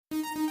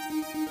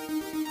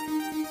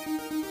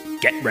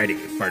Get ready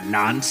for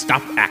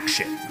non-stop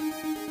action.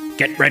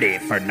 Get ready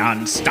for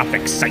non-stop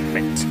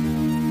excitement.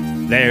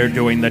 They're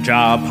doing the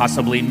job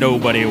possibly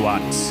nobody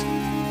wants.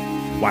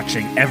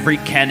 Watching every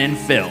canon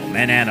film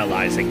and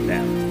analyzing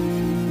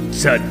them.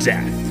 To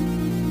death.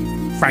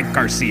 Frank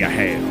Garcia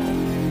Hale.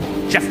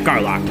 Geoff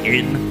Garlock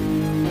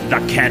in The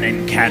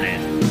Canon.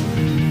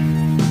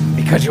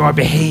 Because you are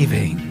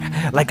behaving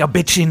like a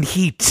bitch in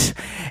heat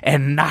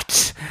and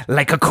not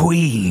like a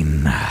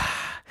queen.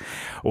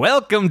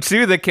 Welcome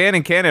to The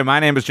Canon. My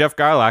name is Geoff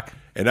Garlock.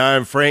 And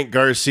I'm Frank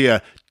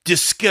Garcia.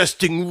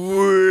 Disgusting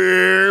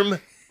worm.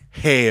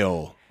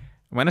 Hail.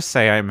 I'm going to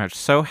say I'm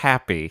so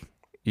happy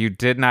you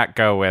did not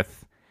go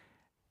with,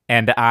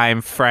 and I'm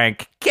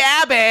Frank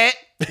Cabot.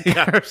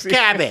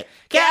 Cabot.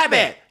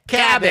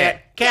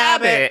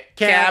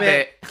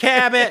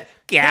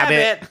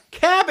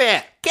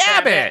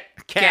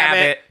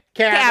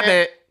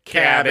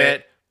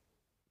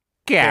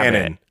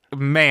 Canon.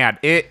 Man,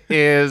 it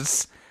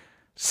is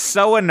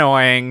so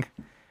annoying,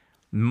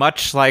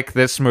 much like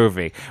this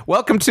movie.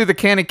 Welcome to The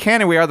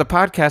Canon. We are the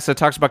podcast that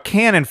talks about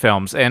canon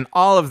films and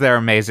all of their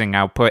amazing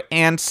output,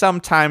 and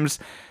sometimes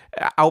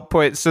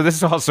output. So this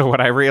is also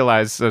what I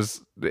realized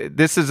is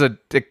this is a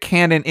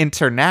Canon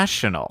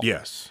International.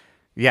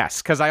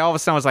 Yes, because I all of a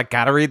sudden was like,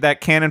 gotta read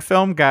that Canon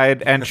Film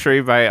Guide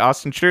entry by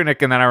Austin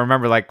Trunick, and then I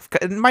remember, like,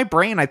 in my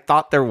brain, I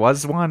thought there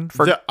was one.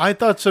 I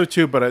thought so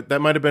too, but that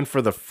might have been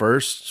for the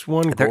first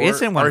one. There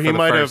isn't one for the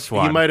first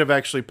one. He might have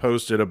actually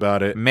posted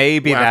about it.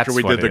 Maybe after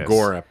that's we did the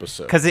GOR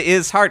episode. Because it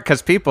is hard.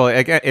 Because people,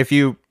 again, if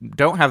you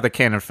don't have the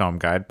Canon Film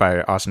Guide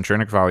by Austin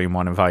Trunick, Volume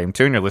 1 and Volume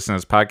 2, and you're listening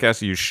to this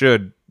podcast, you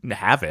should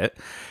have it.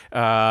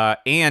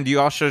 And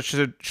you also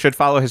should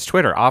follow his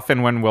Twitter.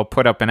 Often when we'll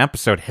put up an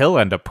episode, he'll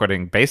end up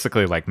putting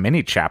basically like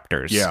mini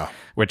chapters,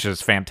 which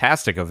is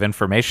fantastic, of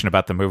information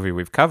about the movie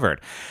we've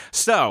covered.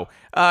 So,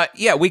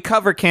 we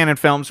cover canon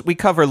films. We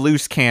cover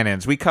loose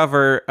canons. We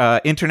cover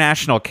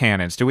international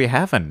canons. Do we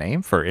have a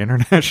name for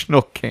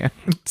international canons?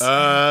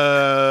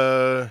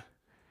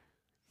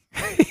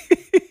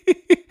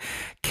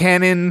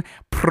 Canon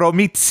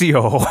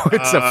Prometio.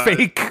 It's a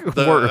fake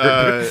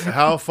word.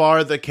 How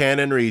far the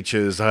canon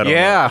reaches, I don't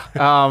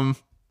know.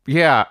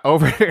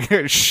 Over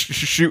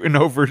shooting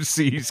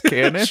overseas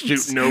cannons.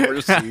 Shooting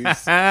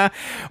overseas.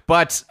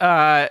 But,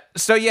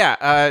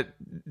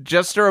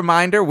 just a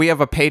reminder, we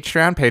have a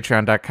Patreon,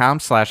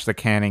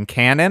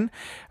 patreon.com/thecanoncanon.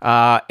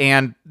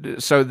 And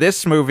so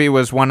this movie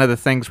was one of the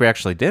things we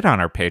actually did on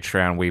our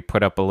Patreon. We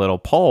put up a little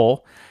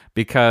poll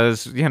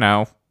because,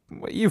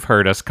 you've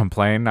heard us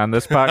complain on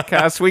this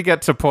podcast. We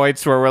get to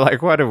points where we're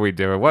like, what are we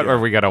doing? What are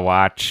we going to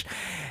watch?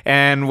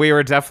 And we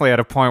were definitely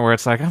at a point where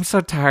it's like, I'm so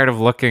tired of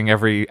looking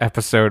every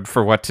episode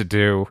for what to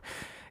do.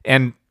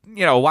 And,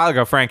 a while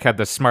ago, Frank had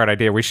this smart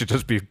idea. We should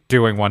just be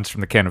doing ones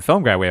from the Canon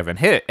Film Guide we haven't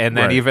hit. And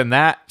then even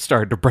that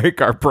started to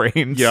break our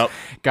brains. Yep.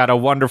 Got a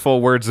wonderful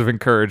words of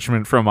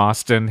encouragement from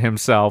Austin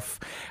himself.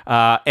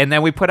 And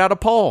then we put out a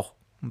poll.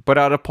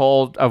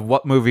 Of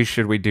what movies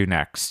should we do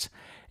next.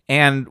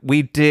 And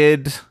we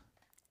did...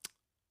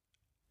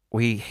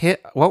 We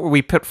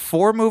put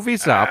 4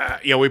 movies up.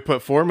 We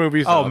put 4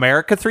 movies up.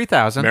 America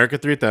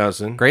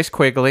 3000. Grace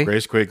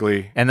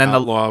Quigley. And then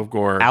Outlaw of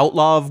GOR.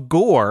 Outlaw of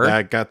GOR.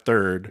 That got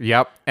 3rd.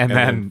 Yep. And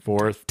then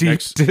 4th.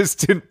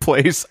 Distant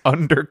Place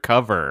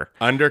Undercover.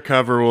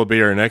 Undercover will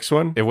be our next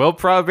one. It will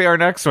probably be our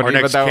next one. Our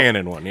next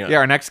canon one, yeah. Yeah,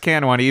 our next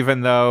canon one,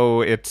 even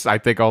though it's, I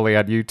think, only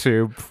on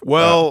YouTube.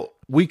 Well,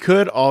 we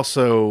could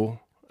also...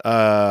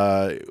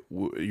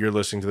 you're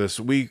listening to this.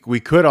 We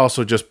could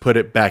also just put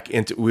it back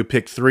into. We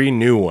picked 3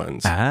 new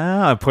ones.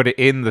 Put it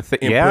in the thing.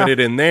 Put it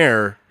in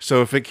there.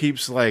 So if it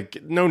keeps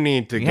no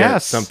need to get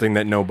something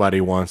that nobody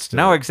wants to.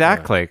 No,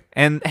 exactly.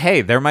 And hey,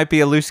 there might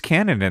be a loose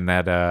cannon in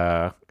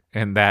that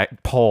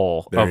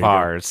poll of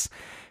ours.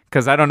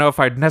 Because I don't know if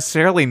I'd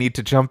necessarily need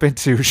to jump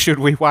into, should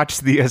we watch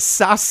the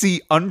Asasi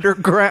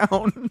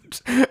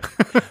Underground?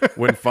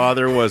 When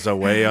Father Was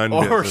Away on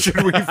Business. Or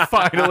should we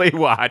finally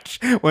watch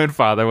When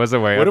Father Was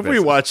Away on Business? What if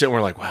we watch it and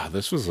we're like, wow,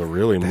 this was a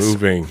really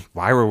moving...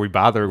 Why were we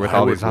bothering with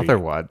all these other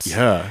ones?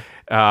 Yeah.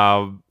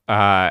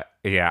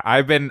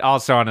 I've been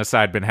also on the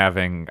side,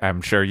 having,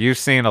 I'm sure you've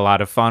seen, a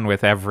lot of fun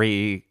with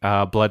every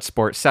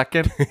Bloodsport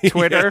Second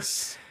Twitter.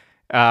 Yes.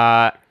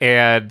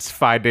 And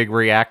finding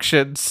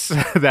reactions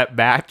that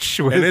match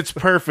with... And it's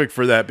perfect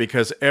for that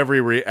because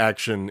every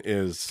reaction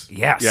is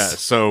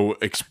so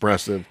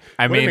expressive.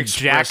 I mean,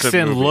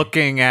 Jackson movie.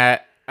 Looking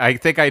at... I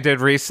think I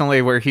did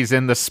recently where he's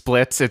in the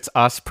splits. It's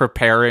us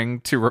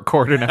preparing to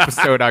record an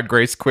episode on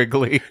Grace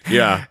Quigley.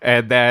 Yeah.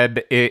 And then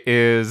it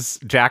is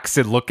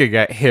Jackson looking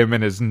at him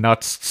and his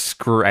nuts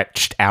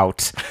stretched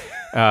out.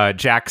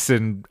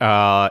 Jackson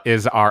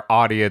is our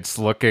audience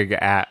looking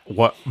at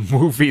what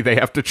movie they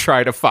have to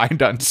try to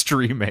find on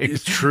streaming.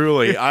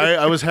 Truly.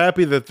 I was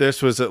happy that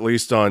this was at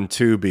least on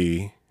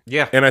Tubi.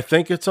 Yeah. And I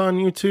think it's on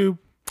YouTube.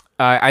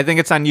 I think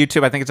it's on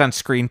YouTube. I think it's on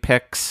Screen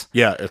Picks.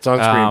 Yeah, it's on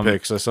Screen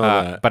Picks. I saw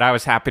that. But I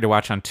was happy to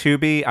watch on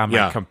Tubi on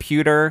my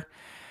computer.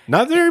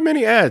 Not very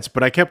many ads,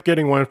 but I kept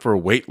getting one for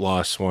weight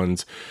loss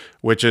ones,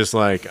 which is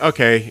like,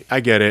 okay,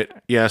 I get it.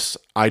 Yes,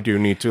 I do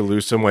need to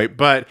lose some weight.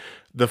 But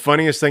the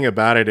funniest thing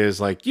about it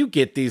is like, you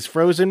get these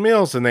frozen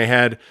meals, and they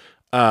had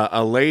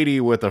a lady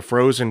with a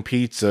frozen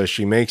pizza.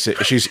 She makes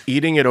it. She's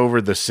eating it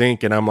over the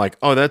sink, and I'm like,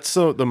 oh, that's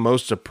the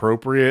most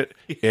appropriate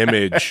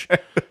image.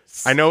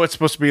 I know it's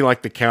supposed to be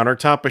like the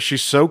countertop, but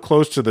she's so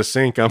close to the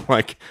sink. I'm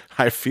like,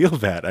 I feel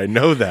that. I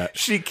know that.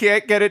 She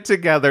can't get it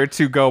together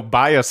to go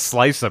buy a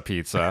slice of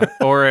pizza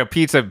or a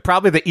pizza,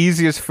 probably the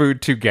easiest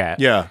food to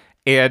get. Yeah.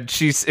 And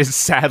she is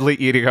sadly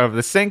eating over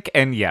the sink.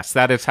 And yes,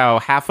 that is how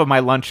half of my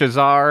lunches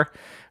are,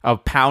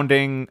 of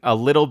pounding a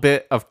little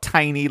bit of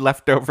tiny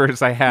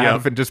leftovers I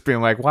have and just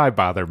being like, why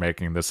bother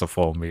making this a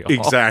full meal?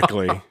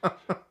 Exactly.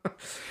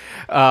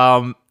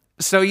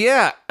 So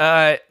yeah,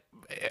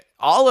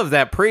 all of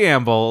that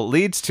preamble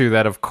leads to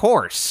that, of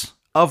course,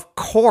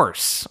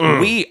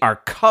 we are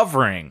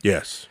covering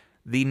Yes.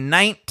 the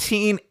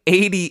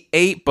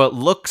 1988, but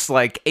looks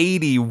like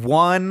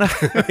 81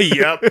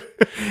 Yep.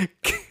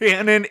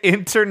 Canon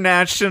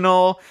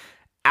International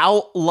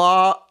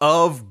Outlaw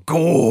of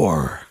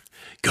Gore.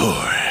 Gore.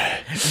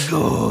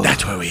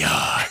 That's where we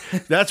are.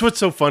 That's what's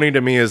so funny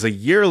to me is a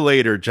year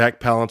later, Jack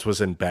Palance was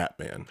in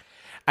Batman.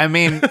 I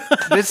mean,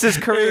 this is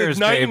careers,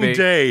 night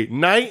baby.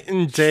 Night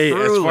and day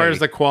Truly. as far as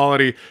the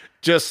quality,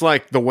 just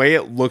like the way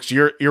it looks.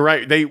 You're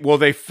right.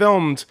 They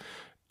filmed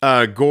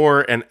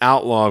Gore and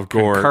Outlaw of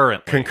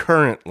Gore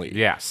concurrently.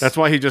 Yes. That's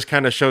why he just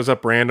kind of shows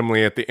up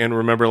randomly at the end.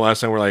 Remember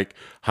last time we're like,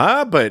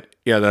 huh? But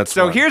yeah, that's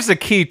So fun. here's the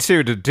key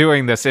too to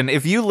doing this. And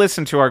if you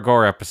listen to our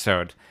Gore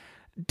episode,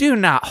 do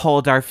not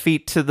hold our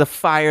feet to the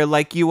fire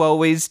like you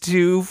always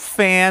do,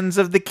 fans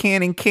of the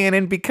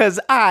canon,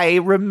 because I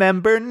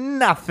remember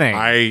nothing.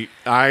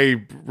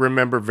 I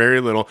remember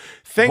very little.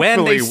 Thankfully,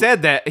 When they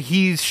said that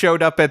he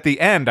showed up at the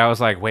end, I was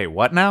like, wait,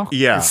 what now?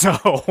 Yeah.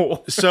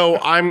 So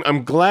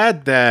I'm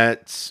glad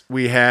that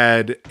we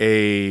had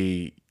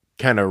a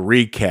kind of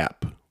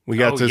recap. We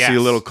got to see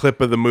a little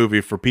clip of the movie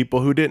for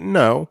people who didn't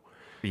know.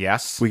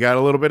 Yes. We got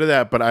a little bit of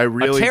that, but A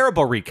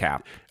terrible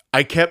recap.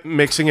 I kept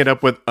mixing it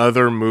up with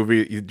other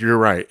movies. You're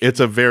right. It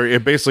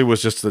basically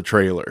was just the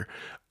trailer.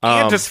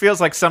 It just feels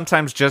like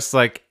sometimes just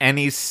like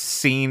any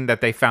scene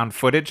that they found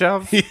footage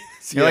of.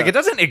 You're like, it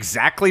doesn't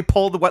exactly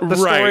pull what the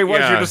story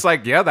was. Yeah. You're just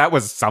like, yeah, that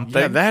was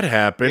something. Yeah, that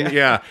happened.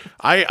 Yeah.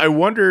 I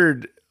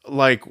wondered,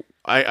 like,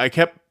 I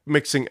kept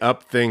mixing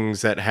up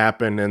things that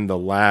happened in the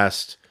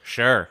last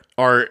Sure.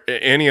 or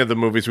any of the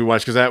movies we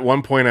watched. Because at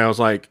one point I was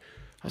like,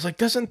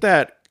 doesn't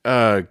that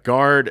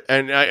guard,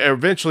 and I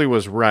eventually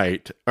was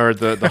right, or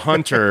the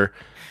hunter,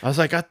 I was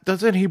like,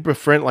 doesn't he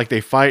befriend, like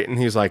they fight and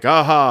he's like,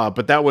 aha,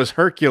 but that was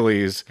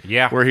Hercules.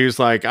 Yeah. Where he's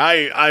like,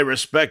 I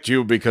respect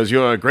you because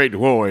you're a great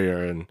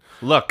warrior. And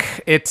Look,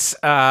 it's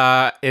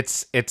not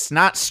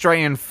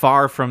straying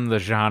far from the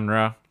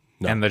genre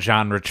and the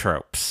genre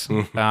tropes.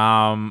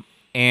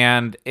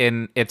 And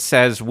it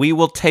says we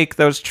will take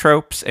those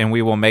tropes and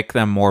we will make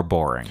them more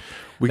boring.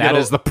 That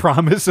is the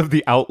promise of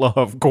the Outlaw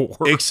of Gore.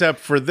 Except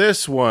for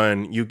this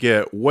one, you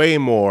get way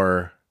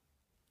more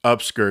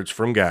upskirts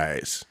from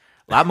guys.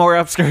 A lot more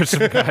upskirts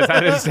from guys.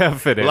 That is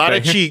definite. A lot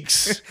of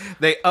cheeks.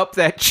 They up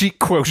that cheek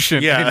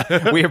quotient.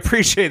 Yeah. We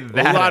appreciate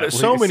that.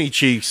 So many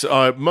cheeks.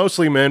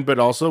 Mostly men, but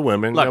also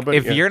women. Look,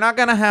 you're not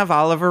going to have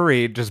Oliver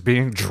Reed just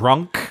being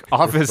drunk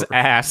off his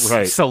ass,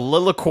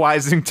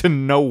 soliloquizing to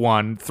no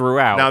one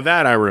throughout. Now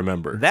that I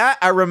remember.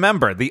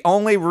 The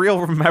only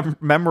real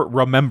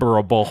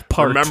rememberable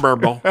part.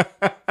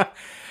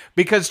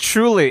 Because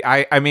truly,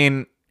 I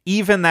mean,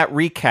 even that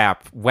recap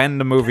when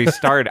the movie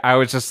started, I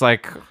was just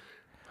like,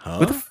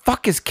 who the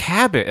fuck is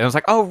Cabot? And I was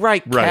like, oh,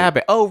 right,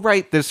 Cabot. Oh,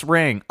 right, this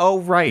ring. Oh,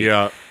 right.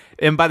 Yeah.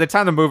 And by the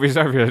time the movie's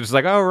over, it's just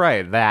like, oh,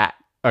 right, that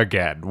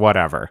again,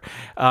 whatever.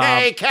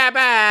 Hey,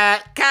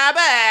 Cabot!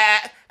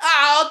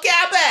 Oh,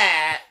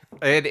 Cabot!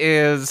 It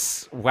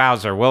is,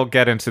 wowzer, we'll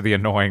get into the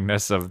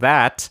annoyingness of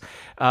that.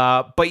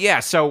 But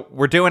yeah, so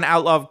we're doing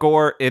Outlaw of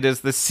Gore. It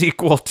is the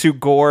sequel to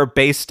Gore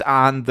based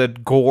on the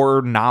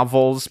Gore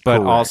novels,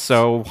 but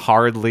also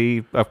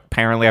hardly,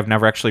 apparently, I've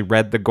never actually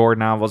read the Gore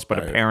novels, but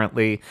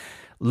apparently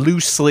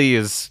loosely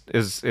is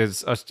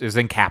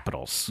in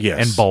capitals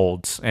and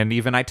bolds and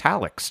even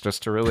italics,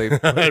 just to really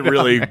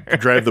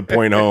drive the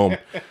point home.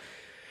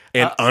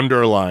 And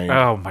underline.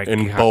 Oh my god.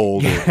 And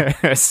bold.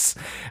 Yes.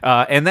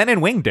 And then in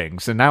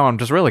wingdings, and now I'm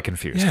just really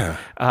confused.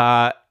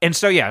 Yeah. And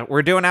so yeah,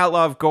 we're doing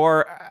Outlaw of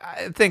Gore.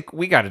 I think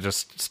we got to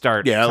just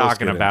start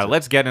talking about it.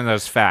 Let's get into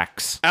those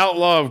facts.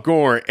 Outlaw of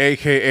Gore,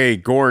 aka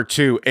Gore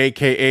 2,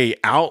 aka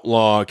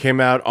Outlaw,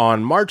 came out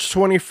on March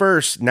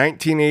 21st,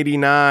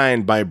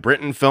 1989 by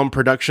Britain Film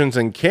Productions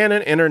and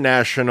Canon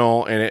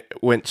International, and it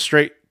went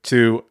straight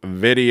to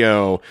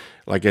video.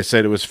 Like I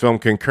said, it was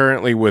filmed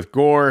concurrently with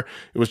GOR.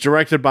 It was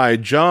directed by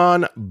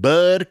John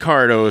Bud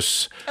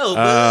Cardos,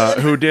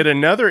 who did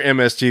another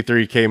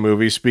MST3K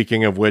movie.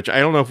 Speaking of which, I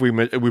don't know if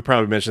we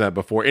probably mentioned that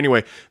before.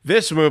 Anyway,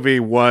 this movie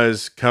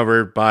was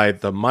covered by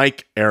the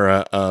Mike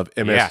era of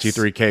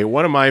MST3K.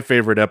 One of my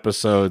favorite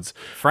episodes.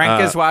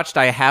 Frank has watched.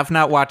 I have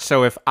not watched.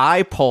 So if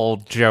I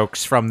pulled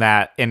jokes from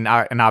that in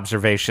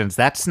observations,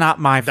 that's not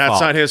my fault.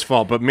 That's not his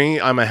fault. But me,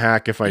 I'm a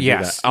hack if I do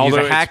that. He's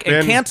a hack,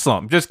 and cancel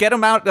him. Just get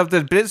him out of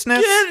the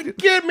business.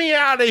 Get me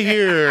out of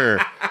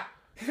here.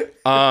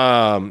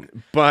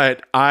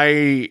 But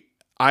I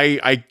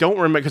don't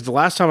remember, because the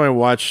last time I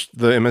watched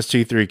the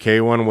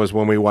MST3K one was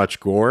when we watched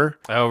GOR.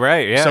 Oh,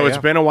 right. Yeah. So it's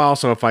been a while.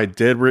 So if I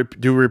did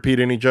repeat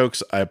any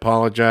jokes, I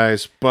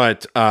apologize.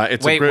 But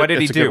it's what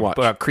did he do?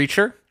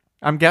 Creature?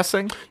 I'm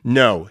guessing.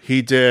 No,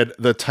 he did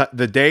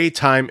the day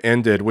time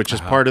ended, which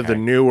is part of the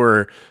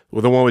newer,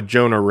 the one with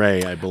Jonah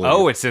Ray, I believe.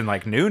 Oh, it's in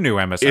like new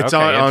MS. It's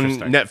on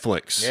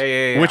Netflix.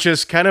 Yeah. Which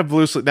is kind of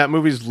loosely, that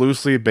movie's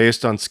loosely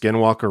based on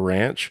Skinwalker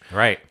Ranch.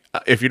 Right.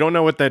 If you don't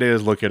know what that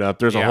is, look it up.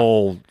 There's a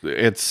whole,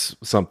 it's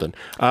something.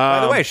 By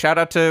the way, shout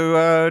out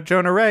to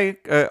Jonah Ray,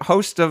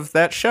 host of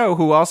that show,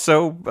 who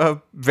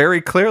also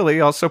very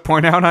clearly also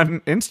point out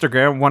on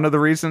Instagram, one of the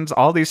reasons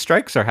all these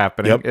strikes are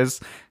happening is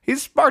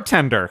he's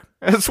bartender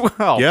as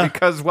well. Yeah.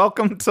 Because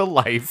welcome to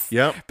life.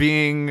 Yep.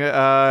 Being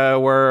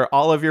where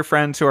all of your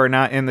friends who are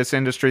not in this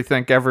industry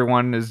think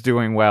everyone is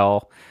doing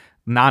well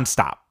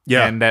nonstop.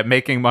 Yeah. And that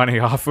making money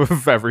off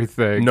of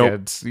everything.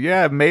 Nope.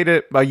 Made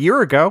it a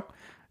year ago.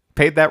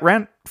 Paid that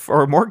rent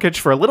or mortgage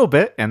for a little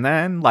bit, and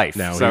then life.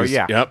 Now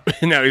Yep.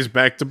 Now he's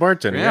back to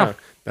bartending. Yeah.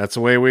 That's the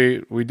way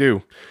we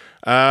do.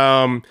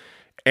 And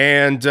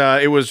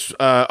it was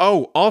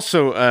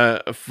also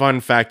a fun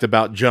fact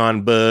about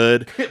John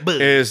Bud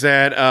is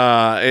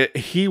that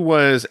he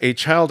was a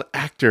child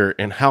actor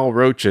in Hal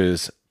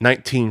Roach's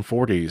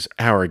 1940s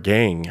Our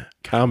Gang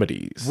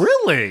comedies.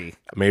 Really?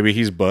 Maybe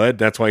he's Bud.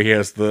 That's why he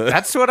has the.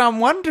 That's what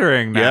I'm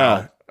wondering now.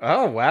 Yeah.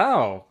 Oh,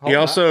 wow. He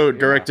also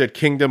directed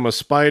Kingdom of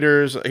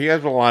Spiders. He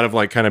has a lot of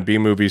like kind of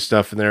B-movie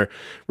stuff in there.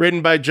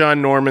 Written by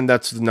John Norman,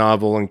 that's the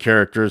novel and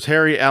characters.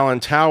 Harry Allen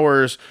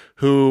Towers,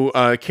 who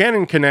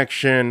Canon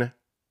Connection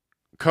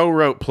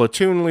co-wrote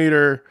Platoon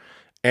Leader,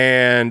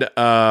 and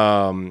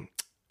along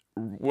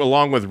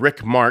with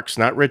Rick Marks,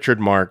 not Richard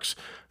Marks,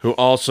 who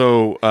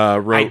also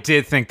wrote. I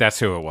did think that's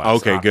who it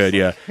was. Okay, honestly.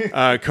 good,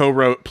 yeah.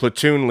 Co-wrote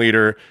Platoon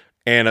Leader.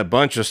 And a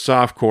bunch of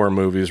softcore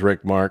movies,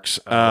 Rick Marks.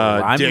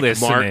 I'm Dick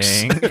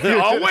listening. Marks.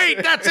 Oh, wait,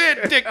 that's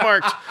it, Dick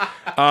Marks.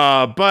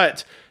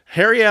 But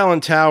Harry Allen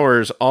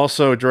Towers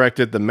also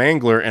directed The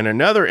Mangler and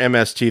another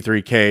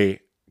MST3K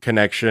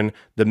connection,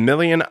 The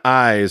Million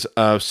Eyes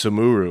of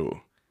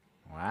Sumuru.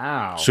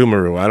 Wow.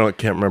 Sumuru,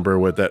 can't remember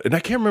what that, and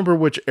I can't remember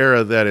which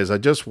era that is. I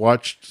just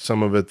watched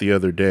some of it the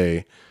other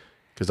day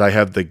because I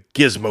have the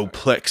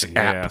Gizmoplex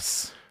app.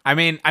 Yes. I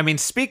mean,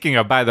 speaking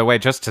of, by the way,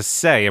 just to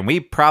say, and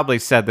we probably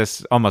said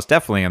this almost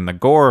definitely in the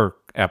GOR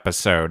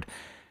episode,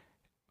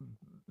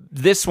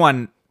 this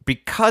one,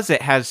 because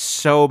it has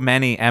so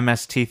many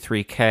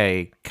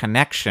MST3K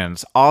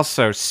connections,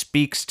 also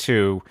speaks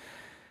to,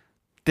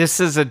 this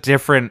is a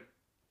different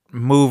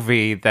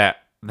movie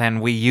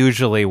than we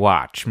usually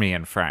watch, me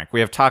and Frank.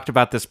 We have talked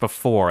about this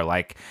before,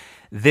 like,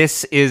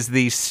 this is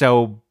the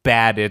so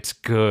bad it's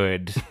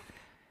good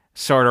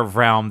sort of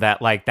realm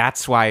that, like,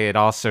 that's why it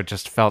also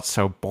just felt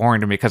so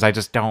boring to me, because I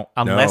just don't,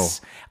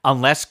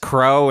 unless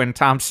Crow and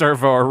Tom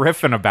Servo are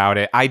riffing about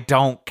it, I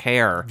don't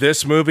care.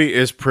 This movie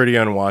is pretty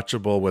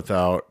unwatchable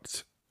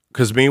without,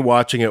 because me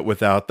watching it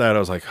without that, I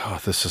was like, oh,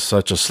 this is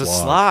such a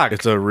slog.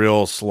 It's a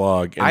real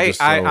slog. And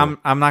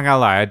I'm not gonna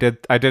lie,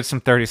 I did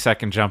some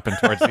 30-second jumping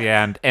towards the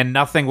end, and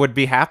nothing would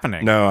be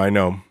happening. No, I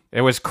know. It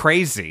was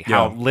crazy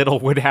how little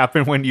would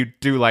happen when you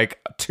do like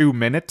 2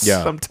 minutes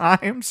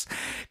sometimes.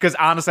 Because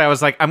honestly, I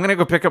was like, I'm going to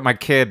go pick up my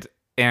kid,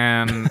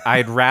 and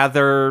I'd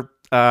rather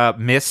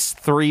miss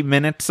 3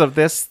 minutes of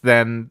this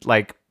than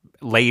like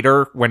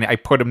later when I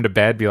put him to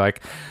bed, be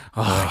like,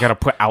 oh, I got to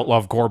put Outlaw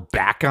of GOR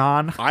back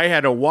on. I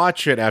had to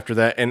watch it after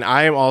that. And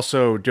I am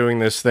also doing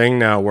this thing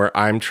now where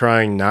I'm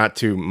trying not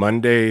to,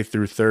 Monday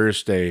through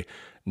Thursday,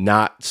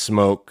 not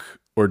smoke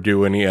or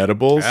do any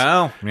edibles.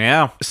 Oh,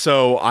 yeah.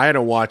 So I had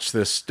to watch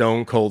this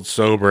stone cold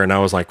sober, and I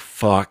was like,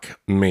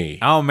 fuck me.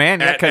 Oh, man.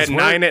 Yeah, at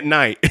 9 at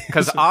night.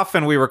 Because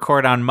often we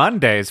record on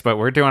Mondays, but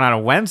we're doing it on a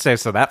Wednesday,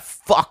 so that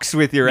fucks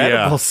with your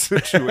edible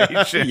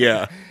situation.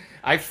 Yeah.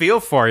 I feel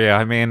for you.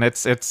 I mean,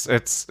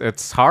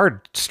 it's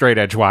hard straight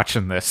edge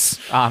watching this,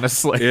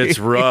 honestly. It's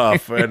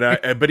rough.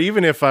 But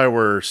even if I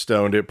were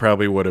stoned, it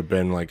probably would have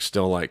been like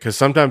still like, because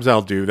sometimes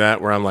I'll do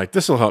that where I'm like,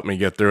 this will help me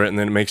get through it, and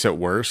then it makes it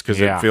worse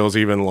because it feels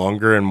even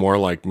longer and more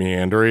like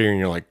meandering, and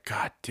you're like,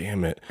 God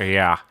damn it.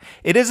 Yeah.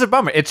 It is a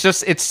bummer.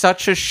 It's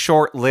such a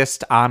short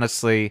list,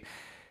 honestly.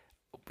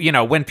 You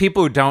know, when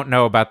people who don't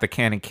know about the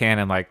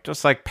canon, like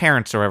just like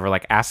parents or whatever,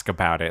 like ask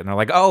about it, and they're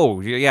like, "Oh,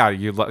 yeah,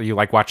 you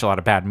like watch a lot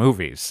of bad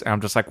movies," and I'm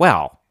just like,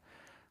 "Well,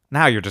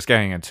 now you're just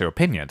getting into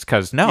opinions.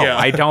 Because no, Yeah.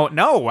 I don't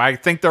know. I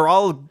think they're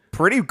all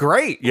pretty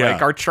great. Yeah.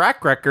 Like, our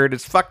track record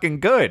is fucking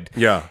good.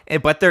 Yeah.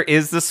 But there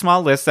is the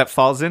small list that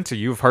falls into,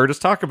 you've heard us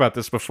talk about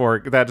this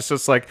before, that it's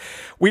just like,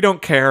 we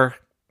don't care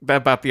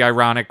about the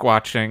ironic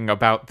watching,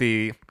 about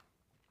the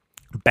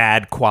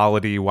bad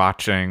quality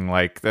watching,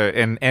 like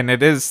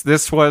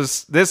this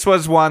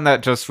was one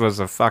that just was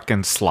a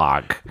fucking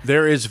slog.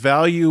 There is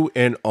value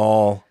in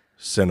all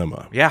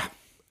cinema. Yeah.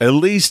 At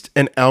least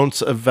an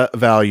ounce of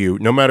value.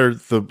 No matter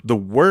the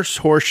worst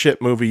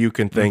horseshit movie you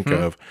can think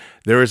of,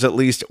 there is at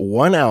least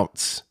 1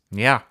 ounce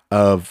Yeah.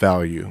 of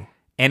value.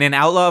 And in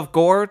Outlaw of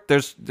Gore,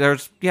 there's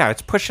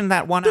it's pushing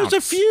that 1 ounce.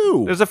 There's a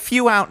few. There's a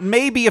few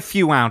maybe a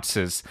few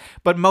ounces,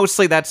 but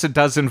mostly it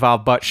does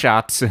involve butt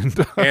shots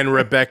and And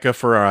Rebecca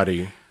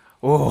Ferrati.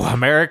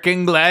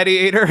 American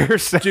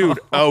Gladiators. Dude,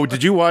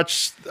 did you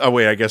watch? Oh,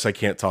 wait, I guess I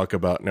can't talk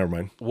about. Never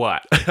mind.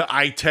 What?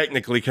 I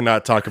technically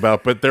cannot talk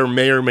about, but there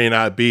may or may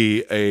not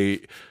be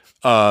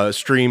a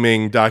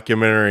streaming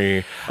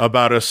documentary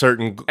about a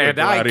certain And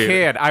gladiator. I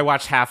can't. I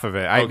watched half of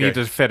it. I Okay. need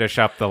to finish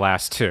up the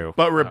last 2.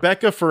 But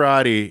Rebecca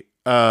Ferrati,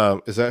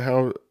 is that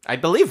how? I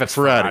believe it's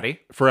Ferrati.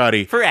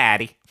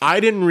 Ferrati. I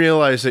didn't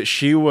realize that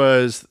she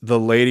was the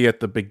lady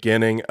at the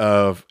beginning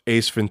of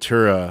Ace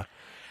Ventura.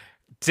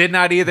 Did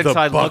not either. The so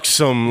I looked.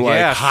 buxom,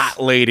 Yes.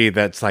 hot lady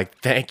that's like,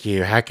 thank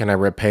you. How can I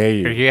repay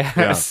you?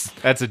 Yes,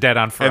 that's a dead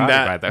on Ferrari.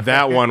 And by the way.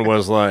 that one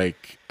was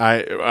like,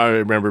 I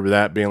remember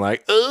that being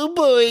like, oh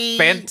boy.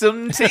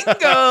 Phantom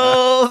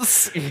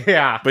tingles.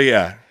 Yeah. But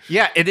yeah.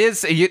 Yeah, it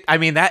is. I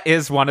mean, that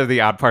is one of the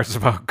odd parts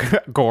about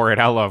Gore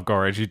and Outlaw of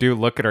Gore is you do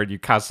look at her and you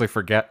constantly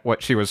forget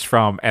what she was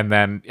from, and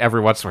then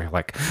every once in a while you're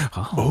like,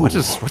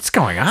 what's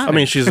going on? I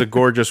mean, she's a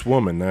gorgeous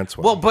woman. That's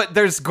why. well, but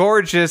there's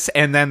gorgeous,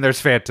 and then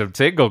there's Phantom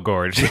Tingle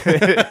gorgeous.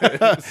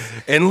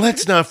 And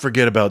let's not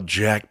forget about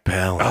Jack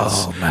Palance.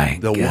 Oh, my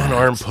The God.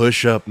 one-arm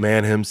push-up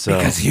man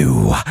himself.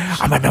 you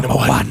are my number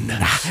one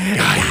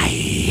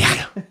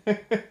guy.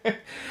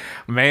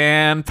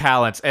 Man,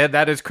 Palance. And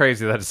that is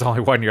crazy that it's only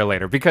 1 year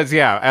later. Because,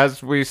 yeah,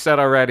 as we said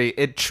already,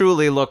 it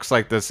truly looks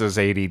like this is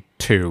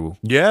 82.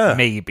 Yeah.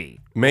 Maybe.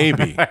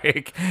 Maybe.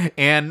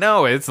 And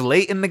no, it's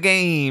late in the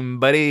game,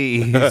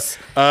 buddies.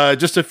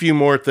 Just a few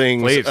more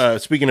things.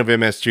 Please. Speaking of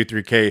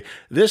MST3K,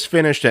 this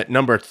finished at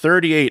number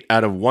 38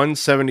 out of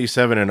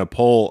 177 in a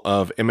poll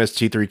of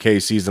MST3K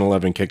Season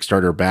 11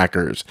 Kickstarter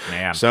backers.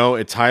 Man. So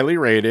it's highly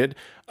rated.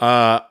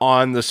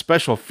 On the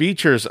special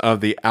features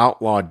of the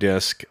Outlaw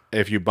disc,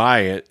 if you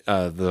buy it,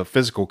 the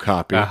physical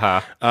copy,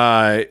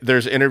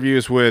 there's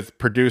interviews with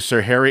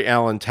producer Harry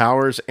Allen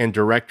Towers and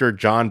director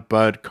John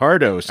Bud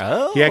Cardos.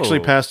 Oh. He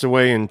actually passed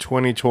away in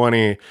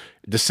 2020,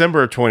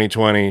 December of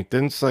 2020.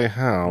 Didn't say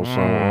how, so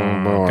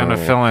Gonna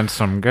fill in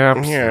some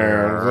gaps.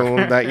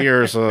 yeah, that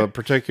year is a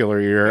particular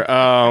year.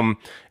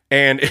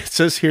 And it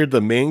says here the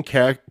main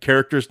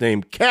character's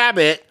name,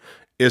 Cabot,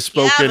 is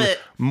spoken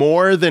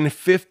more than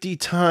 50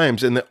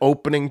 times in the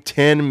opening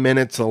 10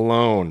 minutes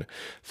alone.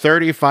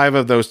 35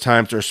 of those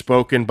times are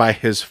spoken by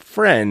his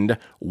friend,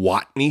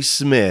 Watney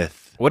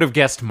Smith. Would have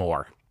guessed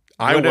more.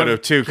 I would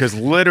have too, because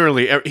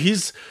literally,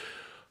 he's...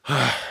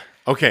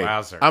 Okay,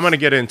 Wowzers. I'm going to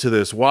get into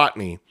this.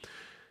 Watney.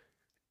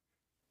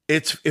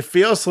 It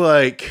feels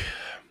like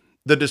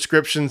the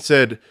description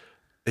said...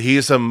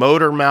 He's a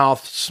motor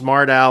mouth,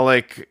 smart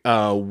aleck,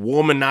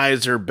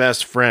 womanizer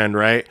best friend,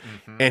 right?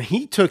 Mm-hmm. And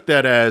he took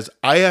that as,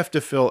 I have to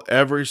fill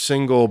every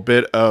single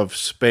bit of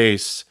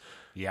space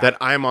that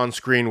I'm on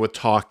screen with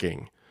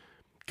talking.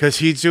 Because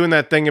he's doing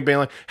that thing of being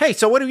like, hey,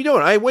 so what are you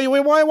doing? Wait, why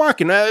are you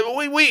walking?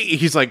 Wait.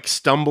 He's like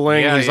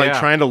stumbling. Yeah, he's like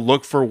trying to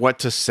look for what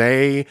to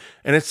say.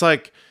 And it's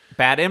like...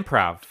 Bad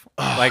improv.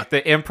 Like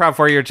the improv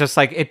where you're just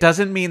like, it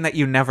doesn't mean that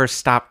you never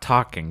stop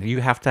talking.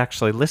 You have to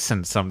actually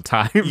listen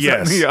sometimes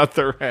Yes. on the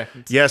other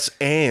end. Yes,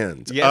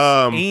 and.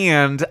 Yes,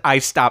 and I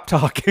stop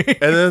talking. And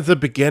then at the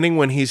beginning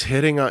when he's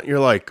hitting on, you're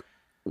like,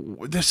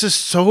 this is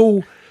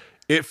so...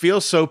 It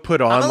feels so put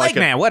on. I'm a like leg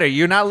man. What are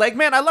you not a leg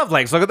man? I love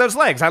legs. Look at those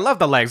legs. I love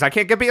the legs. I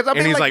can't get because I'm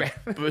and a he's leg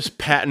like man.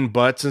 patting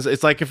butts. And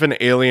it's like if an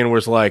alien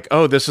was like,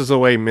 oh, this is the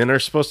way men are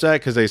supposed to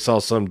act because they saw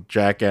some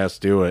jackass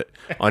do it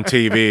on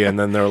TV. And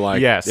then they're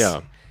like, Yes.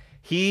 Yeah.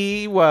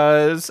 He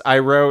was, I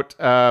wrote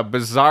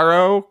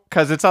Bizarro,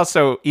 because it's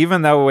also,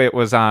 even though it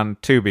was on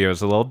Tubi, it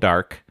was a little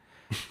dark.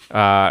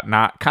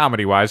 Not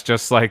comedy-wise,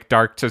 just like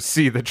dark to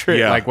see the trick,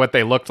 Yeah. like what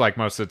they looked like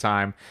most of the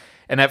time.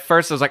 And at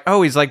first I was like,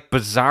 oh, he's like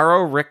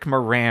Bizarro Rick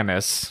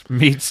Moranis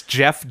meets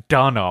Jeff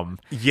Dunham.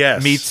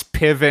 Yes. Meets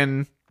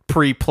Piven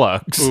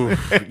pre-plugs.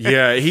 Oof.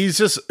 Yeah.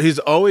 He's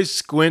always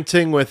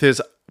squinting with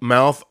his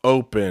mouth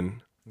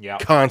open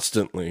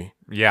constantly.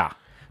 Yeah.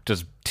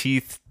 Just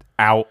teeth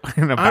out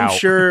and about. I'm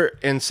sure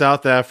in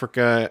South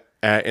Africa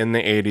in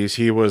the 80s,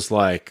 he was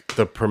like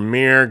the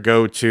premier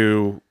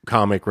go-to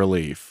comic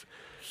relief.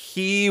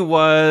 He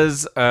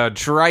was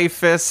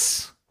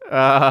Dreyfus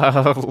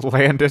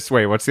Landis.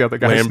 Wait, what's the other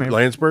guy's name?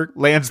 Landsberg?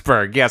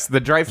 Landsberg. Yes, the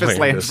Dreyfus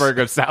Landis. Landsberg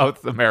of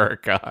South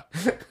America.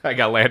 I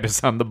got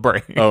Landis on the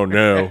brain. Oh,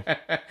 no.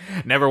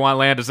 Never want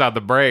Landis on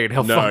the brain.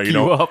 He'll fuck you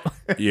don't. up.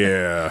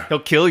 Yeah. He'll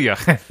kill you.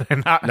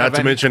 Not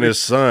to mention his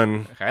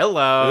son.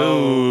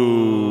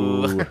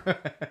 Hello. Ooh.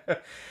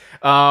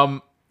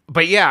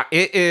 But yeah,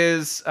 it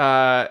is.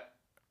 Yeah,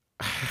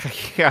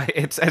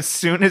 it's as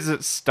soon as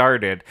it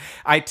started,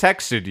 I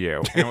texted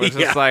you and was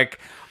just like,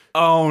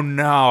 "Oh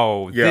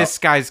no, this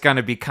guy's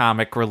gonna be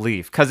comic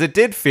relief," because it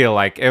did feel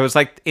like it was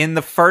like in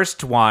the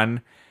first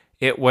one,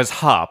 it was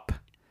Hupp.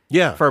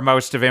 Yeah. For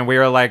most of it, we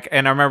were like,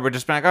 and I remember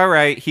just being like, "All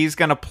right, he's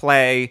gonna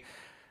play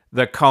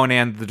the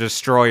Conan the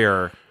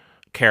Destroyer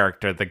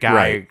character, the guy,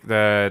 Right.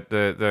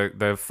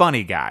 the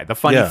funny guy, the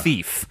funny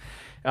thief."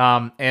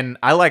 And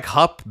I like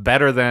Hupp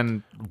better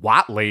than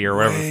Watley or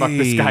whatever the fuck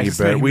this guy's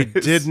name We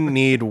is. didn't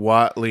need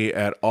Watley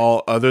at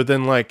all, other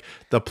than like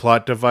the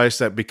plot device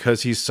that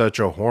because he's such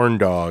a horn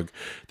dog,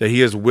 that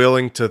he is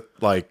willing to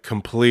like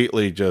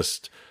completely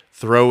just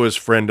throw his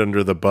friend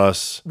under the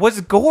bus.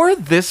 Was GOR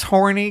this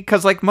horny?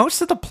 Because like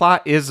most of the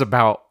plot is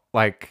about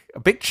like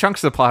big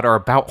chunks of the plot are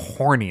about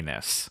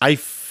horniness. I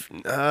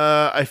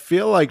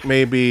feel like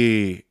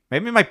maybe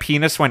my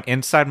penis went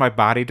inside my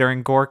body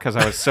during GOR because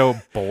I was so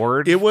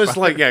bored. it was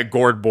like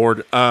gored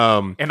board.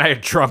 And I had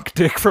drunk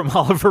dick from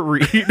Oliver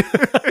Reed.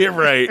 You're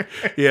right.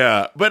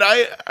 Yeah. But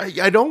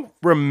I don't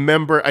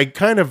remember. I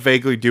kind of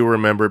vaguely do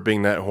remember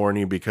being that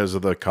horny because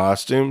of the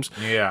costumes.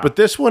 Yeah. But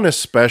this one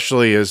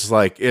especially is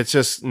like, it's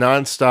just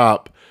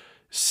nonstop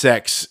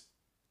sex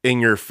in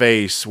your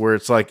face, where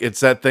it's like, it's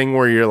that thing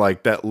where you're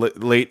like that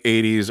late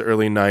 80s,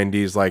 early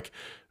 90s, like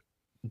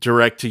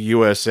direct to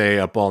USA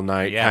up all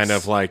night kind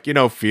of like,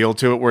 feel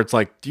to it, where it's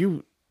like,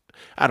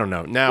 I don't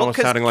know. Now it's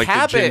sounding like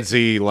the Gen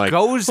Z like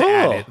goes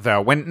at it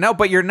though.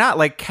 But you're not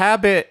like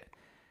Cabot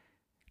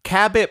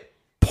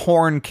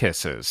porn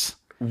kisses.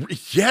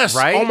 Yes.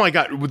 Right? Oh my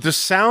God. The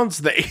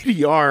sounds, the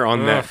ADR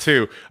on that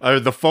too,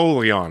 the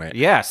Foley on it.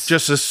 Yes.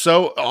 Just is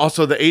so,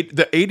 also the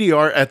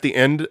ADR at the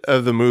end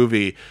of the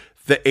movie,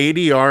 the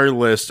ADR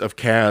list of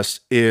cast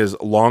is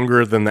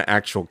longer than the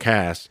actual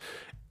cast.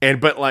 And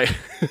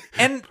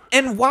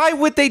why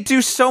would they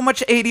do so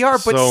much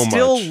ADR but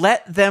still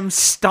let them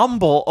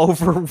stumble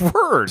over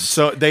words?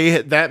 So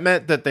that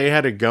meant that they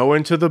had to go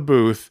into the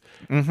booth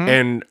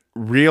and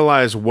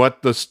realize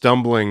what the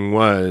stumbling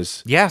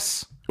was.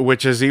 Yes.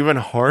 Which is even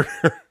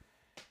harder.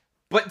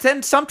 But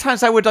then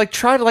sometimes I would like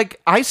try to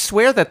like, I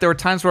swear that there were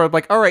times where I'm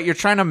like, all right, you're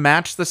trying to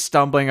match the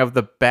stumbling of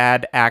the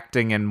bad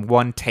acting in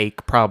one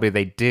take. Probably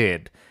they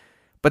did.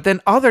 But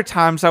then other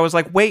times I was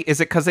like, wait, is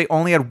it because they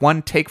only had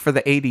one take for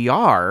the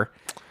ADR?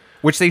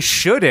 Which they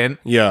shouldn't.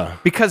 Yeah.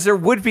 Because there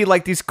would be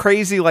like these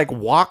crazy like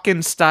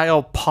walk-in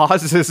style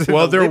pauses.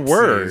 Well, there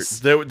were.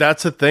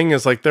 That's the thing,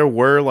 is like there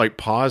were like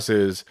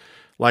pauses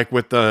like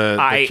with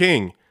the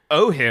king.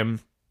 Owe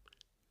him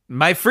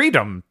my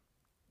freedom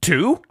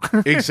too.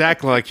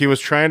 Exactly. Like he was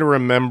trying to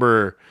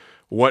remember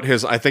what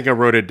I think I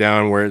wrote it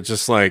down where it's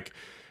just like,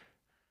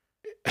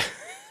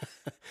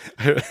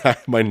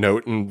 my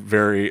note in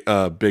very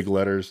big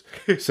letters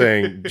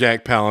saying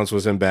Jack Palance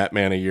was in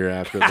Batman a year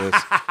after this.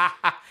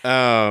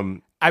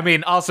 I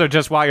mean, also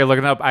just while you're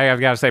looking up, I have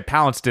got to say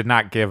Palance did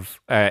not give,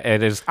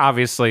 it is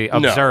obviously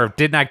observed,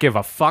 did not give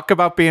a fuck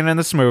about being in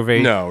this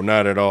movie. No,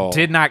 not at all.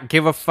 Did not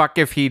give a fuck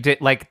if he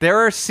did. Like, there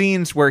are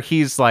scenes where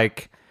he's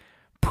like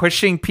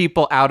pushing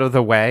people out of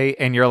the way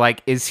and you're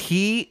like, is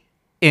he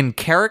in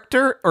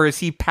character or is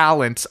he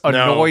Palance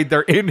annoyed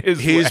they're in his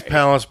way? He's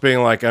Palance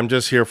being like, I'm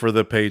just here for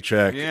the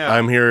paycheck. Yeah.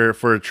 I'm here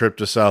for a trip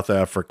to South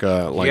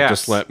Africa. Like,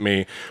 just let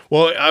me.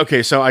 Well,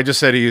 okay, so I just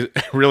said he's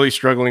really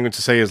struggling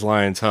to say his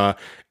lines, huh?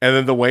 And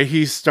then the way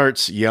he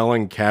starts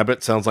yelling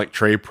Cabot sounds like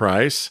Trey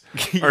Price.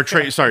 Or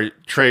Trey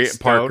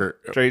Parker.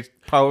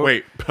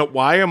 Wait, but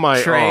why am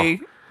I... Trey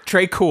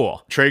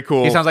Cool. Trey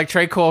Cool. He sounds like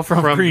Trey Cool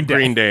from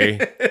Green Day.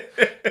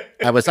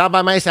 I was all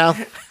by myself.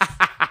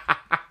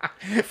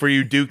 For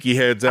you Dookie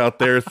heads out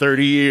there,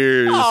 30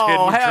 years.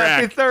 Oh,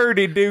 happy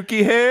 30,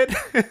 Dookie head.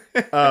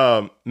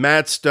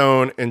 Matt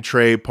Stone and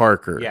Trey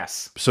Parker.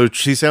 Yes. So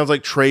she sounds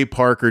like Trey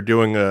Parker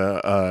doing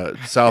a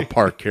South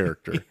Park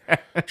character. Yes.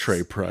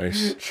 Trey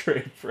Price.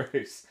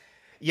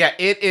 Yeah,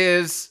 it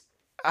is.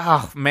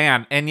 Oh,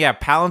 man. And yeah,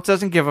 Palance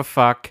doesn't give a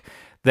fuck.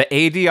 The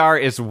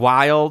ADR is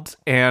wild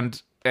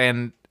and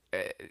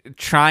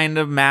trying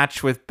to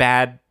match with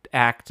bad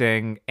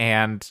acting,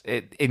 and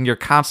in your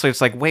constantly it's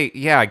like, wait,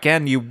 yeah,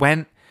 again, you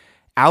went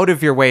out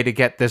of your way to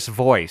get this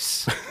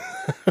voice.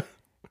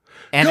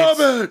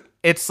 And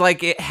it's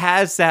like it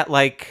has that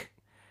like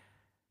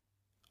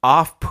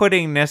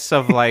off-puttingness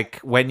of like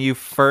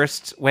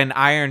when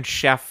Iron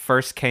Chef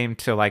first came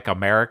to like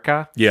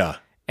America. Yeah.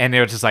 And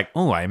it was just like,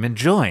 oh, I'm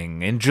enjoying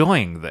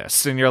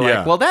this. And you're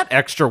like, well, that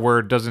extra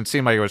word doesn't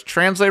seem like it was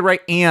translated right,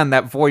 and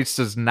that voice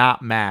does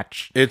not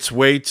match. It's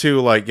way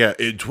too like,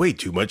 it's way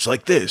too much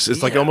like this.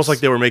 It's like almost like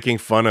they were making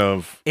fun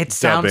of it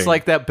sounds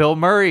like that Bill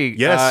Murray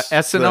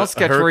SNL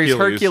sketch where he's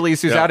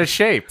Hercules who's out of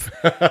shape.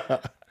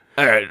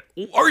 Are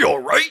you all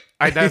right?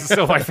 That's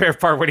still my favorite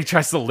part when he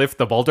tries to lift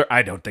the boulder.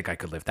 I don't think I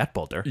could lift that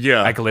boulder.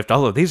 Yeah. I could lift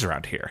all of these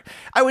around here.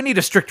 I would need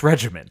a strict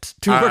regiment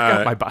to work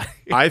out my body.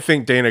 I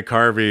think Dana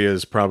Carvey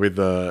is probably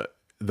the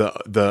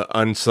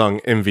unsung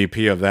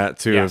MVP of that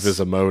too, Yes. of his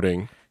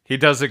emoting. He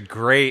does a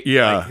great,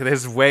 Yeah.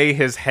 his way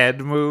his head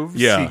moves.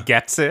 Yeah. He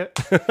gets it.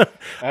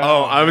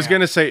 I was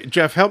going to say,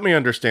 Jeff, help me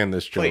understand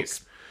this joke.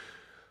 Please.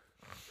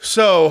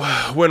 So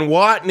when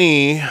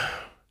Watney?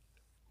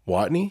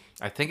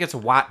 I think it's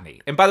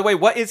Watney. And by the way,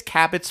 what is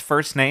Cabot's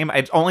first name?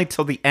 It's only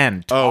till the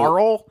end.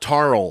 Tarl?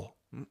 Tarl.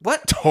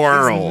 What?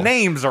 Tarl. These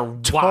names are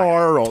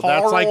wild.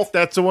 Tarl.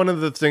 That's one of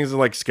the things in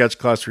like sketch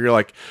class where you're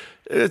like,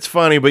 it's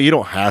funny, but you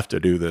don't have to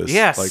do this.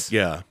 Yes. Like,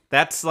 yeah.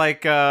 That's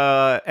like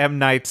M.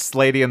 Night's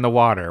Lady in the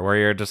Water, where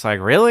you're just like,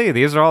 really?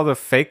 These are all the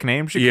fake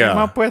names you came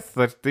up with?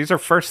 These are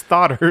first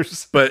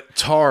thoughters. But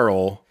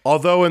Tarl,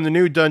 although in the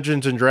new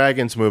Dungeons and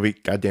Dragons movie,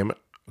 God damn it.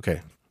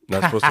 Okay.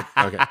 Not supposed to.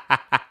 Okay.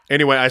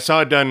 Anyway, I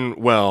saw it done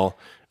well,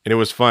 and it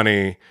was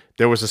funny.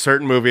 There was a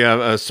certain movie,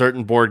 a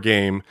certain board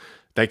game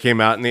that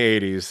came out in the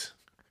 80s.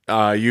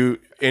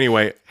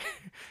 Anyway,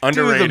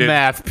 underrated. Do the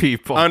math,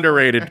 people.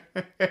 Underrated.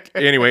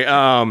 Anyway,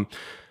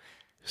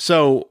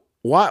 so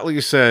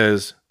Watley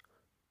says,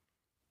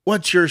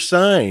 "What's your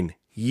sign?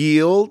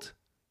 Yield?"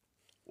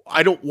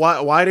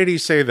 Why did he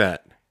say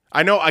that?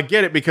 I know, I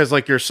get it, because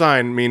like your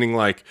sign meaning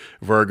like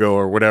Virgo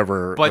or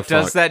whatever. But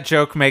does that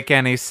joke make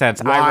any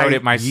sense? I wrote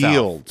it myself.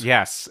 Yield?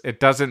 Yes, it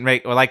doesn't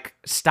make, like,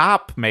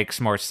 stop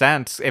makes more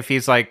sense if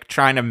he's like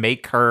trying to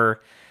make her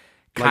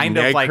kind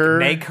of like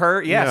nag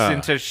her,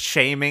 into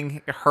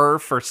shaming her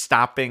for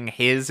stopping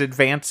his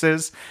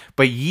advances.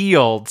 But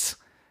yields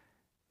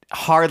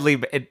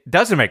hardly, it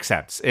doesn't make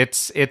sense.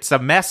 It's a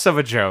mess of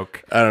a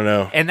joke. I don't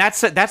know. And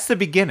that's the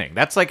beginning.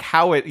 That's like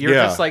how you're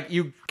just like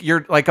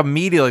you're like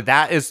immediately,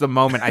 that is the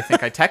moment I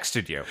think I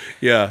texted you.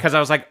 Yeah. Because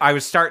I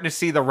was starting to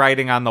see the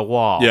writing on the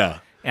wall. Yeah.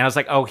 And I was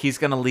like, oh, he's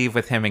gonna leave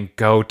with him and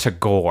go to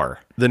GOR.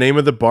 The name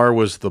of the bar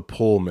was the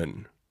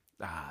Pullman.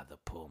 The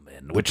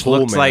Pullman. Which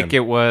looks like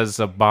it was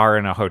a bar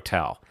in a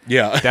hotel.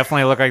 Yeah.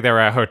 Definitely looked like they were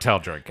at a hotel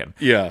drinking.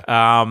 Yeah.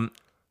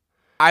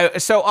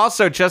 So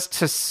also just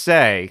to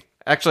say,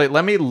 actually,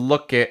 let me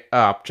look it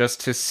up just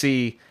to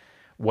see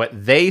what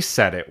they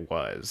said it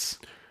was.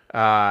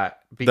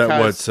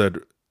 Because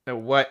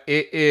what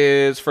it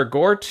is for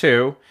GOR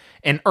 2,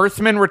 an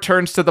Earthman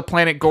returns to the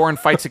planet GOR and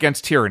fights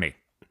against tyranny.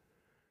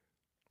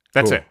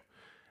 That's Cool. it.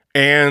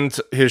 And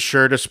his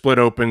shirt is split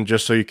open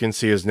just so you can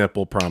see his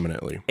nipple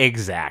prominently.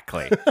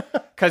 Exactly.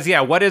 Because,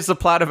 what is the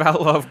plot of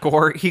Outlaw of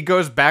GOR? He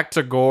goes back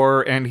to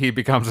GOR and he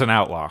becomes an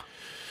outlaw.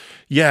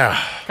 Yeah.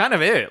 Kind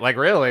of it. Like,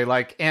 really.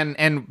 Like,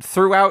 and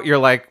throughout, you're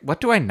like, what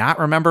do I not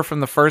remember from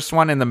the first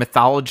one in the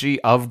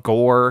mythology of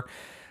GOR?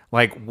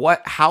 Like,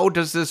 how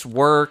does this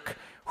work?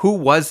 Who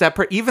was that?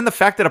 Even the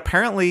fact that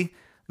apparently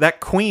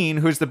that queen,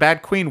 who's the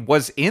bad queen,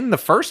 was in the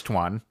first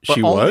one.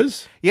 She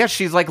was? Yeah,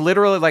 she's like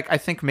literally like, I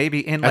think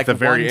maybe in like the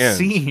very one end.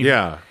 scene.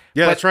 Yeah.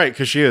 Yeah, that's right,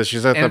 because she is.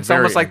 She's at the very end. It's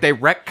almost like they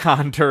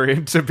retconned her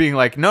into being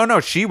like, no,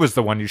 she was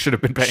the one you should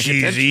have been paying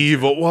attention. She's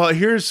evil. Well,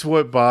 here's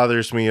what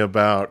bothers me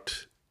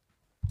about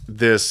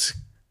this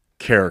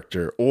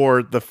character,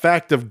 or the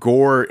fact of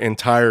GOR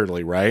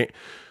entirely, right?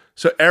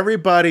 So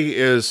everybody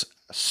is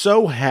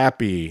so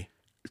happy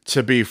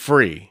to be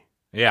free.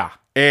 Yeah.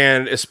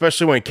 And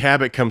especially when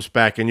Cabot comes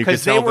back and you can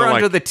tell they were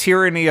under the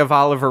tyranny of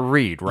Oliver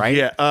Reed, right?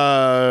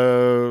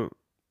 Yeah.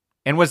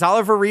 And was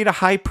Oliver Reed a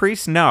high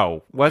priest?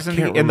 No. Wasn't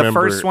he? In the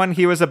first one,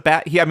 he was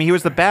he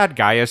was the bad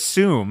guy. I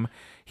assume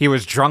he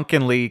was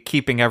drunkenly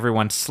keeping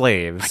everyone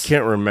slaves. I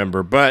can't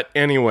remember. But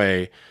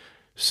anyway,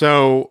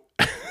 so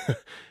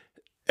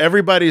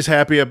everybody's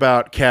happy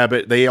about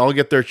Cabot. They all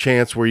get their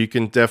chance where you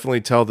can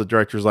definitely tell the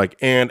director's like,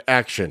 and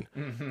action.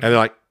 Mm-hmm. And they're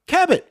like,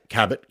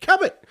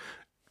 Cabot.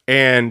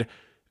 And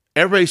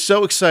everybody's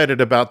so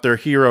excited about their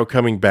hero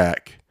coming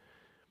back.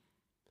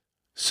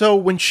 So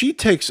when she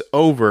takes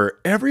over,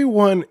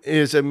 everyone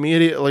is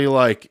immediately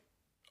like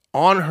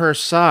on her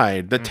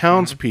side, the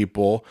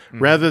townspeople,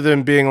 rather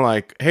than being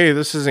like, hey,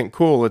 this isn't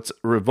cool, let's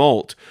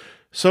revolt.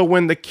 So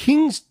when the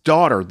king's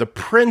daughter, the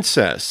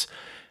princess,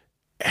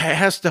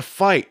 has to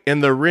fight in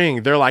the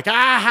ring, they're like,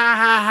 ah, ha,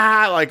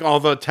 ha, ha. Like all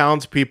the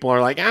townspeople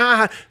are like,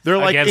 ah, they're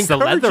like against the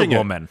leather encouraging it.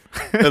 woman.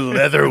 The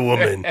leather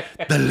woman,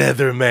 the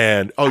leather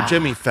man. Oh,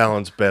 Jimmy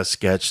Fallon's best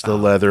sketch, the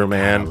leather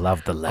man. I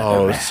love the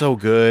leather man. It's so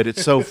good.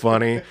 It's so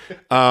funny.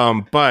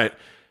 And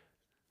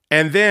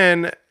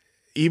then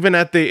even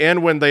at the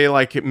end when they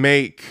like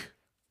make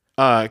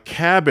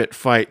Cabot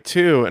fight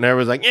too, and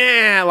everyone's like,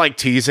 yeah, like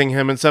teasing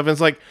him and stuff. And it's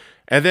like,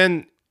 and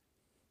then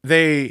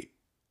the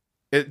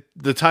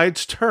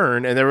tides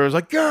turn, and everyone's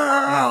like,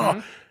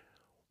 girl,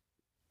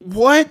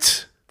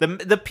 what?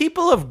 The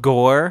people of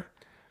GOR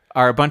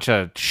are a bunch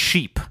of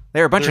sheep.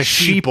 They're a bunch of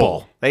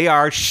sheeple. They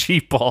are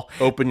sheeple.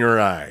 Open your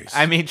eyes.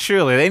 I mean,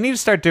 truly, they need to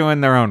start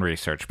doing their own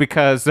research,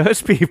 because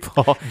those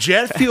people...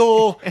 Jet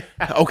fuel.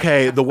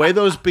 Okay, the way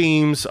those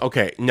beams...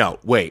 Okay, no,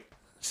 wait.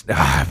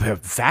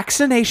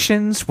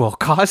 vaccinations will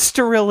cause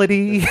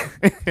sterility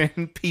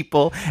in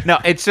people. No,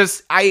 it's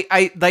just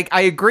I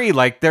agree.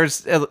 Like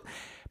there's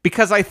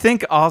because I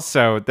think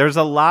also there's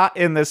a lot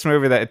in this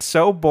movie that it's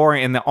so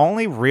boring, and the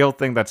only real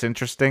thing that's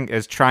interesting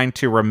is trying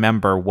to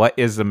remember what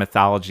is the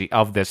mythology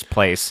of this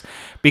place.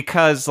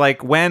 Because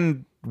like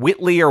when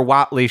Whitley or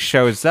Watley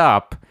shows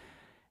up,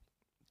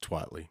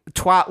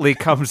 Twatley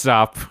comes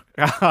up.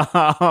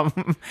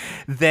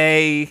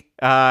 They,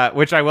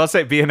 which I will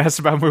say, B&S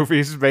About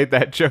Movies made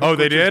that joke. Oh,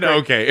 they did?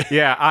 Okay.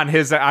 Yeah, on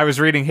his, I was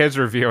reading his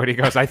review, and he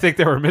goes, I think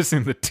they were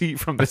missing the T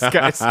from this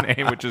guy's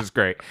name, which is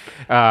great.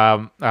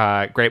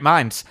 Great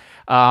minds.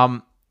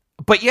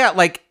 But yeah,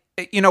 like,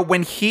 you know,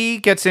 when he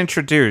gets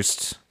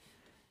introduced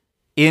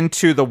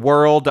into the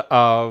world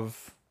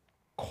of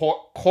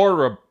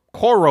Koroba,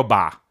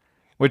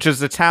 which is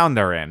the town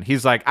they're in,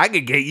 he's like, I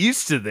could get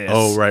used to this.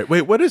 Oh, right.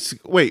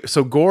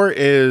 So GOR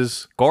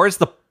is... GOR is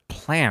the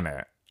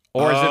planet.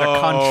 Or is it a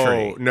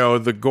country? No,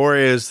 the GOR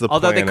is the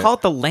Although planet. they call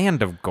it the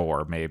land of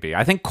GOR, maybe.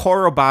 I think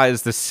Koroba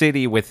is the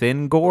city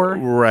within GOR.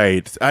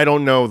 Right. I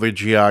don't know the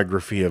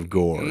geography of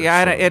GOR.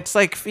 Yeah, so. it's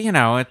like, you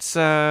know, it's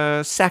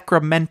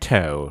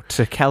Sacramento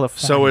to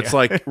California. So it's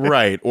like,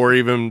 right, or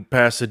even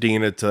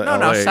Pasadena to LA.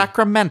 No,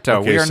 Sacramento.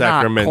 Okay, we are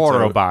Sacramento.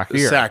 not Koroba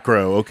here.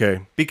 Sacro,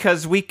 okay.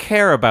 Because we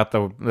care about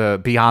the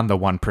beyond the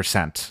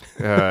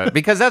 1%.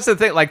 Because that's the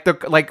thing.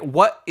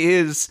 What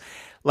is,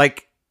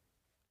 like...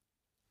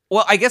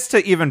 Well, I guess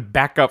to even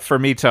back up for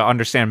me to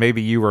understand,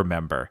 maybe you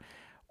remember,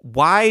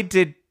 why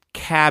did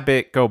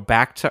Cabot go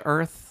back to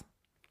Earth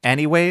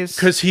anyways?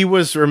 Because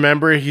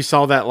he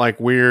saw that like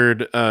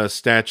weird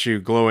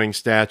glowing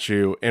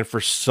statue, and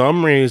for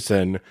some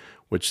reason,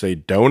 which they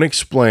don't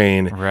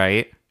explain,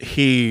 right,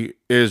 he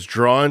is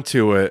drawn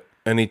to it,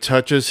 and he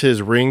touches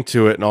his ring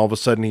to it, and all of a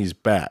sudden he's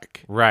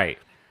back. Right.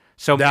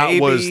 So that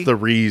was the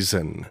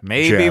reason.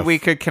 Maybe Geoff. we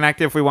could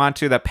connect if we want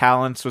to that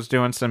Palance was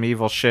doing some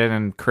evil shit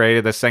and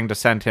created this thing to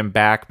send him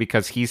back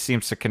because he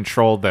seems to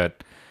control the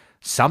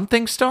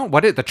something stone.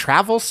 The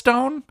travel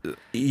stone?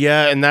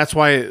 Yeah, and that's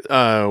why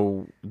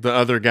the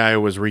other guy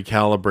was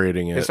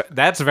recalibrating it.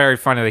 That's very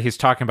funny that he's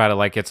talking about it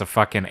like it's a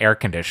fucking air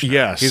conditioner.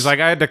 Yes. He's like,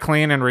 I had to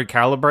clean and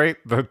recalibrate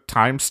the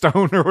time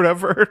stone or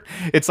whatever.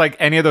 It's like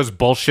any of those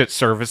bullshit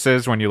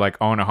services when you like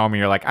own a home and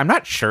you're like, I'm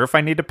not sure if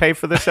I need to pay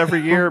for this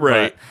every year,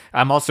 right. But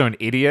I'm also an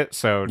idiot,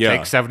 so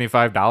take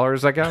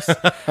 $75, I guess.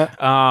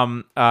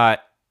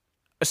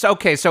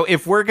 So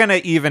if we're going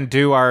to even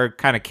do our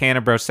kind of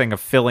Canon Bros thing of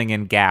filling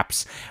in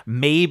gaps,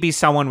 maybe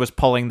someone was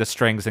pulling the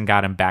strings and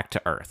got him back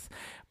to Earth.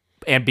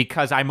 And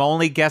because I'm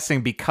only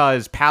guessing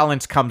because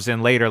Palance comes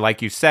in later,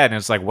 like you said, and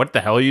it's like, what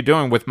the hell are you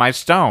doing with my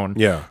stone?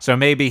 Yeah. So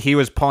maybe he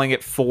was pulling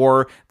it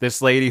for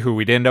this lady who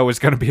we didn't know was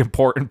going to be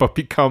important, but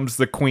becomes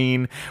the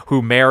queen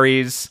who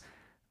marries...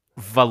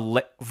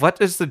 what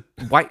is the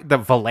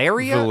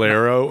Valeria?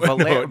 Valero?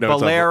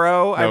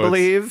 Valero, I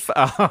believe.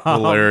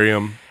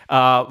 Valerium.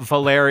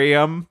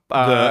 Valerium.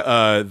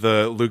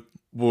 The Luke,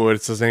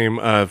 what's his name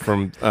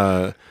from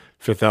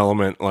Fifth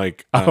Element?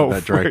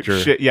 That director.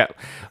 Shit, yeah,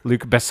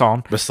 Luc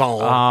Besson.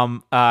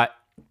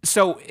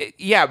 So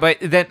yeah, but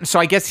then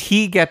I guess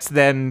he gets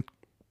then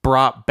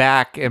brought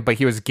back, but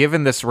he was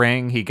given this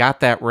ring. He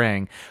got that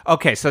ring.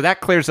 Okay, so that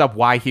clears up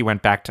why he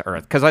went back to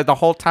Earth. Because the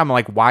whole time I'm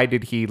like, why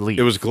did he leave?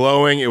 It was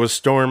glowing. It was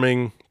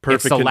storming.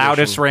 Perfect. It's the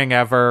loudest ring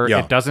ever. Yeah.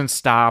 It doesn't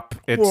stop.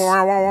 It's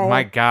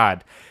my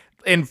God.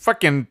 And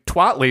fucking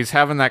Twatley's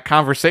having that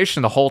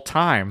conversation the whole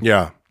time.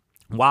 Yeah.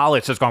 While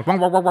it's just going...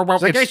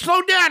 It's like, hey,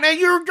 slow down. Hey,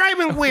 you're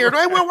driving weird.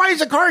 Hey, why is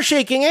the car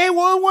shaking? Hey,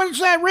 what's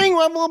that ring?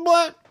 Blah, blah,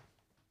 blah.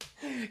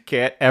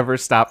 Can't ever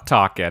stop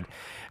talking.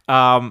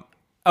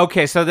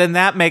 Okay, so then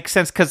that makes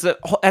sense, because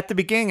at the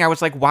beginning I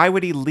was like, why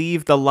would he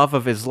leave the love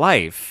of his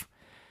life?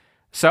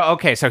 So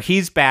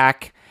he's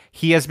back.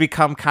 He has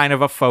become kind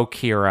of a folk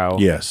hero.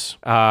 Yes.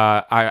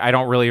 I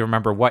don't really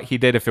remember what he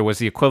did. If it was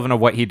the equivalent of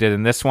what he did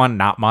in this one,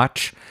 not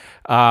much.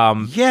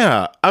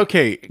 Yeah.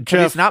 Okay,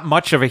 Geoff. He's not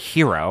much of a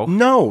hero.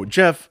 No,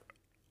 Geoff.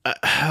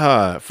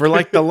 For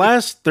like the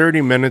last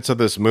 30 minutes of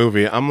this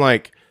movie, I'm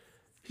like,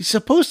 he's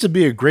supposed to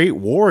be a great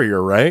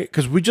warrior, right?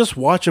 Because we just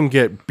watch him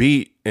get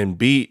beat and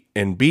beat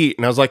and beat.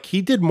 And I was like,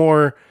 he did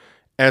more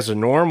as a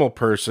normal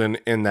person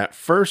in that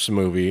first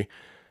movie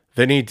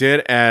than he did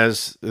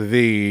as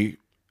the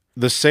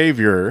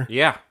savior.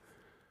 Yeah.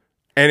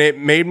 And it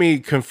made me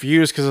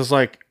confused because I was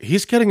like,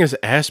 he's getting his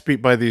ass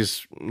beat by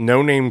these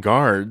no-name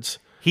guards.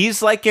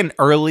 He's like an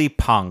early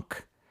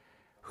punk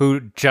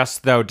who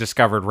just, though,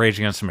 discovered Rage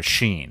Against the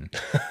Machine.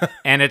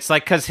 And it's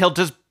like, because he'll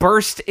just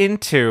burst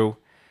into,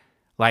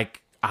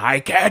 like, I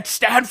can't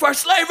stand for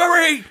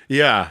slavery.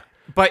 Yeah.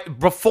 But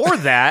before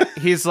that,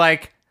 he's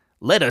like,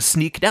 let us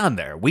sneak down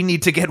there. We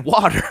need to get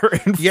water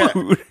and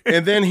food.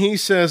 And then he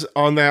says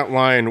on that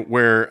line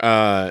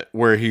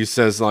where he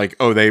says like,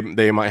 oh,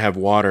 they might have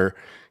water.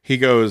 He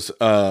goes,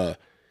 hold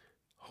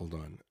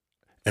on.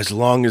 As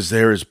long as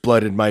there is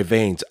blood in my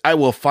veins, I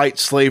will fight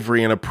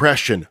slavery and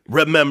oppression.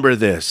 Remember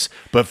this.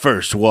 But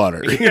first,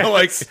 water. You know,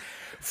 like,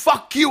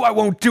 fuck you. I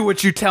won't do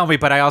what you tell me,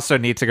 but I also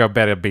need to go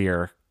bet a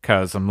beer.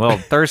 because I'm a little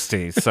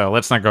thirsty. So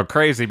let's not go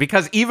crazy.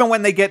 Because even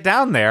when they get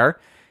down there,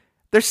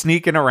 they're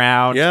sneaking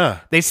around. Yeah.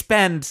 They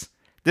spend,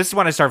 this is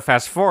when I start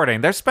fast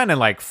forwarding, they're spending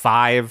like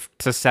 5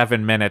 to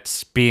 7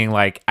 minutes being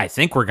like, I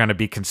think we're going to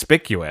be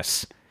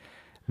conspicuous.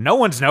 No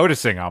one's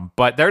noticing them,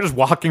 but they're just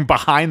walking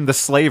behind the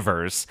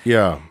slavers.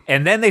 Yeah.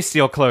 And then they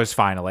steal clothes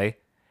finally.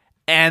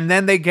 And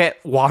then they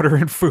get water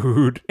and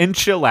food and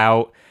chill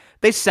out.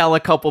 They sell a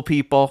couple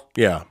people.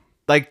 Yeah.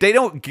 Like, they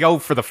don't go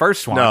for the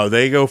first one. No,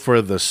 they go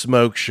for the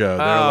smoke show.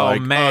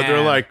 Man.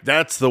 They're like,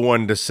 that's the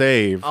one to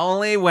save.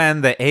 Only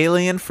when the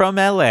alien from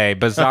L.A.,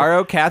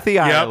 Bizarro Kathy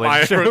Yep, Ireland, I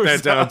wrote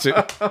shows that down too.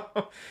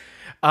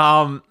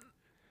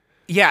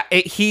 Yeah,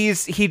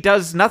 he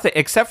does nothing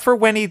except for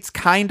when he's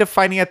kind of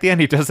fighting at the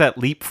end. He does that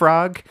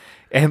leapfrog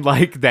and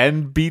like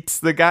then beats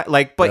the guy.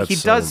 Like, but he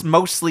does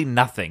mostly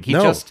nothing. He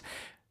just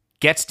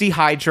gets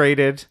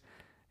dehydrated,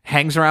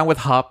 hangs around with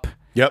Hupp.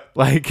 Yep.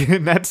 Like,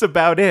 and that's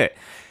about it.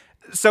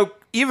 So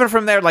even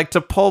from there, like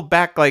to pull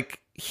back, like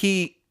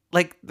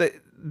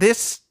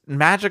this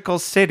magical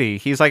city,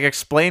 he's like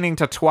explaining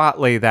to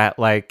Twatley that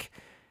like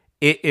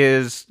it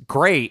is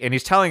great, and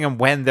he's telling him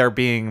when they're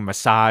being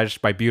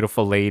massaged by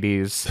beautiful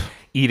ladies,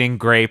 eating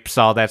grapes,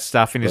 all that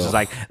stuff, and he's just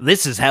like,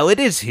 this is how it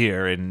is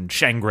here in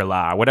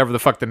Shangri-La, whatever the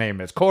fuck the name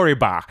is,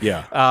 Koriba.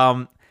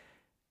 Yeah.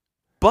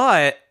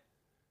 But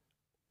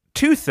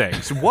two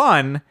things.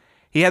 One,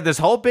 he had this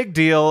whole big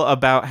deal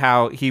about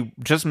how he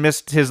just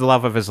missed his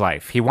love of his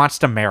life. He wants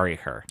to marry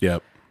her.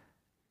 Yep.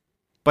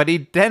 But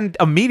he then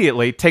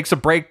immediately takes a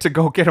break to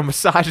go get a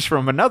massage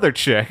from another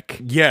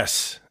chick.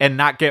 Yes. And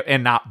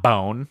not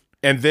bone.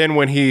 And then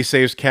when he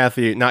saves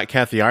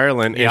Kathy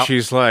Ireland, and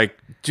she's like,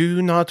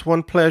 do not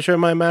want pleasure,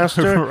 my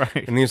master?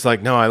 Right. And he's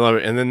like, no, I love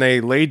it. And then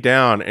they lay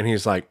down, and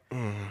he's like,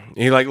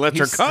 he like lets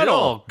her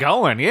cuddle. Still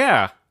going,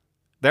 yeah.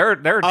 They're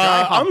dry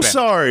I'm humping.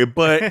 sorry,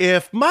 but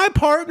if my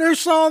partner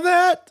saw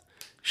that,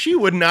 she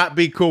would not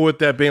be cool with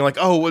that being like,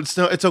 oh, it's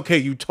okay.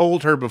 You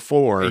told her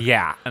before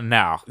Yeah,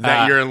 no.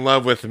 that you're in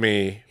love with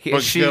me,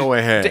 but go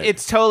ahead.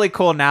 It's totally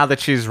cool now that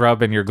she's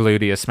rubbing your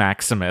gluteus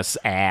maximus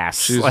ass.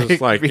 She's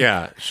just like,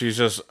 yeah, she's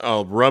just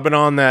rubbing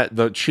on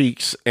the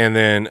cheeks and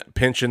then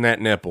pinching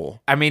that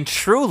nipple. I mean,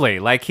 truly,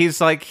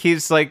 he's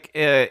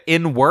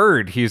in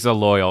word, he's a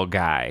loyal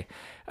guy.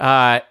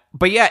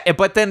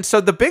 But then,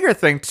 so the bigger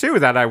thing too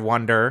that I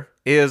wonder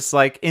is,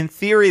 like, in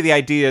theory, the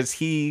idea is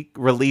he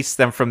released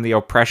them from the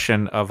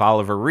oppression of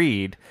Oliver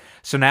Reed,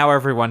 so now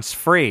everyone's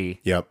free.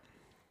 Yep.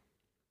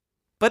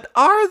 But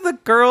are the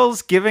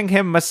girls giving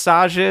him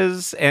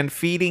massages and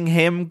feeding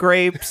him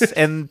grapes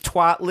and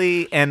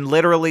Twatley and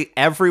literally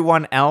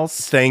everyone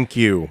else? Thank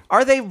you.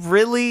 Are they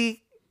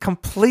really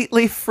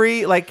completely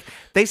free? Like,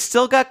 they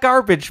still got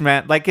garbage,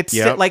 man. Like, it's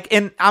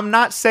and I'm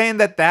not saying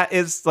that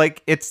is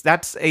like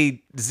that's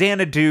a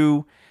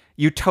Xanadu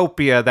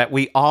utopia that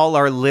we all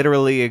are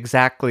literally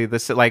exactly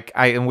this. Like,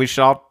 and we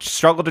should all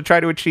struggle to try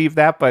to achieve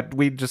that, but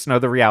we just know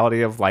the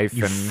reality of life.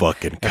 You and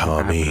fucking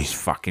commie. You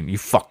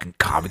fucking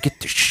commie. Get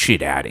the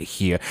shit out of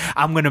here.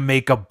 I'm gonna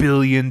make $1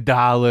 billion. I'm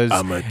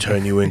gonna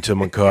turn you into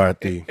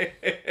McCarthy.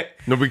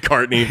 No,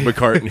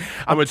 McCartney.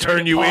 I'm gonna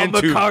turn you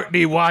into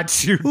McCartney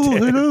wants you. Oh,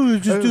 hello,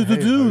 just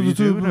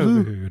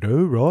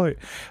All right.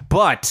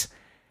 But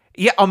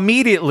yeah,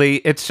 immediately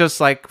it's just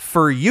like,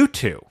 for you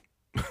two.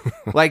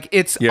 Like,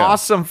 it's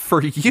awesome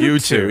for you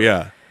two.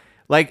 Yeah.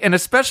 Like, and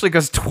especially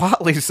because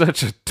Twatley's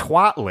such a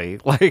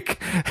Twatley.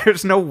 Like,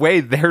 there's no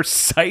way they're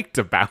psyched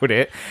about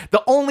it.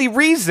 The only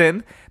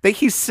reason that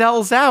he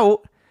sells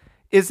out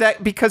is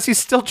that because he's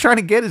still trying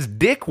to get his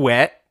dick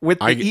wet with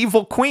the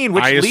evil queen,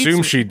 which I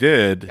assume she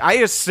did. I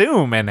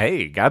assume, and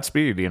hey,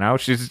 Godspeed,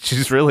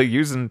 she's really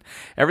using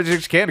everything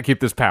she can to keep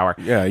this power.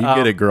 Yeah, you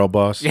get it, girl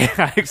boss.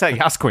 Yeah, exactly.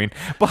 Yes, queen.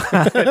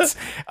 But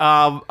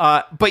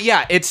but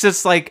yeah, it's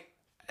just like,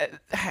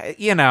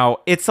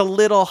 it's a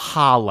little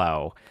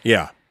hollow.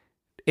 Yeah.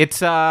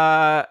 It's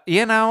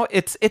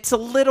it's a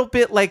little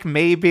bit like,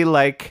 maybe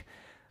like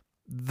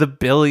the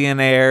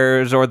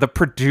billionaires or the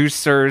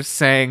producers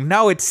saying,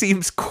 no, it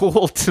seems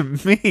cool to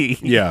me.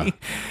 Yeah.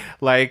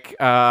 Like,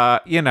 they're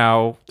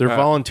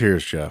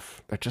volunteers,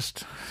 Geoff.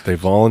 They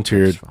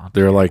volunteered.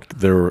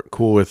 They're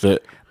cool with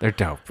it. They're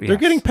dope. Yes. They're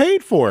getting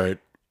paid for it.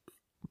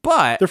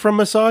 But they're from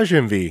Massage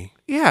Envy.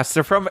 Yes,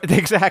 they're from,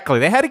 exactly.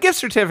 They had a gift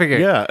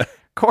certificate. Yeah.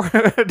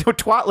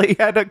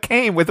 Twatley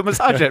came with a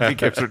Massage Envy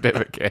gift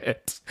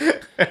certificate.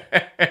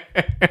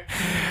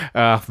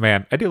 Oh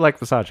man, I do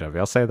like Massage Envy.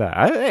 I'll say that.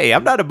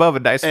 I'm not above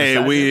a nice. Hey,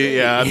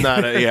 I'm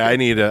not. I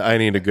need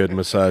a good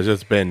massage.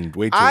 It's been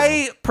way too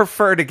long.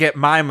 Prefer to get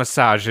my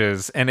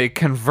massages in a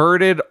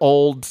converted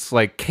old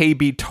like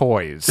KB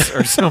Toys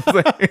or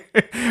something,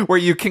 where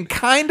you can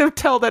kind of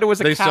tell that it was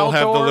a. They still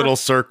have the little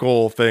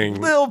circle thing. A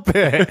little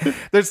bit.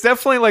 There's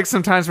definitely like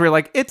sometimes where you're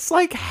like, it's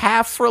like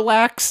half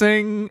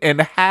relaxing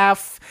and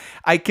half.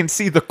 I can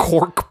see the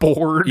cork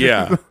board,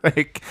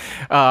 like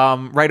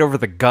right over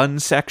the gun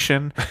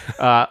section.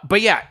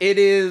 But yeah, it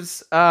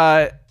is.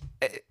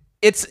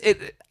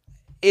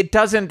 It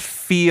doesn't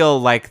feel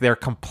like they're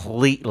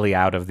completely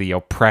out of the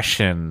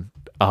oppression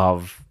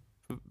of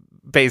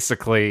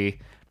basically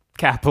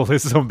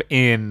capitalism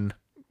in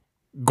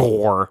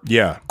GOR.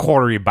 Yeah.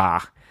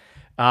 Koriba.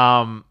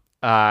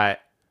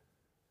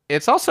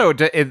 It's also,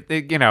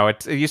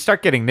 you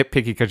start getting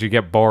nitpicky because you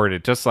get bored.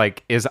 It just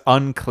like is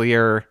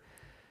unclear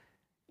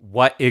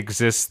what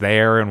exists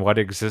there and what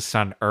exists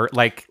on Earth.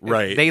 Like,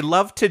 right. They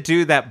love to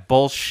do that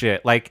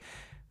bullshit. Like,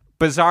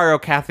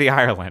 Bizarro Kathy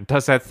Ireland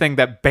does that thing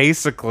that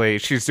basically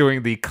she's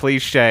doing the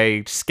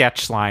cliche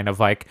sketch line of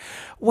like,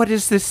 what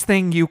is this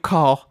thing you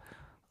call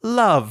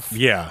love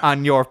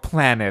on your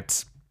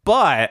planet?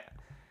 But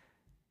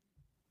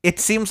it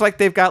seems like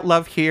they've got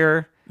love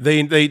here.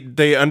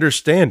 They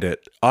understand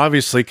it,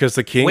 obviously, because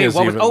the king is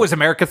it's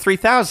America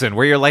 3000,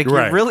 where you're like,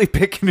 right. You're really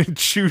picking and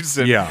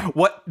choosing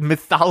what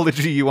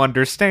mythology you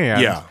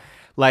understand. Yeah.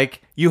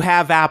 Like, you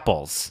have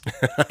apples,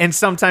 and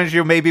sometimes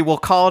you maybe will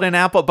call it an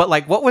apple, but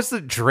like, what was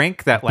the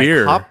drink that like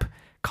beer. Hupp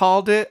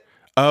called it?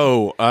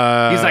 Oh,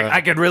 he's like,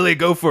 I could really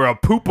go for a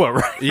poopa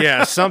right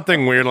yeah,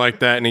 something weird like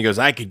that. And he goes,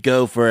 I could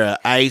go for an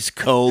ice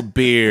cold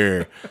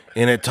beer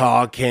in a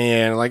tall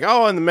can. Like,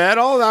 oh, in the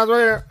metal? That's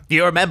where.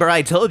 You remember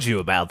I told you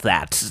about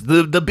that?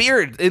 The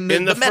beer in the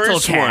metal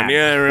first can. one.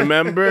 Yeah,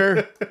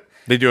 remember?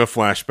 They do a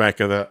flashback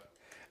of that.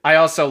 I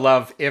also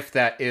love, if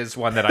that is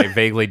one that I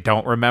vaguely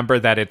don't remember,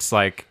 that it's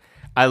like,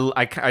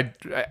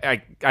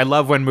 I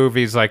love when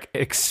movies like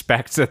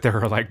expect that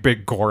there are like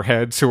big gore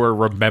heads who are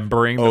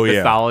remembering the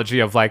mythology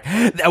of like,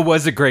 that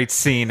was a great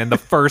scene in the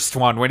first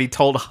one when he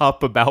told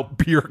Hupp about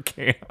beer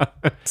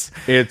cans.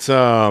 It's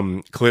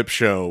clip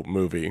show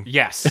movie.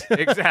 Yes,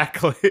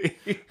 exactly.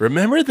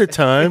 Remember the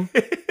time?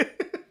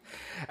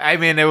 I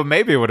mean,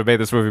 maybe it would have made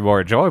this movie more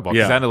enjoyable,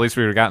 because then at least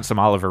we would have gotten some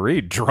Oliver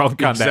Reed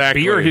drunk on that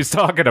beer he's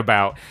talking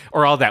about,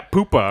 or all that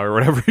poopa or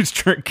whatever he's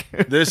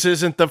drinking. This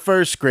isn't the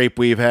first scrape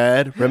we've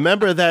had.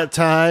 Remember that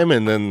time?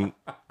 And then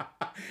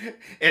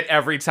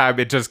every time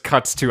it just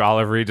cuts to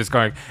Oliver Reed just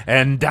going,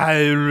 and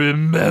I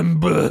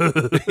remember.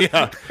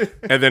 Yeah.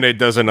 And then it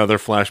does another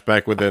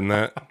flashback within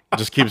that.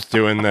 Just keeps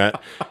doing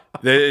that.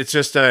 It's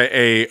just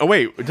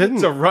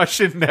it's a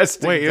Russian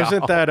nesting doll.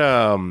 Isn't that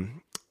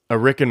a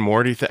Rick and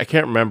Morty thing? I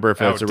can't remember if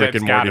that's a Rick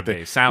and Morty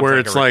thing. Sounds where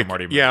like it's a Rick like, and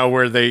Morty movie. yeah,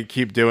 where they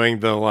keep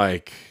doing the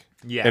like,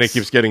 and it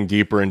keeps getting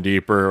deeper and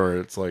deeper, or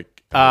it's like,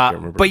 I can't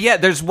remember. But yeah,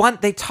 there's one,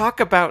 they talk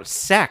about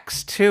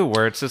sex too,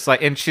 where it's just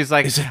like, and she's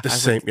like, is it the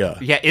same?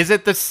 Yeah, is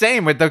it the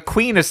same? With the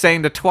queen is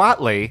saying to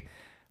Twatley,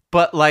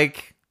 but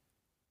like,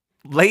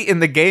 late in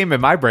the game in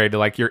my brain,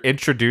 like, you're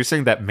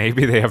introducing that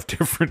maybe they have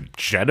different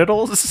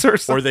genitals or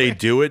something. Or they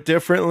do it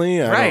differently.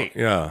 Right.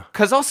 Yeah.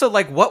 Because also,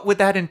 like, what would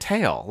that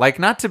entail? Like,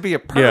 not to be a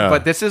perv,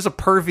 but this is a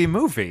pervy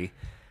movie.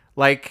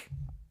 Like,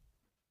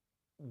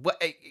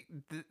 what?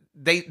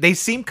 They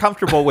seem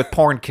comfortable with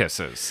porn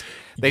kisses.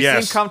 They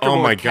seem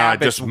comfortable with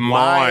Cabot's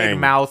wide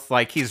mouth,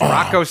 like he's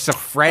Rocco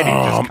Siffredi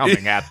just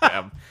coming at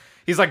them.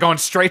 He's like going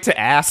straight to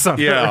ass on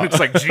her. And it's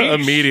like, geez,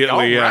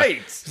 immediately. All right.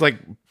 It's like,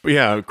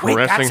 caressing Wait,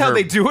 that's her. how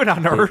they do it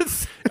on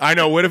Earth? I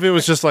know. What if it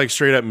was just like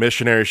straight up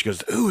missionary? She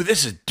goes, ooh,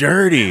 this is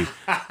dirty.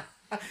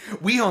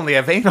 We only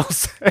have anal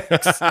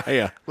sex.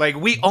 Yeah. Like,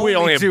 we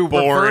only do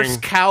reverse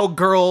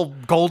cowgirl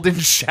golden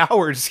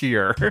showers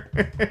here.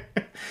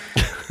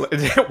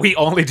 We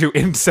only do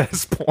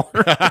incest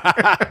porn.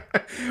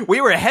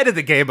 We were ahead of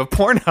the game of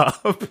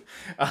Pornhub.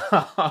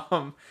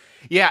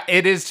 Yeah,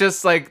 it is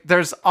just like,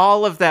 there's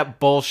all of that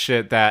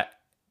bullshit that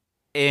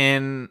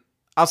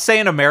I'll say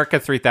in America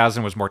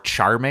 3000 was more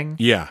charming.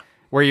 Yeah.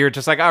 Where you're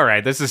just like, all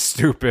right, this is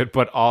stupid,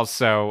 but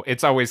also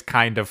it's always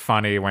kind of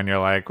funny when you're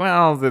like,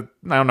 well,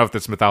 I don't know if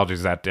this mythology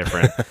is that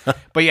different.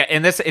 But yeah,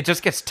 in this, it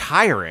just gets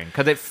tiring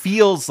because it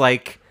feels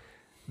like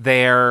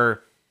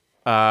they're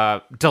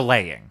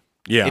delaying.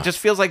 Yeah. It just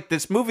feels like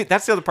this movie,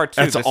 that's the other part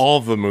too. That's all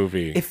the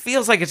movie. It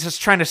feels like it's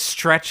just trying to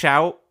stretch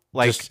out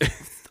like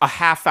a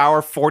half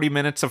hour, 40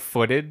 minutes of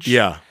footage.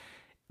 Yeah.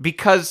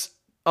 Because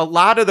a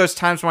lot of those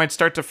times when I'd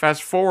start to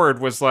fast forward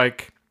was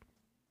like,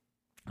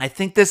 I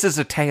think this is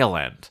a tail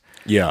end.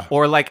 Yeah.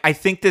 Or like, I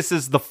think this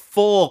is the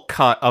full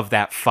cut of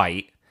that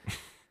fight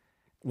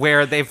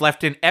where they've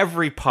left in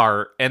every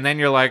part. And then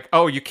you're like,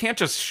 oh, you can't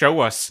just show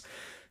us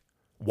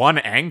one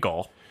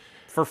angle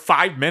for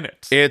 5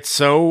 minutes. It's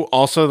so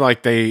also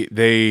like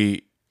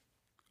they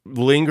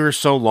linger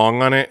so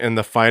long on it, and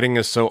the fighting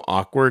is so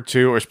awkward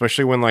too,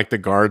 especially when like the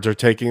guards are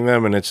taking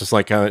them and it's just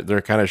like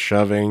they're kind of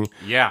shoving,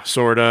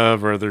 sort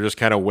of, or they're just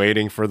kind of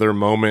waiting for their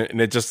moment,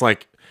 and it just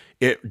like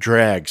it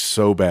drags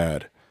so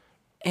bad.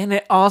 And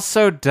it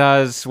also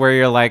does where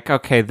you're like,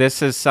 okay,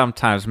 this is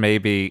sometimes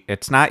maybe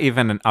it's not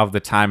even of the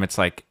time, it's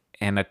like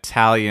an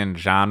Italian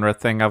genre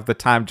thing of the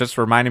time, just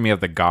reminding me of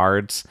the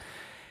guards.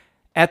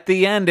 At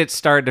the end, it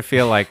started to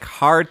feel like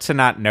hard to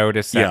not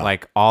notice that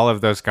like all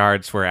of those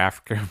guards were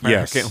African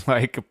American,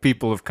 like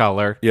people of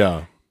color.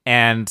 Yeah.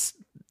 And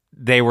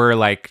they were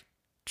like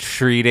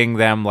treating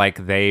them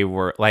like they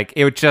were like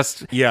it would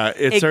just Yeah,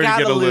 it it started got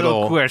to get a little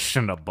little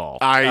questionable.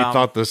 I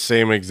thought the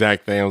same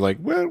exact thing. I was like,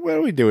 what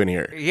are we doing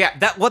here? Yeah,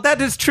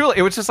 that is true.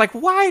 It was just like,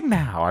 why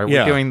now are we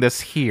Yeah. doing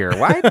this here?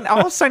 Why all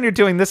of a sudden you're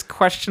doing this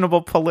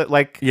questionable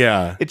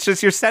Yeah. it's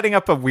just you're setting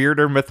up a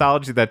weirder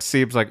mythology that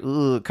seems like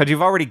because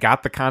you've already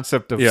got the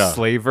concept of Yeah.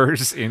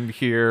 slavers in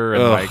here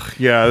and Ugh,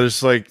 yeah,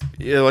 there's like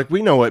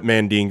we know what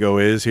Mandingo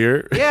is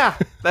here. yeah,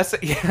 that's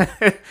it. Yeah.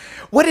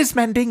 What is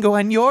Mandingo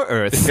on your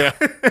earth? Yeah.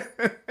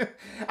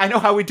 I know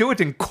how we do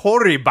it in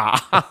Koriba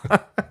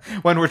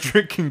when we're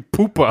drinking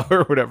poopa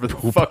or whatever the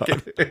fuck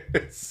it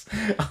is.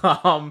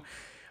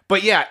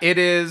 But yeah, it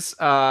is.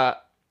 And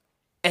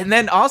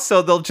then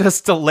also they'll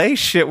just delay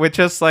shit with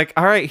just like,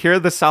 all right, here are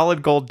the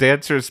Solid Gold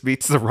Dancers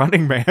meets the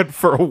Running Man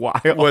for a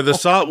while.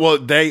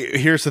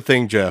 Here's the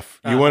thing,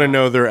 Jeff. You want to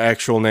know their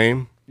actual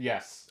name?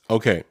 Yes.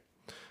 Okay.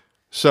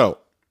 So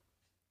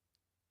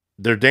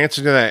they're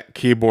dancing to that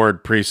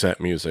keyboard preset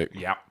music.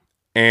 Yeah.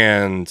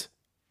 And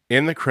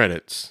in the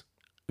credits,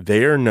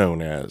 they are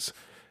known as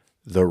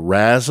the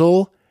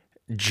Razzle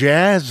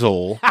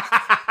Jazzle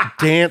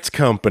Dance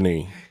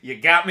Company. You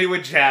got me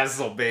with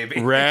Jazzle, baby.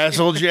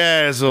 Razzle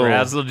Jazzle.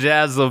 Razzle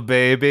Jazzle,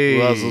 baby.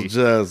 Razzle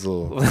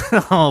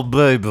Jazzle. Oh,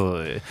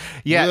 baby.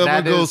 Yeah,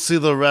 that go is... see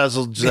the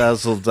Razzle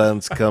Jazzle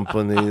Dance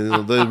Company.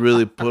 They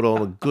really put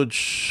on a good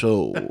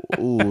show.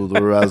 Ooh,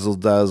 the Razzle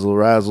Dazzle,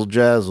 Razzle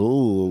Jazzle.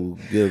 Ooh,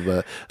 give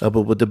a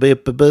with the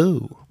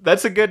boo.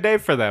 That's a good name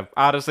for them.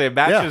 Honestly, it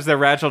matches their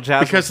Razzle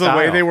Jazzle because style. the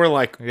way they were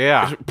like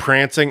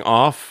prancing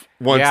off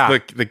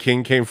once the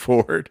king came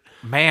forward.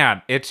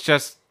 Man, it's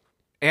just...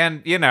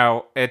 And, you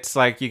know, it's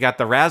like you got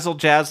the Razzle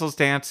Jazzles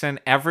dancing.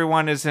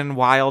 Everyone is in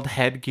wild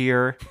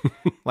headgear,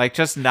 like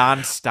just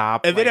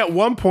nonstop. And then at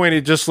one point,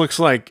 it just looks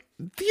like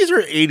these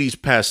are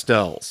 80s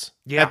pastels.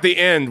 Yeah. At the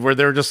end, where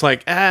they're just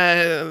like,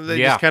 they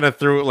just kind of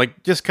threw it,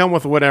 like, just come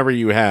with whatever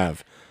you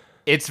have.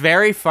 It's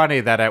very funny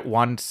that at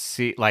one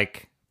seat,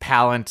 like,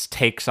 Palance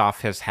takes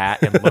off his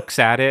hat and looks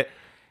at it.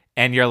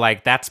 And you're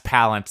like, that's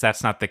Palance,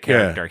 that's not the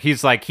character. Yeah.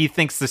 He's like, he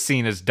thinks the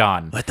scene is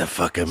done. What the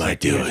fuck am I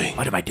doing?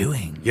 What am I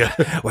doing?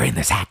 Yeah. Wearing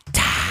this hat.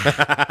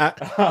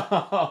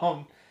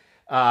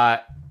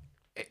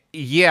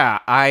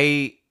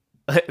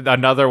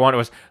 Another one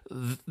was,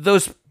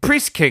 those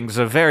priest kings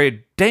are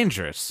very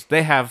dangerous.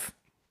 They have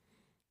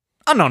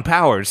unknown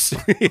powers.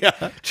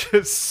 Yeah.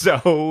 Just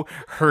so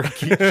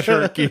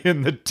herky-jerky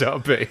in the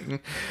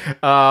dubbing.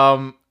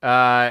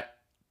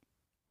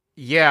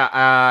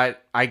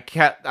 I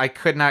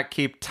could not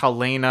keep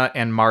Talena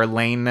and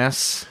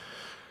Marlenus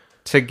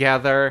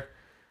together.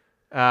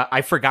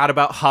 I forgot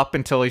about Hupp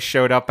until he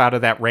showed up out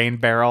of that rain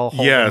barrel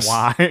holding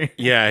wine.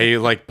 Yeah, he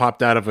like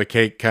popped out of a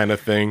cake kind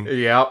of thing.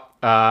 Yep.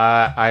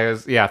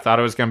 I thought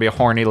it was gonna be a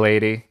horny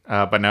lady,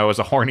 but no, it was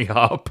a horny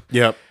Hupp.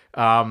 Yep.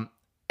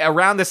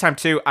 Around this time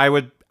too, I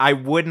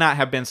would not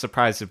have been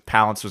surprised if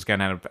Palance was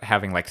gonna end up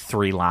having like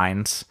 3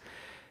 lines.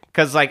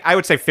 Because, like, I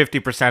would say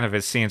 50% of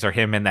his scenes are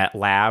him in that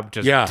lab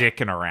just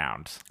dicking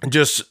around.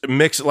 Just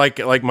mix, like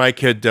my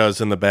kid does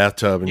in the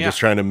bathtub, and just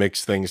trying to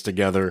mix things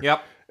together.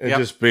 Yep. And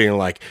just being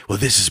like, well,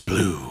 this is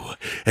blue,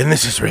 and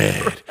this is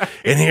red,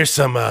 and here's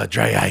some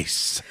dry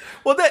ice.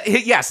 Well,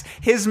 yes,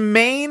 his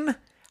main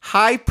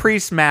high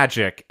priest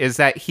magic is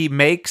that he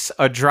makes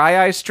a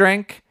dry ice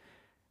drink,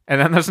 and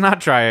then there's not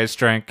dry ice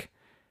drink,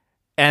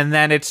 and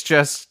then it's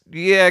just,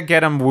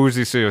 get him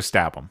woozy so you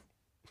stab him.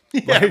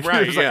 Yeah, like,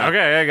 right. Like,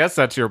 okay, I guess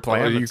that's your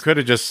plan. Well, you could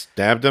have just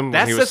stabbed him.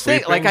 That's when he the was thing.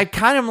 sleeping. Like, I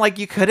kind of like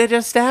you could have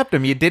just stabbed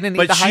him. You didn't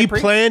need the high priest. But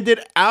she planned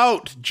it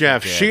out,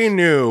 Jeff. She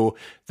knew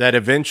that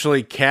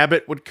eventually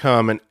Cabot would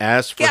come and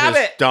ask for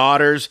his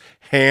daughter's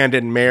hand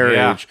in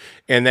marriage,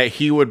 and that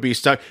he would be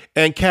stuck.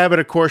 And Cabot,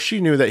 of course,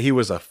 she knew that he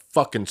was a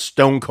fucking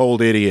stone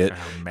cold idiot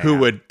who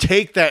would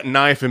take that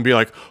knife and be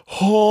like,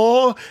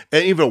 and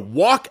even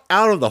walk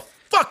out of the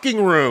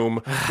fucking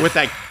room with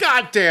that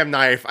goddamn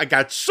knife. I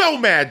got so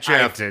mad,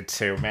 Jeff. I did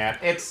too, man.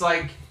 It's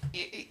like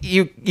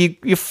you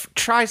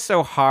try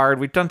so hard.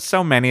 We've done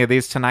so many of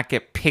these to not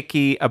get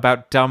picky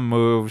about dumb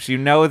moves. You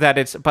know that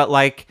it's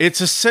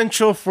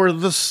essential for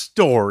the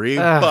story,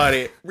 but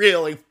it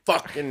really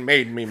fucking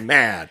made me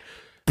mad.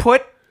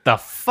 Put the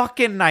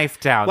fucking knife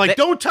down. Like,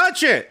 don't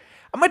touch it.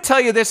 I'm gonna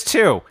tell you this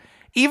too.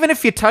 Even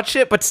if you touch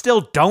it, but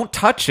still don't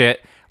touch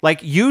it.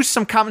 Like, use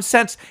some common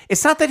sense.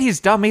 It's not that he's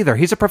dumb either.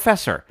 He's a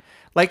professor.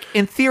 Like,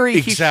 in theory,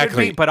 he should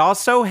be, but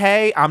also,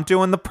 hey, I'm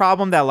doing the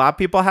problem that a lot of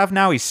people have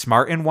now. He's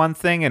smart in one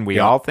thing, and we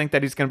all think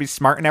that he's going to be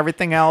smart in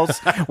everything else.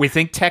 We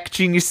think tech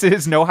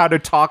geniuses know how to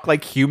talk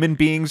like human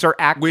beings or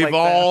act like that. We've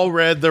all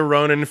read the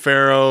Ronan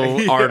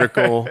Farrow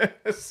article.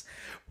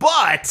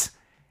 But,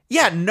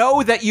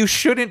 know that you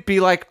shouldn't be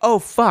like, oh,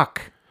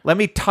 fuck, let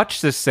me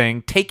touch this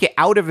thing, take it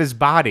out of his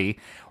body,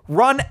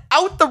 run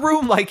out the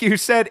room, like you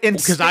said, and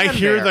because I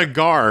hear the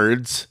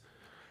guards...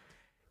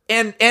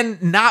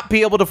 And not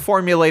be able to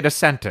formulate a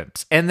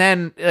sentence. And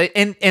then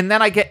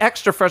I get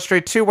extra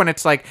frustrated too when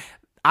it's like,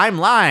 I'm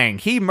lying,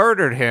 he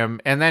murdered him,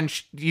 and then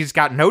he's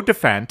got no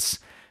defense,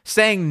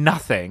 saying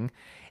nothing.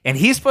 and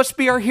he's supposed to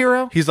be our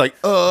hero. He's like,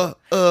 and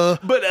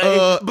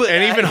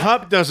even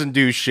Hupp doesn't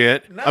do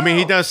shit. No. I mean,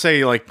 he does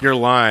say, like, you're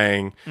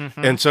lying.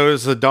 And so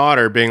is the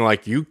daughter being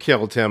like, you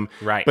killed him.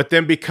 Right. But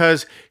then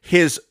because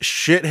his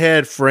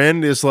shithead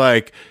friend is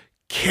like,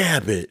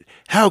 Cabot,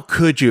 how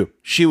could you?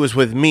 She was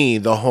with me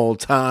the whole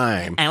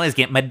time. I was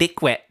getting my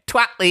dick wet.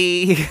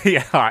 Twatly.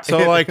 Yeah.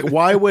 So, like,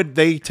 why would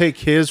they take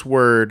his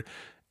word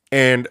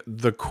and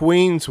the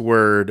Queen's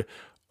word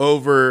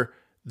over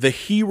the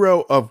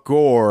hero of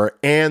GOR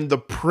and the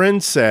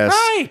princess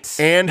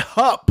and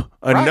Hupp,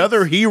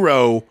 another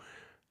hero?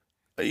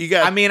 You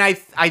got. I mean, I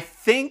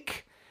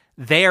think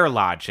their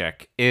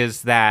logic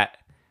is that,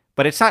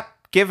 but it's not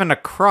given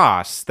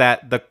across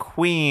that the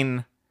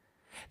Queen,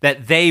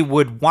 that they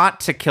would want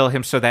to kill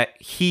him so that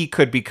he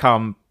could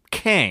become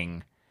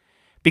king,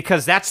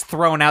 because that's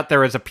thrown out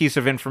there as a piece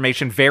of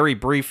information very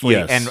briefly,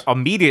 and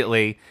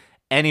immediately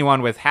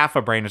anyone with half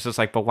a brain is just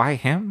like, but why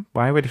him?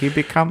 Why would he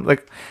become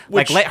like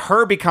let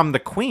her become the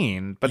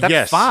queen? But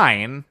that's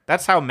fine.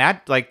 That's how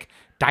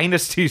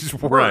dynasties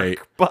work. Right.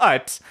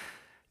 But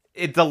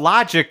the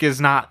logic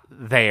is not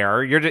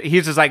there.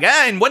 He's just like,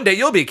 and one day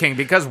you'll be king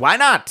because why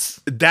not?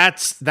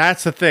 That's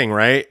the thing,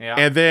 right? Yeah.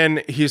 And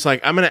then he's like,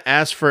 I'm gonna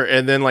ask for,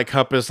 and then like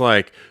Hupp is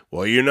like,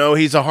 well,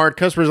 he's a hard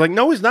customer. He's like,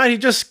 no, he's not. He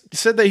just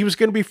said that he was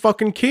gonna be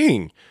fucking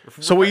king.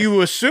 Right. So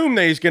you assume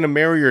that he's gonna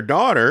marry your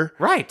daughter,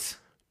 right?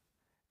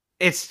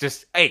 It's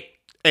just, hey,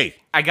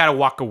 I gotta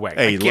walk away.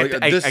 Hey,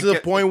 this is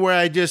the point where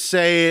I just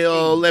say,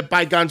 let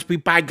bygones be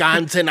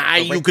bygones, and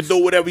you can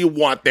do whatever you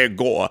want there,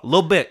 GOR. A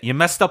little bit. You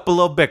messed up a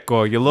little bit,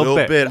 GOR. You little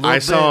bit.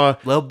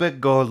 Little bit,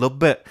 GOR, a little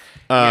bit.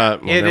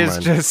 It is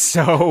just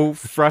so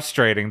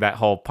frustrating, that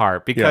whole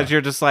part, because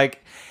you're just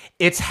like,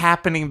 it's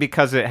happening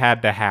because it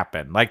had to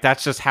happen. Like,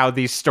 that's just how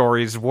these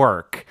stories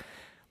work.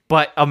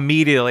 But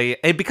immediately,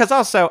 because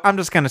also, I'm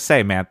just going to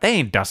say, man, they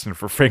ain't dusting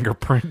for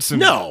fingerprints. And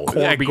GOR,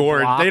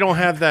 they don't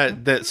have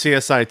that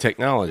CSI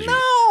technology.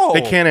 No.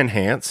 They can't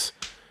enhance.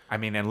 I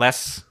mean,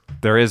 unless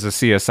there is a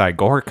CSI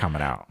GOR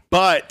coming out.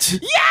 But...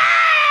 Yeah!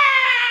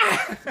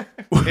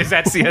 Is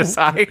that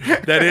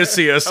CSI? That is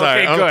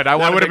CSI. Okay, good.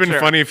 That would have been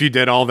funny if you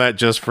did all that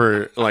just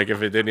for, like,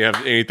 if it didn't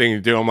have anything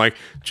to do. I'm like,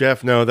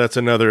 Geoff, no, that's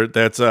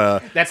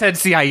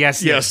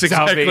NCIS. Yes,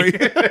 exactly.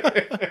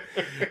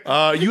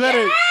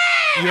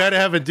 You had to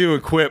have it do a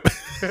quip.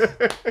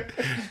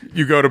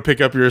 You go to pick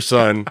up your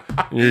son.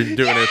 You're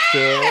doing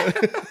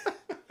it.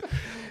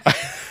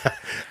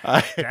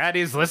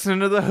 Daddy's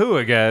listening to the Who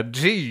again.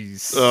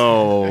 Jeez.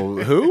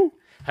 Oh, who?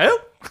 Who?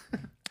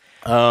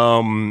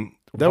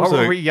 What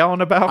were we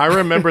yelling about? I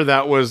remember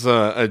that was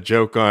a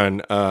joke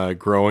on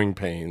Growing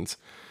Pains,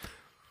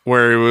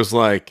 where it was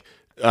like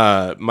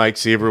Mike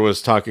Seaver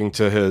was talking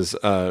to his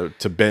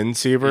to Ben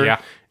Seaver.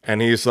 Yeah. And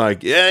he's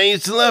like, yeah, I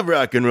used to love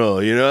rock and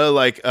roll,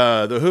 like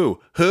the Who.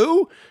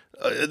 Who?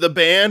 The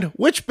band?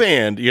 Which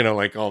band?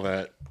 Like all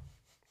that.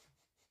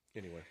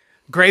 Anyway.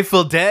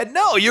 Grateful Dead?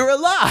 No, you're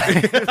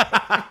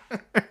alive.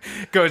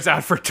 Goes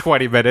out for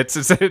 20 minutes.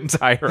 It's an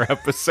entire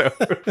episode.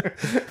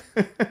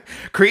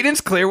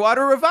 Creedence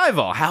Clearwater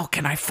Revival. How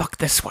can I fuck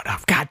this one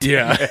up? God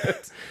damn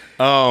it.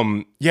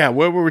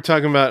 What were we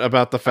talking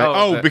about the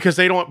fact? Because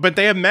they don't, but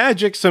they have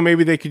magic, so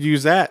maybe they could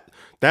use that.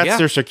 That's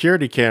their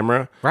security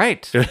camera.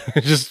 Right.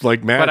 Just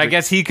like magic. But I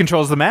guess he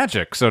controls the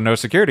magic, so no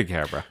security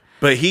camera.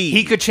 But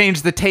he could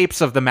change the tapes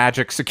of the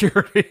magic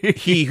security.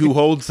 He who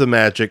holds the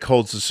magic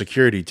holds the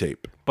security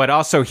tape. But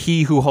also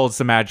he who holds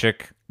the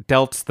magic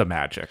dealt the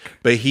magic.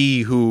 But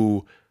he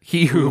who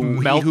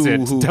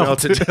melted. So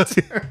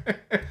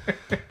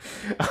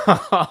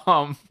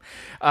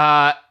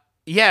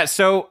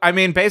I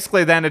mean,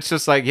 basically then it's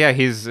just like,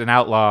 he's an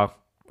outlaw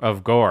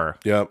of GOR.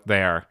 Yep.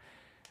 There.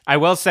 I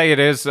will say it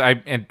is,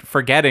 and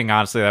forgetting,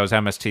 honestly, that was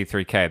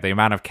MST3K. The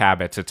amount of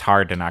Cabots, it's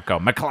hard to not go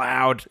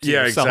McLeod to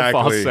yourself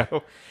exactly. also.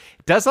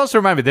 It does also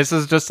remind me, this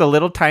is just a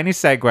little tiny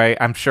segue.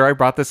 I'm sure I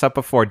brought this up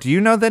before. Do you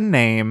know the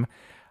name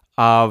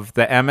of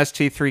the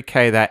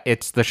MST3K that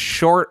it's a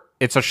short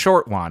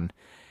one,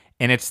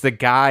 and it's the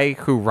guy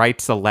who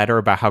writes a letter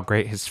about how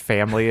great his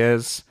family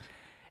is?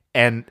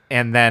 And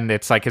then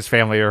it's like his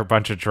family are a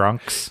bunch of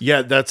drunks.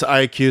 Yeah, that's I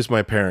Accuse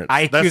My Parents.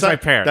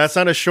 That's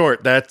not a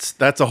short. That's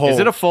a whole. Is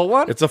it a full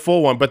one? It's a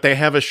full one, but they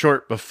have a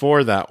short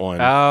before that one.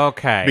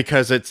 Okay.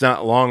 Because it's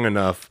not long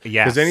enough.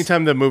 Yes. Because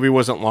anytime the movie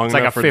wasn't long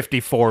enough. It's like a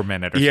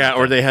 54-minute or something. Yeah,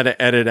 or they had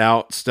to edit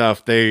out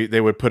stuff.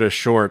 They would put a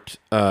short.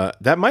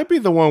 That might be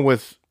the one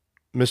with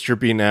Mr.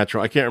 B.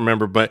 Natural. I can't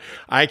remember, but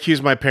I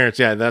Accuse My Parents.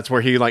 Yeah, that's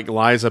where he like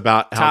lies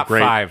about how Top great.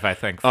 5, I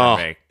think, for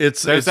me.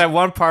 There's that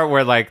one part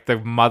where like the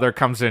mother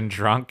comes in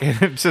drunk and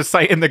it's just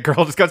like, and the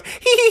girl just goes,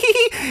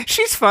 hee,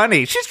 she's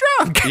funny. She's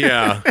drunk.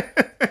 Yeah.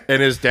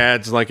 And his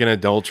dad's like an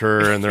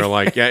adulterer, and they're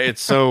like, yeah,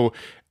 it's so.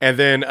 And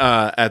then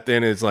at the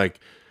end, it's like,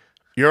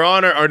 Your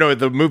Honor, or no,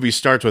 the movie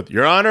starts with,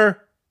 Your Honor,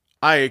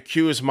 I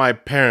accuse my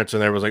parents,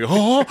 and everyone's like,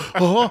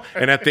 oh.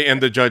 And at the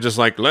end, the judge is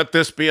like, let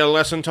this be a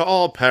lesson to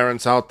all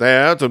parents out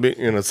there to be,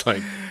 it's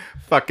like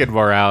fucking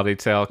morality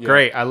tale. Yeah.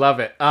 Great. I love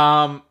it.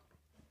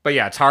 But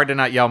yeah, it's hard to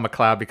not yell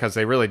McLeod because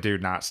they really do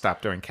not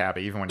stop doing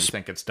Cabby, even when you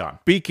think it's done.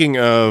 Speaking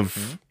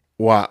of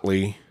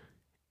Watley.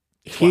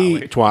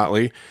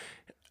 Twatley.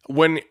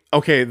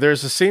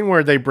 There's a scene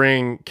where they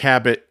bring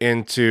Cabot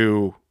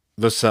into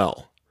the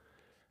cell.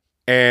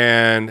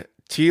 And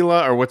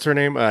Tila, or what's her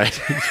name?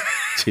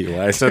 Tila.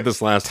 I said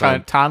this last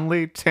time.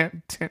 Tawny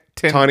Katane.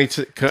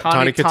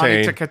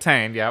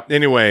 Yep.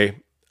 Anyway,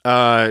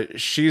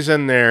 she's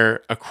in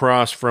there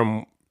across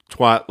from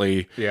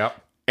Twatley. Yep.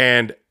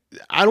 And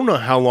I don't know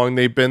how long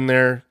they've been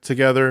there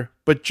together,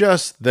 but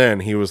just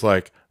then he was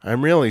like,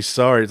 I'm really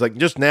sorry. It's like,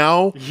 just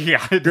now?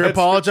 Yeah. You're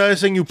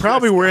apologizing? You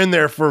probably were in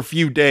there for a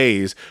few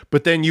days,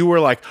 but then you were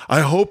like,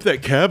 I hope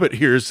that Cabot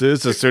hears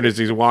this as soon as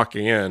he's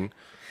walking in.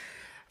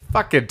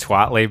 Fucking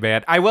Twatley,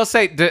 man. I will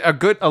say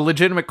a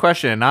legitimate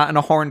question, not in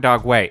a horn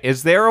dog way.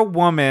 Is there a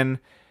woman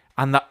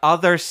on the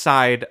other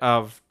side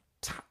of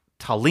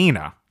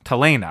Talena,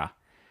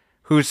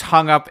 who's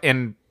hung up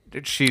in?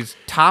 She's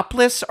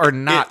topless or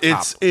not?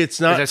 It's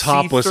not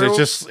topless.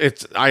 See-through?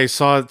 It's. I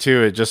saw it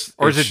too.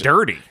 Or is it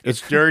dirty?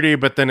 It's dirty,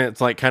 but then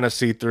it's like kind of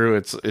see through.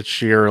 It's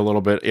sheer a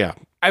little bit. Yeah.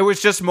 I was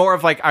just more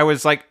of like, I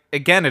was like,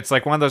 again, it's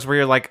like one of those where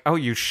you're like, oh,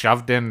 you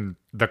shoved in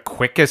the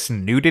quickest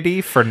nudity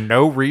for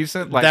no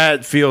reason. Like,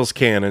 that feels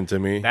canon to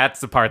me.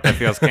 That's the part that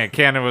feels canon.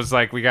 Canon was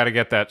like, we got to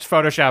get that.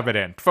 Photoshop it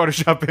in.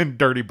 Photoshop in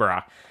dirty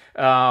bra.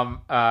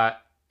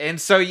 And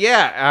so,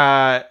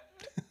 yeah,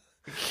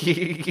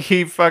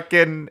 he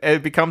fucking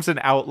it becomes an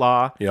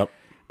outlaw. Yep.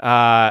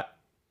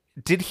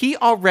 Did he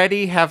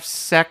already have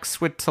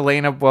sex with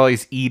Talena while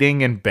he's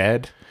eating in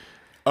bed?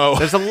 Oh,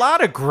 there's a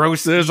lot of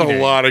gross. There's eating. a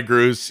lot of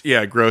gross.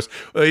 Yeah, gross.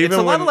 It's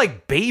a lot of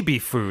like baby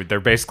food they're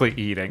basically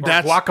eating.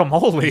 That's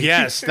guacamole.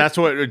 Yes, that's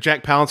what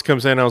Jack Palance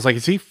comes in. I was like,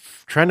 is he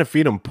trying to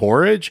feed him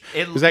porridge?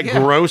 Is that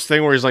gross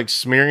thing where he's like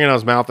smearing it on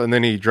his mouth and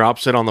then he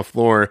drops it on the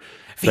floor?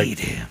 Feed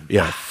him.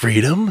 Yeah,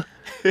 freedom.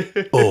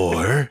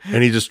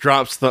 And he just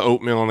drops the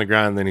oatmeal on the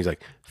ground and then he's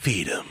like,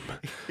 feed him.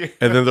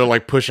 And then they're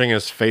like pushing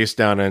his face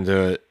down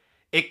into it.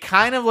 It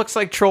kind of looks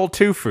like Troll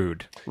 2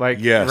 food. Like,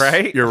 yes,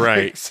 right? You're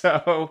right.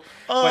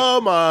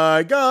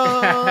 My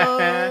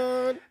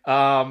God.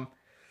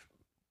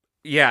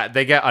 Yeah,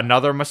 they get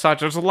another massage.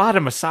 There's a lot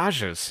of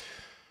massages.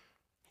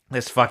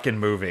 This fucking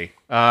movie.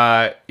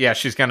 Yeah,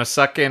 she's going to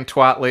suck in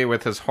Twatley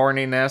with his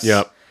horniness.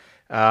 Yep.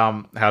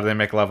 How do they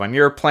make love on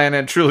your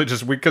planet? Truly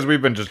just because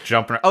we've been just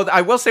jumping around. Oh,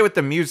 I will say with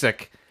the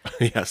music.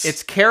 Yes.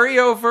 It's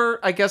carryover,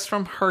 I guess,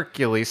 from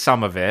Hercules,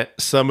 some of it.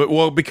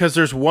 Well, because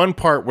there's one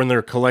part when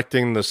they're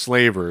collecting the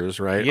slavers,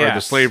 right? Yes. Or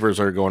the slavers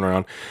are going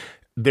around.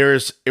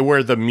 There's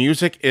where the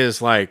music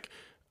is like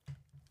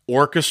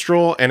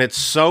orchestral and it's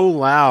so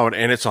loud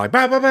and it's like,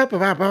 bah, bah, bah, bah,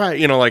 bah, bah,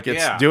 you know, like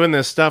it's doing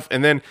this stuff.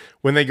 And then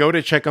when they go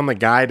to check on the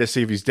guy to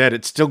see if he's dead,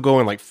 it's still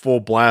going like full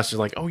blast. It's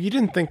like, oh, you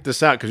didn't think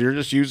this out because you're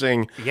just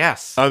using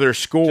other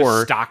score.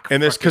 Just stock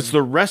and this because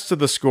the rest of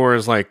the score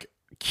is like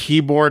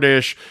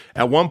keyboardish.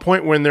 At one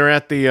point when they're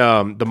at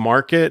the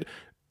market,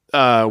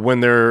 when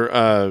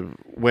they're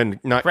when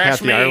not Fresh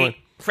Kathy meat. Ireland,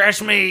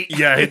 Fresh meat.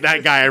 Yeah,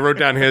 that guy. I wrote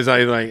down his. I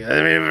was like,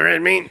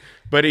 red meat.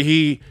 But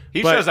he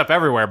shows up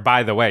everywhere.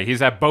 By the way,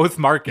 he's at both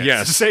markets.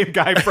 Yes, same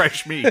guy,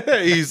 Fresh Meat.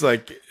 He's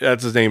like,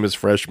 that's his name is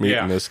Fresh Meat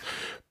in this.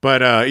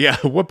 But yeah,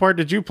 what part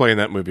did you play in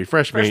that movie?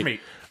 Fresh Meat.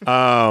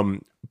 But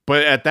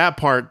at that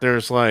part,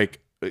 there's like,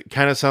 it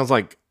kind of sounds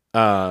like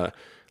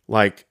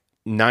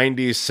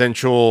 90s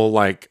sensual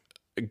like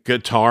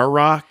guitar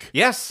rock.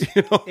 Yes,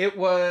 you know? It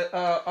was.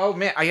 Oh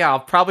man, yeah. I'll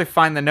probably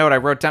find the note I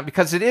wrote down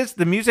because it is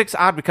the music's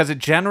odd because it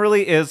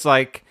generally is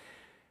like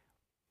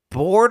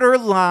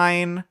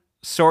borderline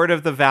sort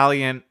of the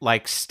Valiant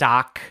like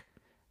stock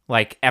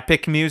like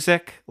epic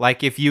music,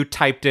 like if you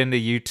typed into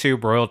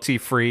YouTube royalty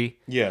free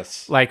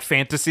like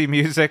fantasy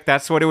music,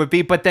 that's what it would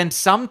be. But then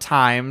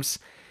sometimes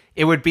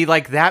it would be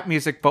like that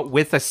music but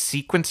with a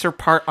sequencer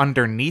part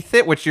underneath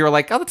it, which you're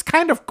like, oh, that's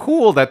kind of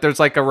cool that there's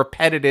like a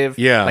repetitive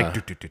like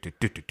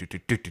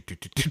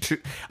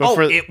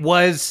it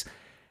was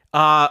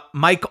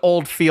Mike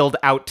Oldfield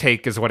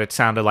outtake is what it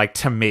sounded like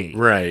to me.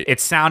 Right. It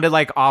sounded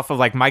like off of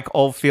like Mike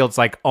Oldfield's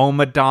like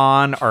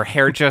Omadon or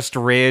Hair Just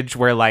Ridge,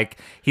 where like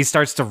he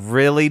starts to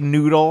really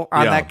noodle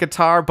on that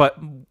guitar, but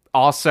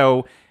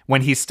also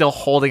when he's still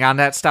holding on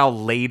that style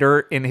later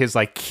in his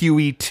like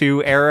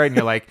QE2 era, and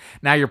you're like,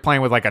 now you're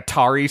playing with like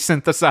Atari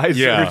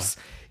synthesizers.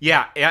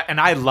 Yeah,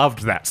 and I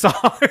loved that song.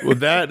 Well,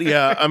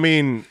 I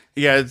mean,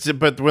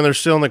 but when they're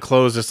still in the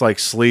clothes, it's like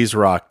sleaze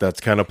rock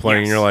that's kind of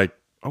playing, and you're like,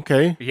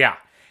 okay. Yeah.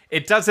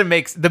 It doesn't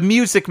the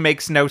music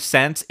makes no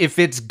sense. If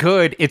it's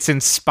good, it's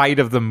in spite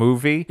of the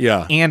movie.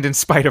 Yeah. And in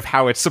spite of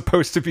how it's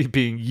supposed to be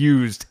being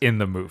used in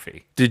the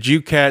movie. Did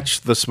you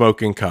catch the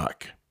smoking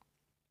cock?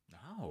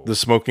 No. The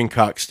smoking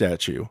cock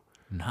statue?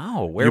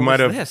 No. Where you was might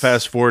have this?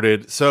 fast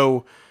forwarded.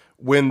 So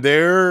when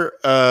they're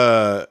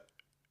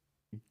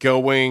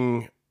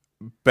going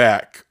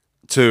back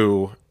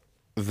to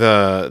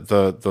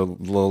the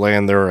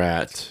land they're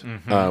at,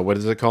 what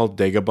is it called?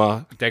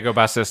 Dagobah?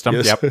 Dagobah system.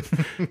 Yes. Yep.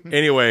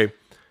 Anyway,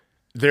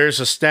 there's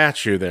a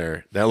statue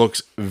there that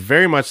looks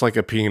very much like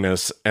a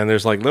penis, and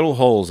there's like little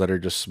holes that are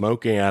just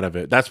smoking out of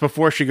it. That's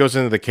before she goes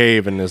into the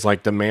cave and is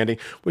like demanding,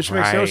 which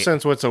makes no Right.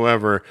 sense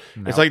whatsoever.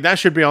 It's like that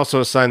should be also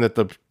a sign that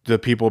the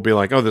people be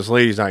like, oh, this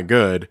lady's not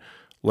good.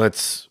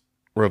 Let's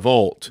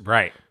revolt.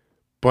 Right.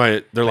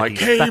 But they're like,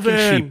 These fucking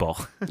cave-in.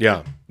 sheeple.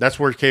 Yeah, that's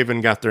where Cave-In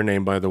got their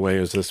name, by the way,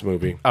 is this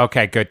movie.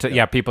 Okay, good.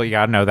 Yeah, people, you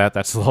gotta know that.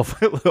 That's a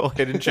little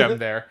hidden gem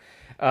there.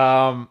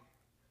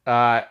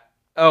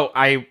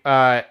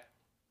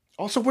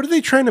 Also, what are they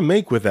trying to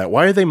make with that?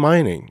 Why are they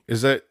mining? Are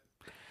they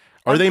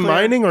Unclear.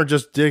 mining or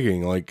just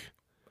digging? Like,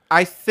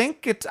 I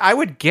think I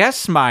would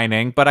guess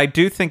mining, but I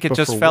do think it But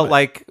just for felt what?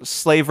 like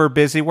slaver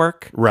busy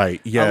work.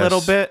 right? Yes,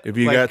 little bit, If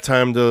you like- got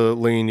time to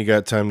lean, you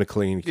got time to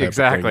clean. type of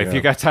Exactly. thing, If yeah.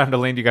 you got time to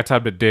lean, you got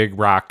time to dig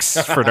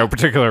rocks for no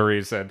particular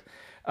reason.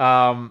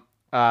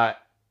 I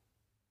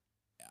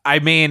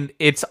mean,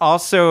 it's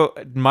also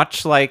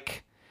much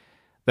like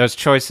those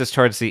choices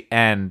towards the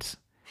end.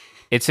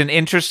 It's an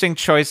interesting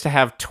choice to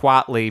have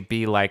Twatley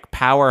be like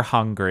power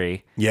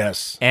hungry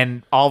yes,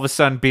 and all of a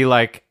sudden be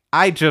like,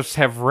 I just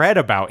have read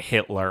about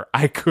Hitler.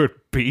 I could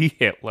be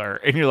Hitler.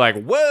 And you're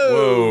like,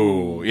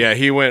 whoa. whoa, yeah,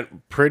 he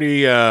went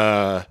pretty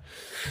far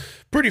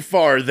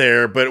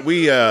there. But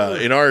we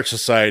in our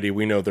society,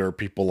 we know there are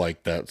people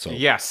like that. So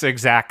Yes,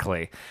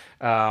 exactly.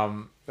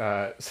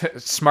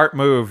 Smart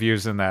move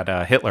using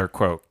that Hitler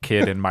quote,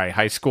 kid, in my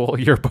high school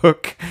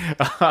yearbook.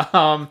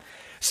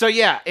 So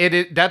yeah,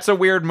 that's a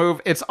weird move.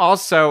 It's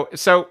also,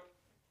 so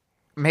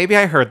maybe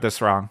I heard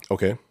this wrong.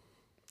 okay,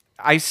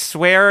 I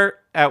swear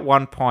at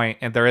one point,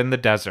 and they're in the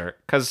desert,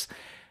 because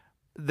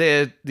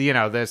the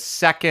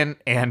second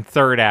and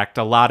third act,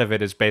 a lot of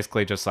it is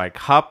basically just like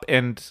Hupp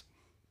and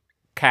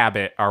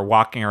Cabot are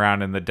walking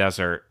around in the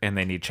desert and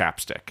they need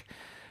chapstick.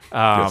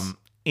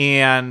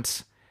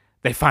 And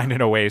they find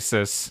an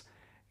oasis.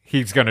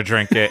 He's going to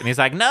drink it. And he's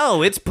like,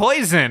 no, it's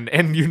poison.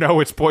 And you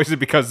know it's poison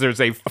because there's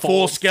a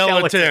full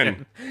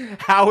skeleton.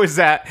 How is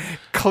that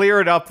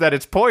cleared up that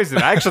it's poison?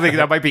 I actually think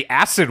that might be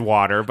acid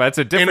water, but it's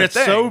a different and it's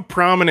thing. so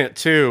prominent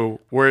too,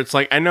 where it's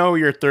like, I know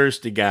you're a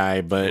thirsty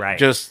guy, but Right.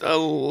 just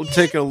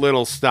take a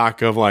little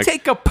stock of like,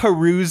 Take a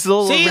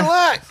perusal. see,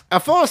 look, a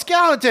full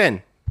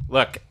skeleton.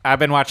 Look, I've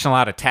been watching a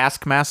lot of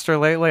Taskmaster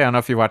lately. I don't know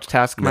if you watch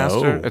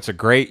Taskmaster. No. It's a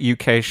great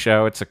UK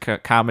show. It's a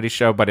comedy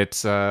show, but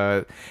it's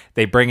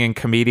they bring in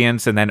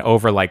comedians and then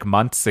over like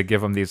months they give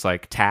them these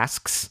like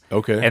tasks.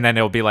 Okay. And then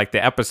it'll be like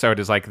the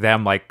episode is like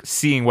them like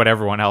seeing what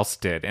everyone else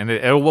did. And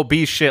it will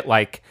be shit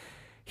like,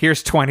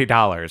 here's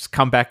 $20.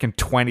 Come back in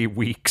 20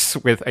 weeks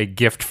with a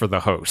gift for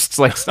the hosts.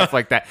 Like stuff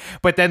like that.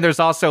 But then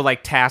there's also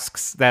like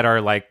tasks that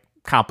are like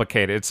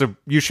complicated.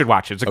 You should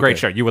watch it. It's a great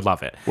show. You would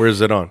love it. Where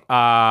is it on?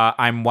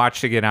 I'm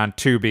watching it on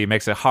Tubi. It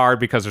makes it hard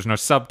because there's no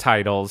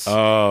subtitles.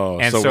 Oh,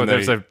 and so so when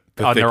there's the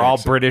they're thick all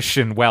accent. British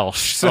and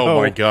Welsh. So,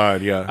 Oh my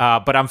god,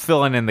 yeah. but I'm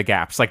filling in the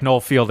gaps. Like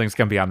Noel Fielding's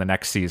gonna be on the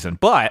next season,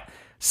 but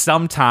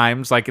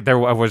sometimes, like I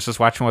was just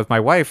watching with my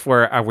wife,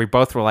 where we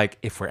both were like,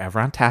 if we're ever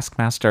on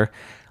Taskmaster,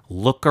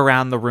 look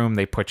around the room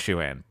they put you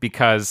in,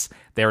 because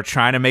they were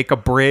trying to make a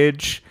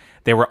bridge.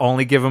 They were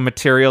only given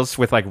materials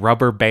with like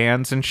rubber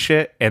bands and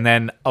shit. And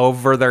then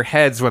over their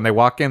heads when they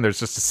walk in,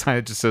 there's just a sign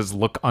that just says,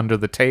 look under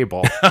the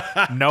table.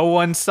 No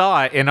one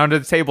saw it. And under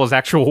the table is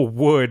actual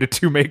wood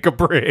to make a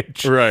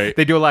bridge. Right.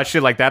 They do a lot of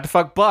shit like that to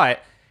fuck.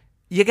 But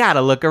you got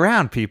to look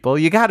around, people.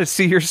 You got to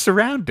see your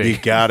surroundings. You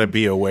gotta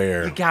be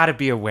aware. You got to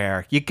be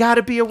aware. You got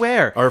to be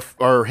aware.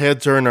 Our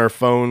heads are in our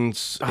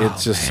phones.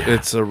 It's just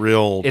it's a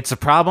real. It's a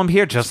problem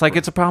here, just like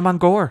it's a problem on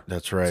GOR.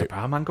 That's It's a right.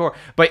 problem on GOR.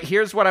 But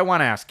here's what I want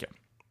to ask you.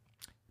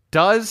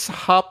 Does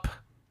Hupp...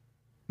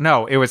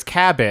 No, it was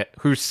Cabot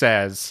who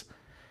says...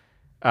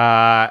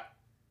 Hupp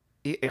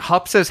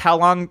says,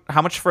 how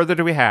much further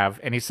do we have?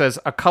 And he says,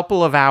 a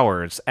couple of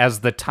hours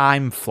as the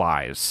time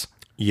flies.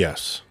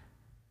 Yes.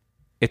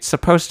 It's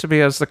supposed to be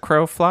as the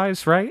crow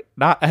flies, right?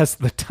 Not as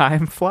the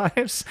time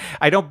flies.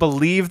 I don't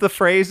believe the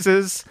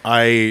phrases.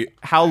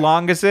 How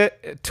long is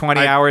it? 20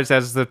 hours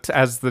as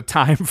the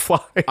time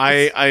flies.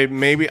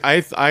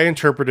 I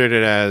interpreted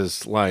it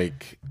as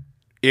like,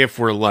 if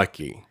we're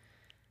lucky.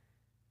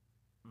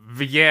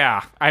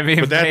 Yeah, I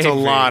mean, But that's maybe. a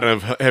lot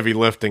of heavy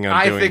lifting on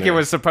doing I think that. it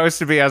was supposed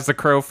to be as the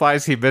crow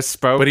flies. He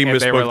misspoke, But he and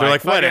They misspoke. were They're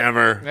like, "Fuck it.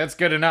 whatever. That's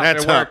good enough.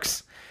 That's it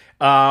works.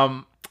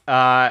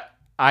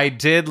 I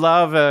did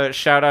love a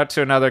shout out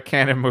to another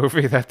canon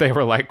movie that they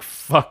were like,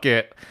 fuck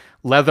it,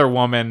 Leather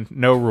Woman,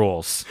 no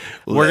rules.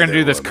 We're gonna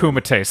do this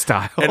Kumite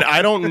style. And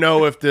I don't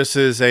know if this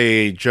is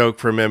a joke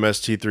from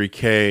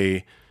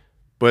MST3K,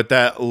 but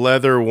that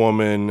leather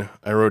woman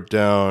I wrote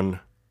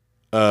down.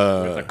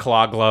 With a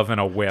claw glove and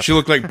a whip. She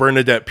looked like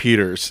Bernadette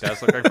Peters. Does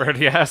look like Bird.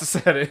 Yes,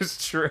 that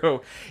is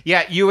true.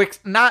 Yeah,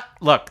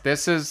 look.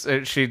 This is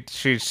she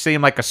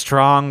seemed like a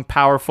strong,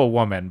 powerful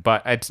woman,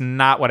 but it's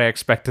not what I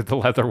expected the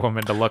Leather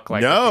Woman to look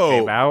like. When she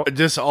came out.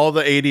 Just all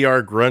the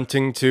ADR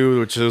grunting too,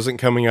 which isn't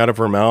coming out of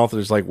her mouth.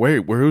 It's like,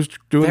 wait, who's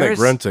doing that There's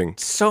grunting?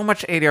 so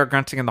much ADR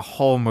grunting in the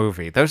whole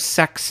movie. Those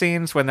sex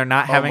scenes when they're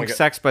not having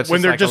sex, but it's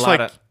when they're just just like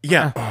like,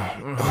 yeah,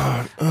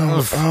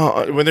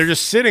 when they're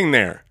just sitting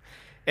there.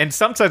 And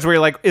sometimes we're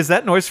like, is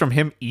that noise from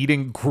him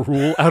eating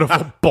gruel out of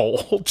a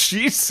bowl?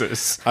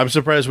 Jesus. I'm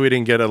surprised we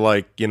didn't get a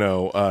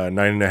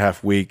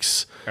 9.5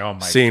 weeks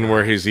scene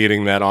where he's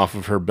eating that off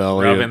of her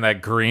belly. Rubbing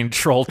that green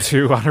troll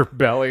 2 on her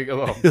belly.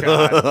 Oh,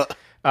 God.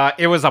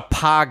 It was a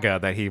paga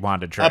that he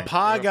wanted to drink. A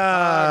paga.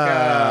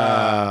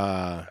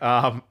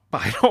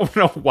 I don't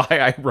know why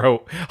I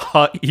wrote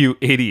 "Hut, you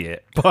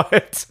idiot,"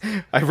 but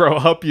I wrote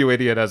 "Hup, you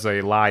idiot" as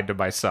a lie to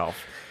myself.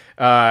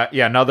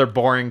 Another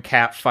boring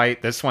cat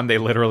fight. This one, they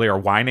literally are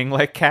whining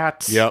like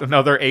cats. Yep.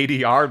 Another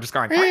ADR just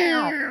going,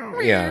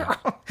 Yeah.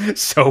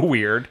 so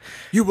weird.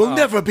 You will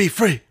never be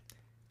free.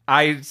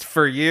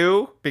 For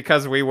you,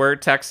 because we were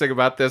texting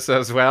about this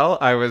as well,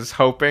 I was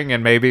hoping,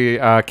 and maybe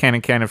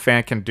Canon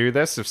Fan can do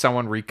this, if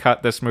someone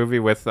recut this movie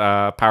with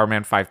Power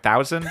Man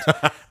 5000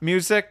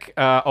 music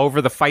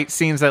over the fight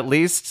scenes at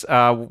least,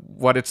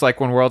 what it's like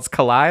when worlds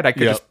collide. I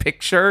could just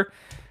picture,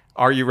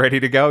 are you ready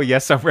to go?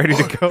 Yes, I'm ready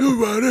to go.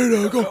 You ready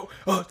to go?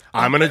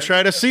 I'm going to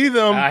try to see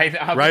them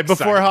I'm right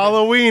before excited.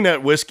 Halloween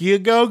at Whiskey A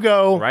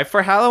Go-Go. Right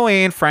for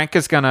Halloween, Frank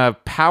is going to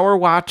power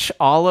watch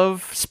all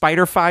of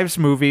Spider 5's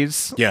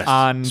movies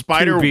on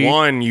Spider Tubi.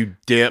 1, you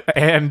dip.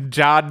 And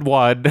John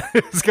 1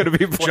 is going to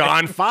be playing.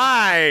 John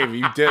 5,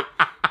 you dip.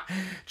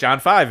 John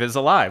 5 is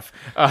alive.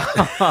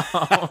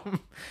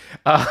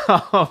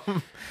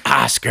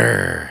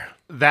 Oscar.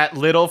 That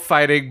little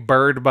fighting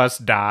bird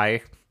must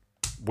die.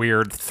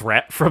 Weird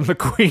threat from the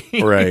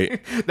queen.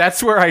 Right.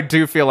 That's where I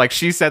do feel like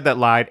she said that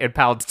line and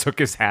Paladin took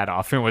his hat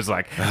off and was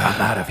like,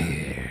 I'm out of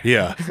here.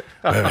 Yeah.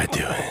 What am I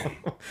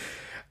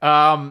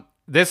doing?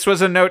 This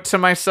was a note to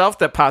myself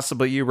that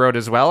possibly you wrote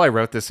as well. I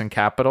wrote this in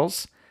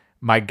capitals.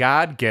 My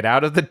God, get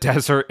out of the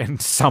desert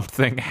and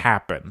something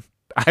happen.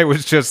 I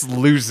was just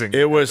losing.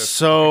 It was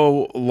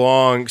so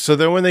long. So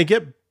then when they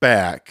get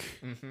back,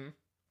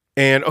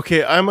 and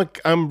okay,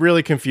 I'm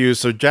really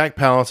confused. So Jack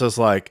Palance is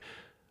like,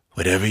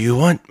 whatever you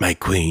want, my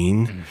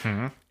queen.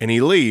 And he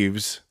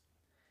leaves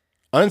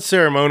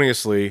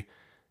unceremoniously.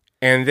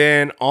 And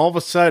then all of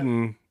a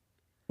sudden,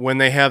 when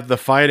they have the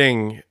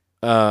fighting,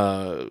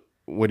 what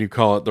do you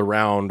call it? The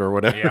round or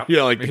whatever.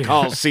 Yeah. Like the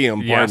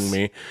Coliseum, pardon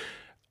me.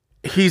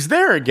 He's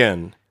there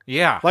again.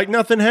 Yeah. Like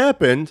nothing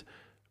happened.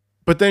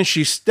 But then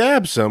she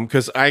stabs him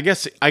because I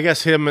guess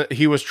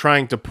he was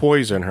trying to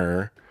poison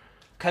her.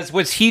 Because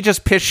was he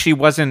just pissed she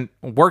wasn't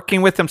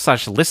working with him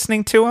 /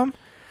 listening to him?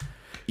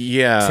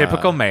 Yeah.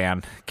 Typical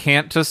man.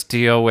 Can't just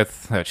deal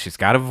with, she's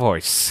got a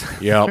voice.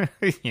 Yep.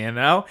 You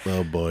know?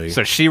 Oh, boy.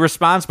 So she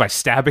responds by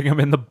stabbing him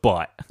in the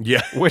butt.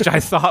 Yeah. Which I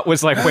thought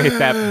was like, wait,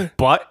 that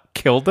butt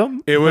killed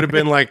him? It would have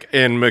been like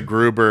in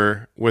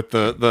MacGruber with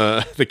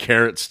the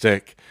carrot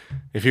stick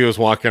if he was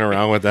walking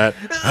around with that.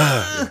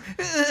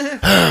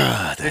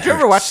 Did you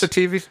ever watch the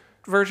TV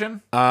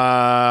version?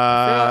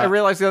 I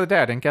realized the other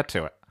day I didn't get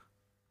to it.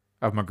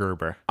 Of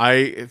MacGruber.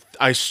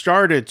 I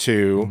started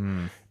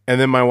to,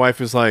 and then my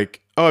wife is like,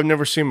 oh, I've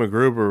never seen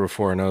MacGruber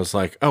before. And I was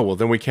like, oh, well,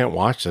 then we can't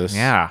watch this.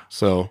 Yeah.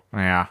 So.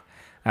 Yeah.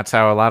 That's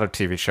how a lot of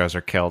TV shows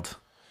are killed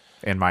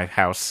in my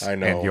house I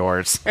know. and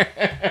yours.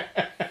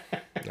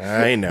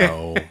 I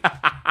know.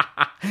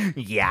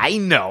 Yeah, I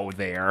know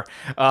there.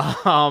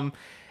 And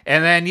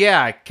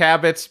then,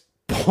 Cabot's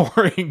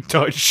boring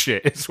does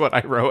shit is what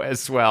I wrote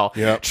as well.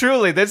 Yep.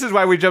 Truly, this is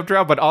why we jumped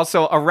around, but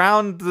also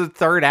around the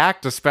third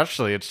act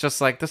especially, it's just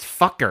like this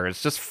fucker.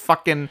 It's just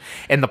fucking,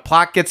 and the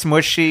plot gets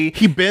mushy.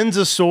 He bends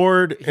a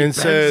sword and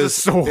says,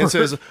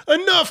 sword.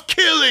 enough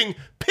killing,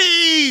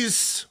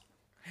 peace.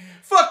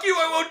 Fuck you,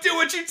 I won't do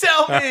what you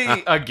tell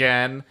me.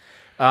 Again.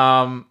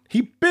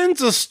 He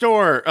bends a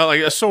sword.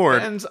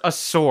 Bends a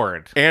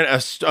sword. And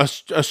a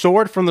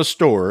sword from the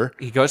store.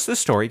 He goes to the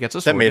store, he gets a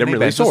sword, That made him and he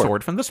really bends a sore.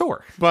 sword from the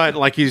store. But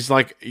like he's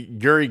like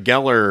Yuri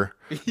Geller.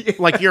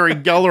 Like Yuri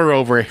Geller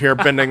over here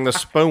bending the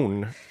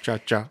spoon.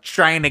 Cha-cha.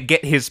 Trying to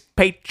get his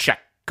paycheck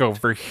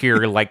over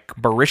here like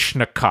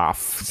Baryshnikov.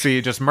 See,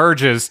 it just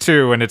merges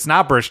too, and it's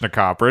not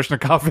Baryshnikov.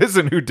 Baryshnikov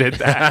isn't who did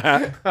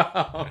that.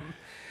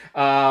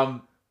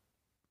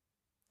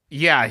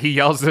 Yeah, he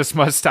yells this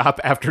must stop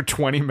after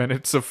 20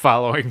 minutes of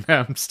following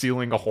them,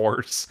 stealing a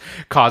horse,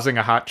 causing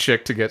a hot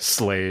chick to get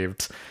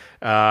slaved.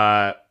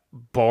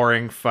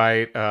 Boring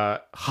fight.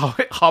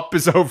 Hup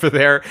is over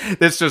there.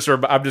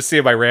 I'm just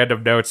seeing my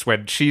random notes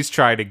when she's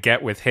trying to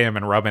get with him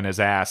and rubbing his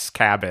ass,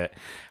 Cabot.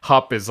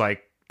 Hup is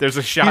like, there's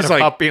a shot of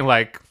Hup being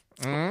like,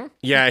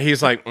 Yeah,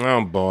 he's like,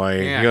 oh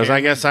boy. Yeah, he goes,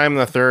 I guess I'm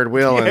the third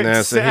wheel in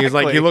this. And he's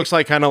like, he looks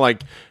like kind of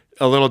like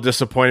a little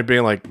disappointed,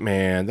 being like,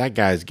 man, that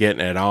guy's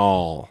getting it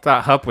all.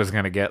 Thought Hup was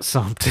going to get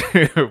some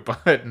too,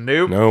 but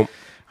nope.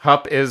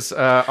 Hup is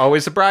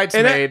always a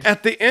bridesmaid. And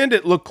at the end,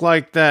 it looked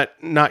like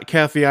that not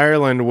Kathy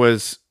Ireland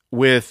was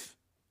with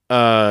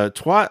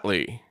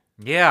Twatley.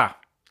 Yeah.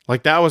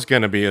 Like that was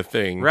going to be a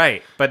thing.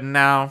 Right. But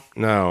no,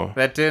 No.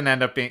 that didn't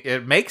end up being,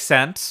 it makes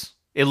sense.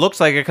 It looks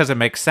like it because it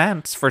makes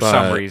sense for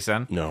some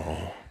reason.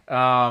 No.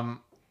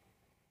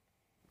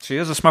 She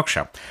is a smoke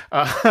show.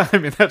 I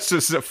mean, that's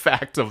just a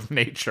fact of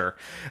nature.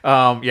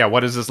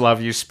 What is this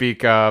love you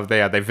speak of?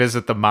 They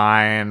visit the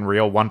mine,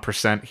 real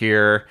 1%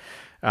 here.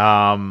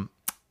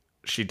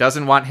 she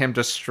doesn't want him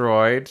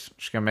destroyed.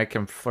 She's gonna make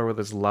him flirt with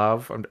his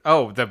love.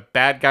 Oh, the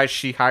bad guy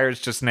she hires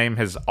just name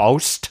his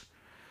Ost.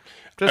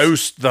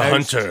 Ost the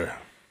Hunter.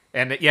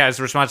 And yeah, his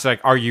response is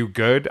like, "Are you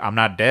good? I'm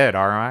not dead,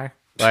 are I?"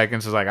 Like,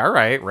 and she's like, "All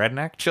right,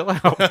 redneck, chill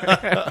out."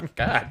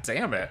 God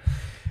damn it.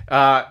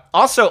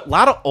 Also, a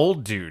lot of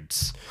old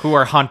dudes who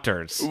are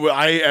hunters.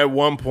 At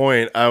one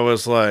point I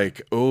was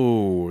like,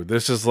 "Oh,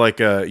 this is like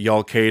a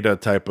Al-Qaeda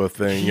type of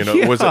thing." You know,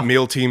 was it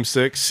Meal Team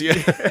 6?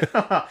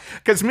 Yeah,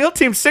 because Meal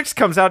Team 6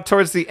 comes out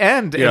towards the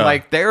end, and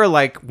like they're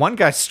like one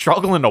guy's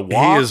struggling to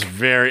walk. He is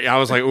very. I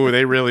was like, "Oh,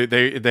 they really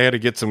they had to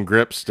get some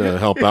grips to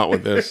help out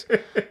with this."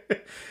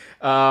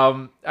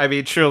 I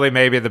mean, truly,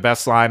 maybe the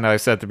best line that I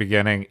said at the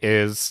beginning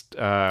is,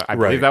 I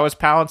believe that was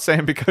Palin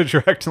saying, because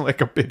you're acting like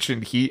a bitch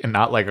in heat and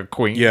not like a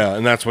queen. Yeah,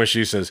 and that's when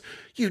she says,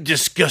 "You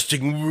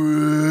disgusting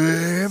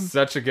worm."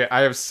 Such a good.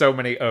 I have so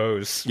many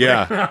O's.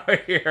 Yeah,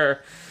 right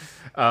here.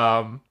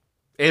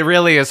 It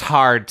really is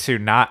hard to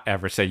not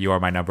ever say you are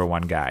my number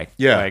one guy.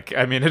 Yeah, like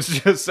I mean, it's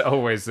just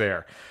always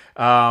there.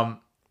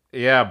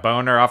 Yeah,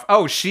 boner off.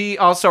 Oh, she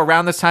also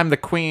around this time, the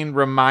queen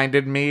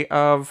reminded me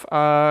of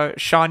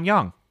Sean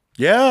Young.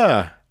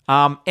 Yeah.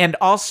 And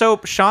also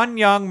Sean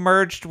Young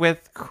merged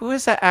with, who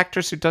is that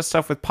actress who does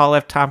stuff with Paul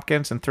F.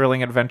 Tompkins and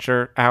Thrilling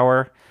Adventure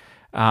Hour?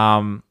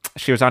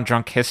 She was on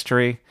Drunk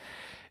History.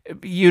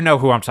 You know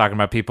who I'm talking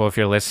about, people, if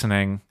you're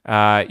listening.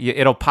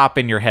 It'll pop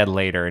in your head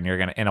later,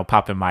 and it'll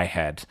pop in my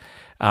head.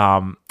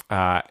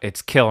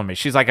 It's killing me.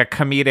 She's like a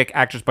comedic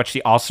actress, but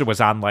she also was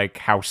on like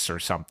House or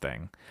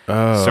something.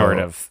 Sort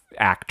of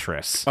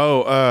actress.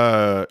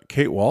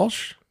 Kate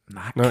Walsh?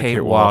 Not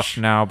Kate Walsh,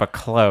 no, but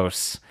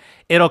close.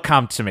 It'll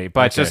come to me,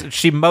 but just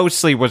she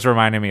mostly was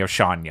reminding me of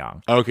Sean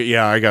Young. Okay,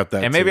 yeah, I got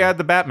that. And maybe I had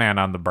the Batman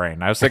on the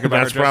brain. I was thinking about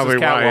that's probably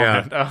why.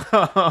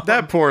 Yeah.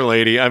 That poor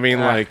lady. I mean,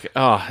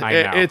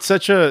 it's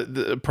such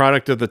a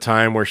product of the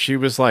time where she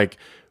was like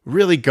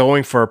really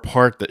going for a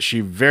part that she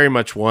very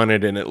much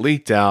wanted, and it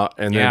leaked out,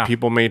 and then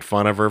people made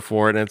fun of her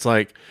for it. And it's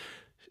like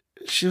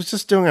she was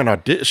just doing an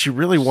audition. She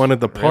really wanted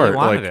the part.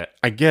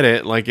 I get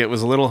it. Like it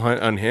was a little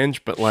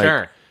unhinged, but like,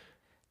 sure.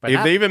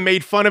 But they even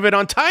made fun of it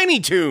on Tiny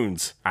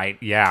Toons.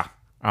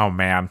 Oh,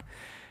 man.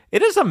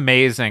 It is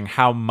amazing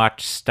how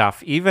much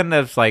stuff, even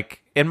as,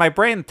 like, in my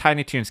brain,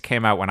 Tiny Toons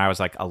came out when I was,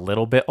 like, a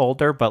little bit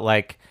older. But,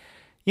 like,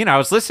 you know, I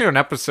was listening to an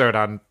episode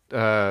on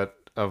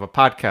of a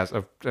podcast,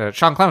 of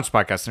Sean Clement's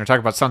podcast, and they're talking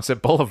about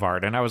Sunset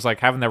Boulevard. And I was, like,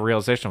 having that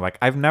realization of, like,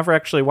 I've never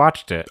actually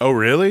watched it. Oh,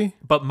 really?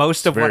 But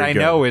most of what I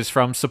know is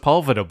from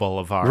Sepulveda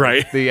Boulevard.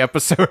 Right. The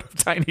episode of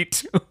Tiny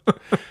Toons.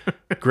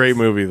 Great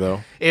movie,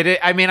 though.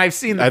 I mean, I've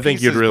seen the pieces,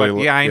 think you'd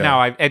really... I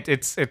know.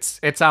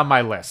 It's on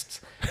my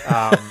list.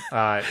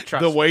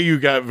 The way you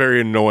got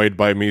very annoyed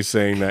by me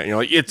saying that, you're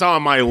like, it's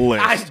on my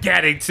list. I'm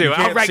getting to. You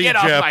can't see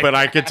Geoff, but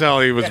I could tell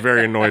he was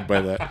very annoyed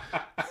by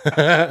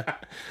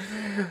that.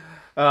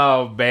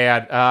 Oh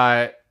man,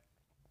 I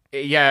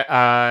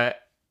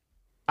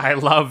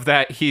love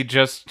that he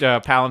just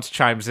Palance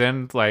chimes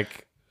in.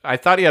 Like, I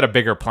thought he had a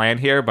bigger plan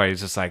here, but he's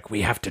just like,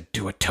 we have to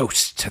do a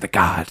toast to the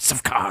gods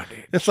of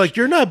carnage. It's like,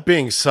 you're not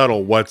being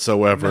subtle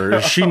whatsoever. No.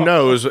 She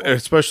knows,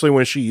 especially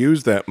when she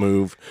used that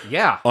move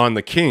on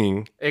the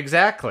king.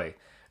 Exactly.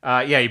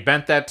 He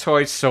bent that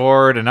toy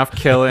sword, enough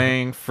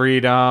killing,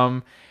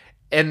 freedom.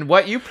 And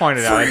what you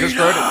pointed out, I just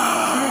wrote it.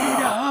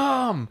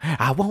 Freedom!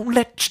 I won't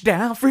let you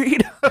down,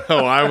 freedom.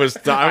 Oh, I was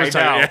talking.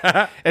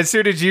 Yeah. As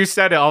soon as you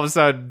said it, all of a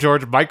sudden,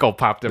 George Michael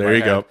popped in my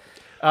head. There you go.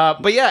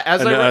 But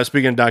yeah,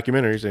 speaking of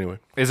documentaries, anyway.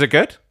 Is it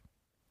good?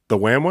 The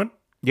Wham one?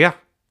 Yeah.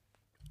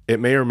 It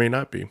may or may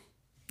not be.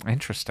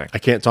 Interesting. I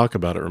can't talk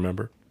about it,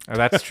 remember? Oh,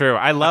 that's true.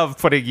 I love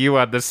putting you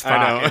on the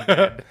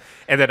spot.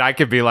 And then I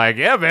could be like,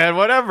 yeah, man,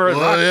 whatever.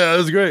 Yeah, that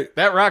was great.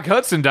 That Rock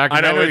Hudson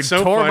documentary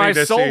tore my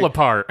soul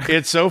apart.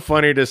 It's so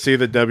funny to see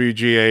the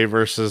WGA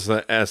versus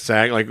the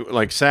SAG.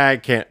 Like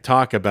SAG can't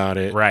talk about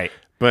it. Right.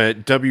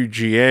 But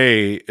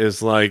WGA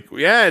is like,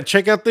 yeah,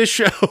 check out this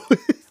show.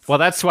 Well,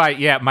 that's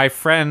why, my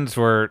friend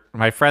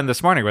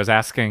this morning was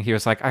asking, he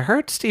was like, I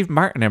heard Steve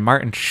Martin and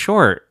Martin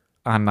Short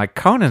on like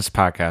Conan's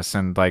podcast,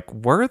 and like,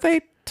 were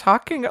they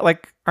talking,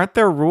 like, aren't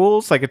there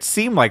rules? Like, it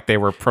seemed like they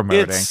were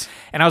promoting.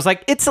 And I was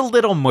like, it's a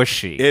little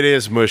mushy. It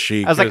is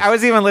mushy. I was like, I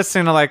was even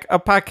listening to like a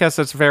podcast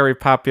that's very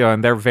popular,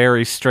 and they're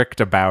very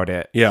strict about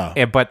it.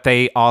 Yeah. But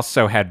they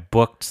also had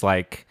booked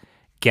like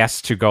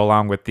guest to go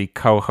along with the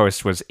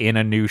co-host was in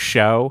a new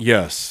show.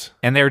 Yes.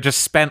 And they were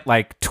just spent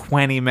like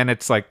 20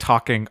 minutes like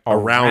talking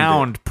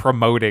around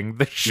promoting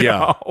the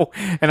show.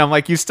 Yeah. And I'm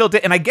like, you still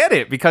did. And I get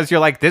it, because you're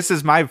like, this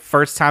is my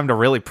first time to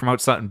really promote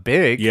something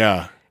big.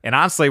 Yeah. And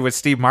honestly, with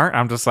Steve Martin,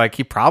 I'm just like,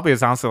 he probably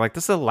is honestly like,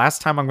 this is the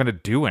last time I'm going to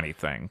do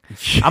anything.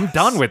 Yes. I'm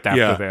done with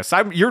after this.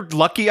 You're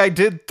lucky I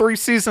did 3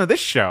 seasons of this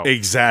show.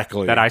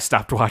 Exactly. That I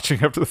stopped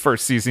watching after the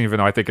first season, even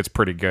though I think it's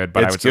pretty good.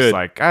 But I was just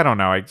like, I don't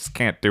know. I just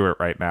can't do it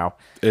right now.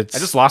 I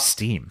just lost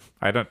steam.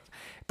 But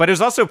it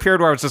was also a period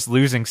where I was just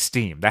losing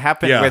steam. That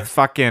happened with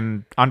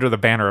fucking Under the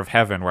Banner of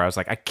Heaven, where I was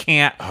like, I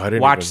can't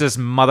watch this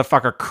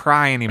motherfucker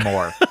cry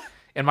anymore.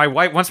 And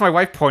once my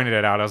wife pointed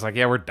it out, I was like,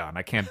 yeah, we're done.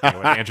 I can't deal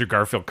with Andrew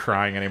Garfield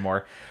crying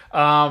anymore.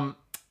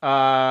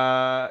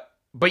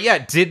 But yeah,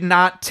 did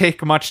not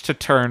take much to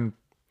turn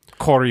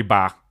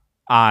Koriba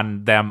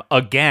on them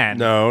again.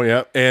 No,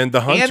 yeah. And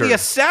the hunter. And the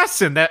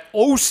assassin, that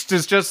Ost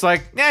is just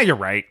like, yeah, you're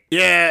right.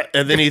 Yeah.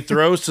 And then he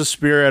throws the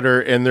spear at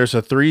her, and there's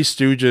a Three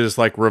Stooges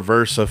like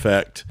reverse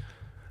effect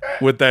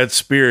with that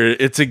spear.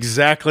 It's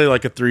exactly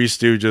like a Three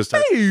Stooges.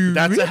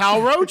 That's a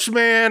Hal Roach,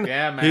 man.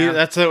 Yeah, man.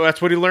 That's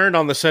what he learned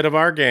on the set of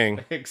Our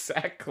Gang.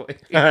 Exactly.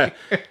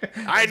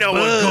 I know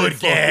a good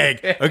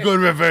gag. A good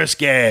reverse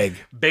gag.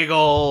 Big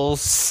ol'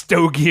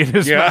 stogie in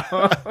his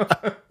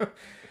mouth.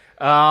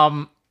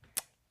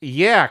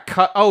 Yeah,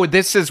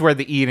 this is where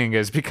the eating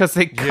is, because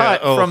they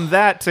cut from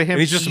that to him. And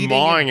he's just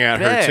mawing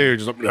at her too,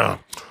 just like, ugh.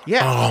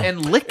 Yeah,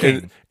 and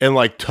licking and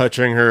like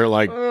touching her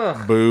like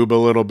boob a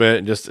little bit,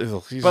 and just.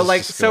 But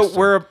like, disgusting.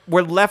 So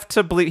we're left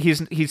to believe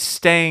he's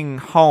staying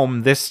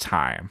home this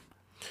time.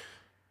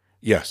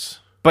 Yes,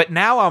 but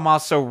now I'm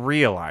also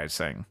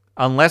realizing,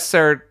 unless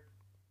they're,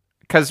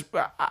 because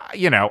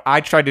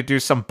I tried to do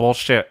some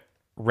bullshit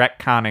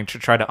retconning to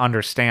try to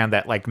understand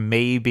that, like,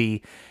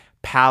 maybe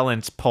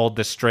Palance pulled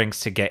the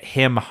strings to get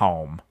him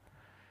home.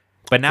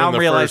 But now I'm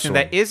realizing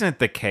that isn't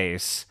the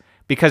case,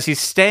 because he's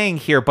staying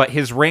here, but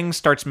his ring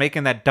starts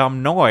making that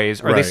dumb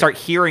noise, or they start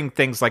hearing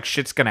things like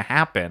shit's going to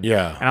happen.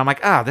 Yeah. And I'm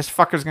like, this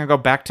fucker's going to go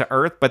back to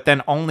Earth, but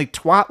then only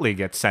Twatli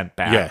gets sent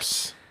back.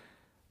 Yes.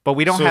 But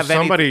we don't have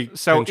any.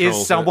 So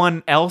is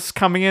someone else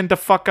coming in to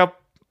fuck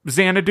up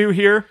Xanadu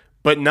here?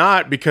 But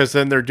not, because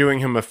then they're doing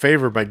him a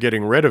favor by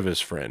getting rid of his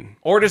friend.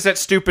 Or does that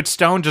stupid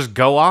stone just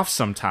go off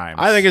sometimes?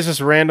 I think it's just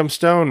random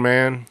stone,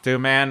 man.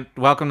 Dude, man,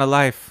 welcome to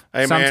life.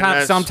 Hey,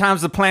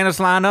 sometimes the planets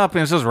line up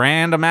and it's just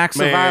random acts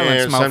of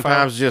violence,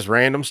 sometimes just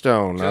random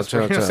stone.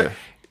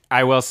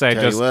 I will say,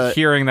 just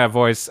hearing that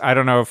voice, I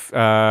don't know if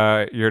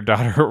your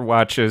daughter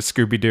watches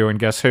Scooby-Doo and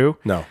Guess Who?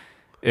 No.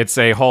 It's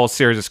a whole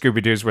series of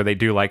Scooby-Doos where they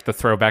do like the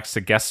throwbacks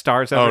to guest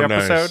stars every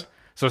episode. Nice.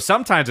 So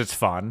sometimes it's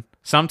fun.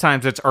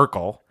 Sometimes it's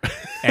Urkel.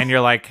 And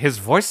you're like, his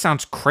voice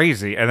sounds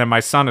crazy. And then my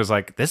son is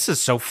like, this is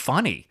so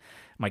funny.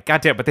 I'm like,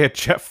 goddamn, but they had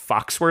Jeff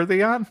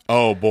Foxworthy on?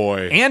 Oh,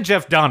 boy. And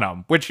Jeff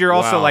Dunham, which you're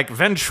also like,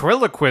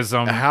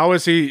 ventriloquism. How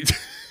is he...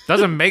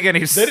 Doesn't make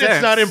any sense. Then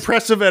it's not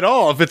impressive at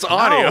all if it's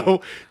audio.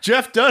 No.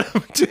 Jeff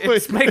Dunham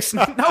it makes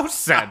no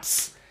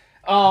sense.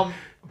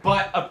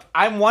 But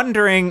I'm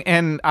wondering,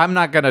 and I'm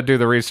not going to do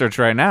the research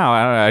right now.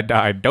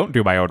 I don't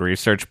do my own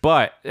research,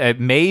 but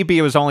maybe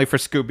it was only for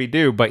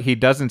Scooby-Doo, but he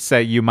doesn't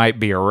say you might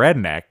be a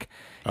redneck.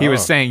 He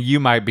was saying you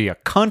might be a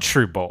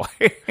country boy.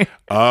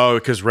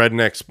 Because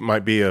rednecks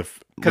might be a...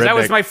 Because that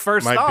was my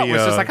first thought, was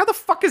just like, how the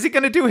fuck is he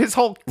going to do his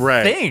whole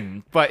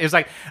thing? But it's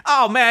like,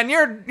 oh man,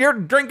 you're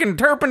drinking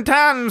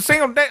turpentine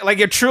single day. Like,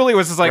 it truly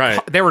was just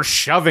like, they were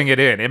shoving it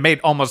in. It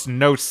made almost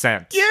no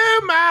sense. You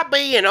might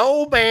be an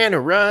old man who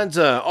runs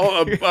a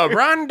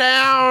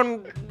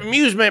rundown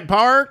amusement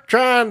park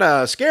trying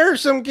to scare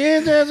some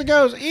kids as it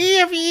goes.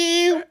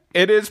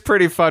 It is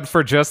pretty fun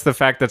for just the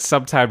fact that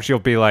sometimes you'll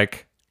be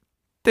like,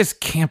 this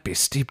can't be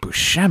Steve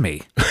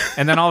Buscemi.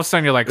 And then all of a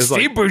sudden you're like,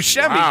 Steve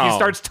Buscemi. Wow. He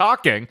starts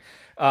talking.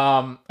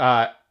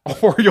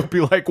 Or you'll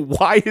be like,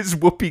 why is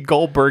Whoopi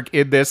Goldberg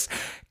in this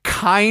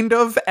kind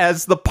of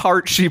as the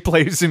part she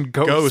plays in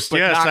Ghost? But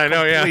yes, not I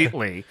know,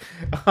 completely.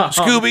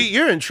 Scooby,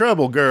 you're in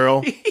trouble,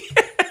 girl.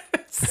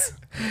 Yes.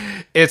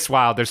 It's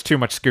wild. There's too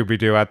much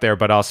Scooby-Doo out there,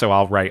 but also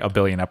I'll write a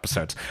billion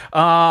episodes.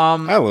 I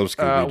love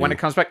Scooby-Doo. When it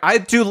comes back, I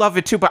do love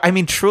it too, but I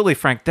mean, truly,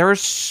 Frank, there is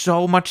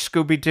so much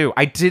Scooby-Doo.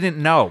 I didn't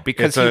know,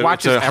 because he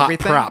watches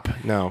everything. Hot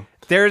prop. No.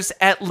 There's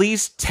at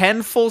least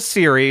 10 full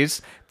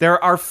series.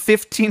 There are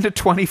 15 to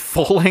 20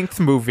 full-length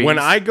movies. When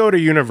I go to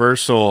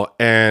Universal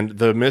and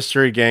the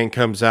Mystery Gang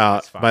comes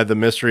out by the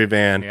Mystery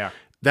Van,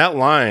 that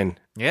line,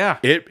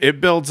 it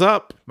builds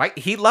up.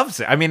 He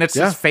loves it. I mean, it's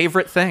his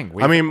favorite thing.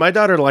 My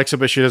daughter likes it,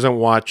 but she doesn't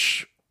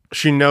watch.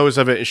 She knows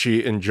of it and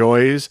she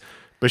enjoys,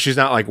 but she's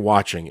not like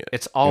watching it.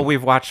 It's all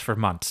we've watched for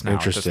months now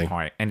at this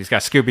point. And he's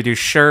got Scooby-Doo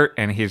shirt,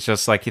 and he's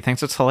just like, he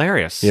thinks it's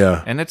hilarious.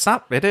 Yeah. And it's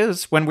not. It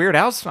is. When Weird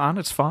Al's on,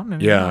 it's fun.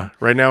 And, yeah.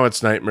 Right now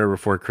it's Nightmare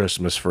Before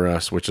Christmas for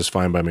us, which is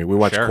fine by me. We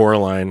watch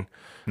Coraline.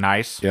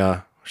 Nice.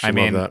 Yeah. I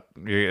mean,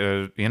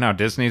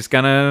 Disney's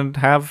going to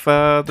have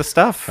the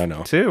stuff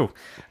too.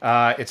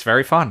 It's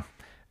very fun.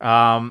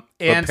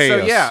 And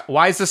so,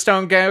 why is the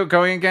stone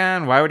going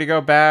again? Why would he go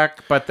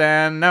back? But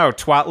then, no,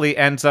 Twatli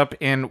ends up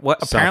in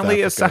what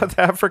apparently is South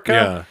Africa.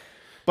 Yeah.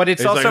 But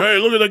it's he's also like, hey,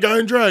 look at that guy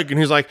in drag. And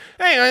he's like,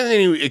 hey, and then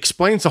he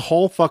explains the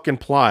whole fucking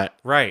plot.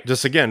 Right.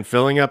 Just again,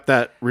 filling up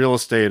that real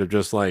estate of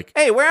just like,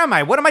 hey, where am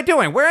I? What am I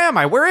doing? Where am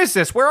I? Where is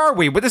this? Where are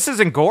we? But this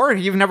isn't GOR.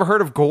 You've never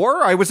heard of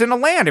GOR? I was in a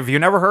land. Have you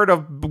never heard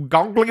of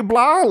Gongli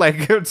Blah?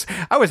 Like,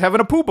 I was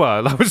having a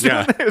pooba. I was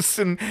doing this.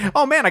 And,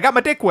 oh man, I got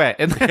my dick wet.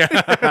 And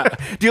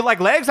do you like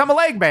legs? I'm a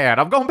leg man.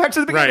 I'm going back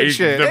to the beginning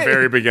shit. The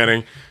very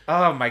beginning.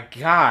 Oh my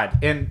God.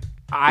 And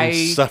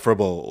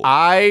insufferable.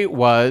 I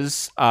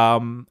was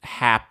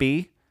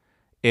happy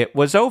it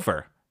was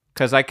over,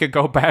 because I could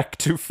go back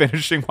to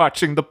finishing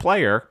watching The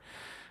Player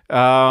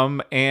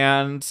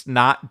and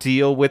not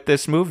deal with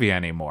this movie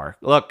anymore.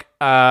 Look,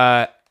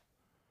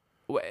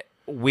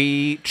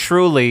 we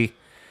truly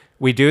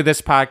we do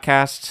this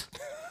podcast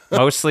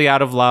mostly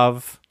out of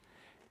love.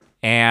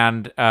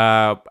 And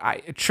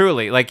I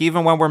truly, like,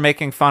 even when we're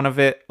making fun of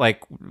it,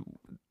 like,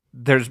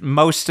 there's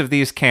most of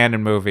these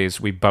canon movies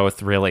we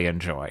both really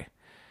enjoy.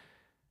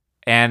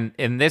 And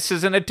this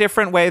is in a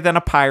different way than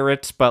a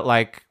Pirates, but,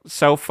 like,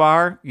 so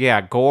far,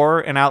 yeah, GOR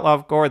and Outlaw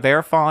of GOR,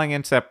 they're falling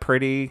into that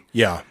pretty...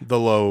 Yeah, the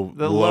low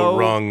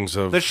rungs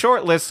of... The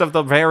short list of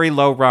the very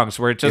low rungs,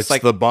 where it's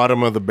like... the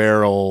bottom of the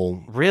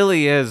barrel.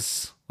 Really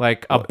is,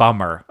 like, a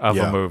bummer of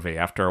a movie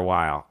after a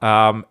while.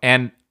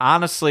 And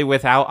honestly,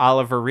 without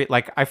Oliver Reed,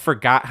 like, I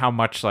forgot how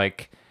much,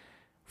 like,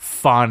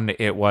 fun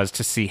it was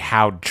to see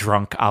how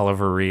drunk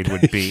Oliver Reed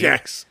would be.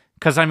 Yes.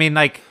 Because, I mean,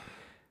 like...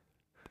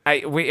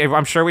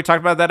 I'm sure we talked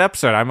about that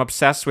episode. I'm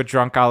obsessed with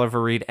drunk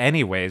Oliver Reed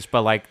anyways,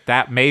 but like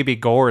that maybe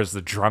GOR is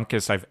the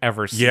drunkest I've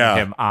ever seen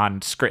him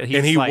on screen.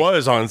 And he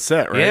was on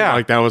set, right? Yeah.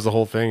 Like that was the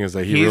whole thing, is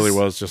that he really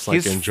was just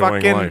like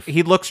enjoying life.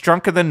 He looks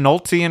drunker than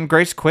Nolte and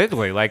Grace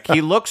Quigley. Like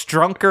he looks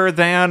drunker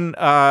than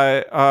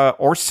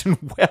Orson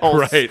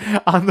Welles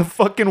on the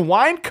fucking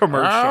wine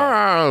commercial.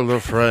 Ah, the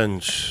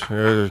French.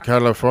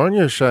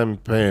 California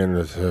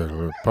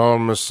champagne. Paul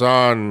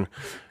Masson.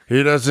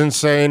 He doesn't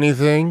say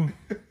anything.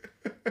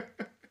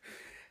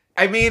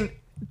 I mean,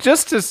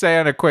 just to say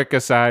on a quick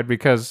aside,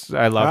 because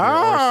I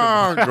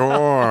love your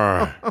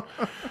GOR.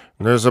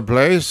 There's a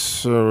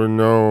place,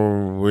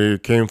 we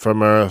came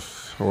from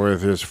Earth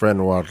with his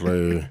friend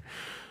Watley.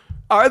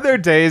 Are there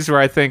days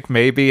where I think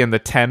maybe in the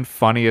 10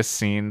 funniest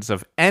scenes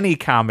of any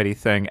comedy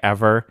thing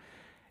ever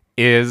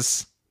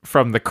is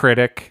from The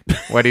Critic,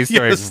 what he's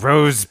doing,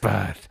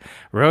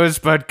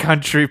 Rosebud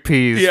country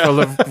peas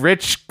full of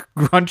rich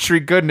country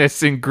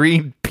goodness and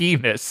green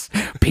penis.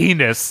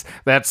 Penis,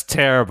 that's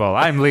terrible.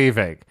 I'm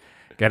leaving.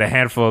 Get a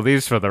handful of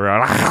these for the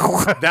road.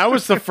 That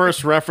was the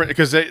first reference,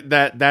 because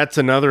that's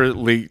another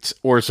leaked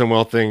Orson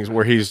Welles thing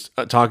where he's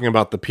talking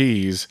about the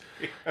peas,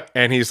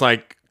 and he's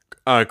like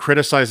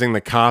criticizing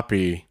the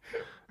copy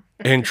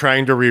and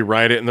trying to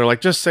rewrite it, and they're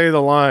like, just say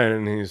the line,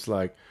 and he's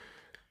like,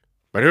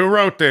 but who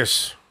wrote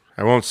this?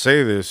 I won't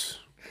say this.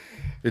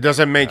 It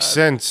doesn't make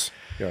sense.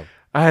 Yeah.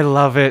 I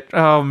love it.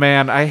 Oh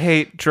man, I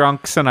hate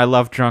drunks and I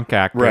love drunk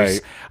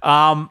actors.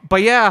 Right.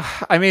 But yeah,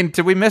 I mean,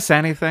 did we miss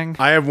anything?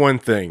 I have one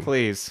thing.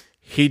 Please.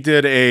 He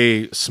did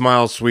a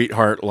Smile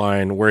Sweetheart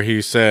line where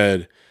he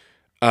said,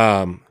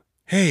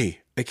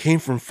 hey, I came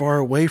from far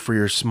away for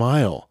your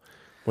smile.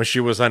 When she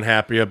was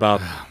unhappy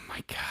about... Oh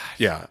my God.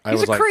 Yeah.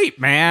 He's a creep,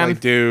 man. Like,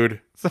 dude.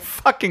 He's a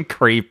fucking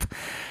creep.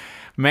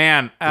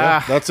 Man.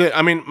 Yeah, that's it.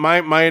 I mean,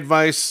 my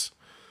advice...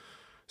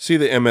 See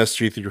the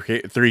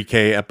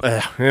MST3K.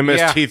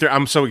 MST3.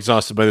 I'm so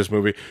exhausted by this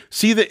movie.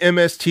 See the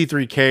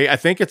MST3K. I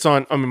think it's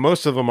on. I mean,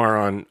 most of them are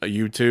on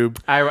YouTube.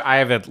 I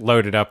have it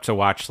loaded up to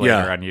watch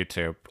later on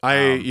YouTube.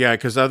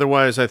 Because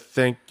otherwise, I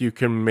think you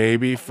can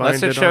maybe find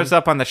unless it shows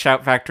up on the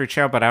Shout Factory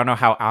channel, but I don't know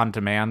how on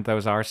demand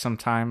those are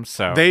sometimes.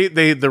 So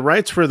the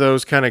rights for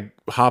those kind of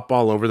hop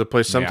all over the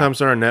place. Sometimes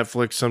they're on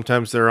Netflix.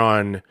 Sometimes they're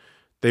on.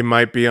 They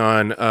might be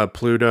on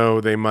Pluto.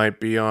 They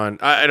might be on...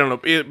 I don't know.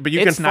 But you can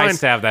find... It's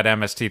nice to have that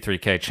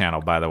MST3K channel,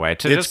 by the way.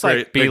 To just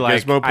like be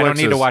like, Gizmoplex I don't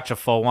need to watch a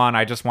full one.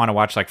 I just want to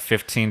watch like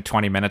 15,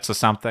 20 minutes of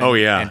something. Oh,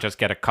 yeah. And just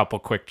get a couple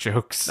quick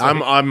jokes.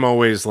 I'm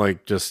always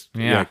like just...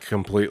 Yeah,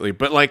 completely.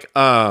 But like...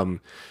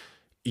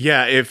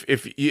 if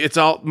it's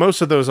all...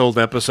 Most of those old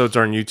episodes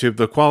are on YouTube.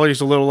 The quality's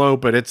a little low,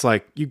 but it's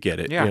like, you get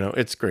it. Yeah. You know,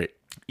 it's great.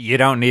 You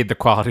don't need the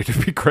quality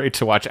to be great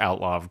to watch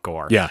Outlaw of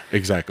GOR. Yeah,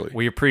 exactly.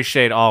 We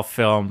appreciate all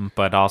film,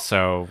 but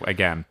also,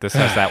 again, this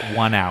has that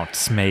 1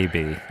 ounce,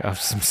 maybe,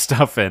 of some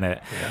stuff in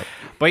it. Yep.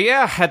 But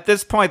yeah, at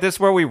this point, this is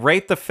where we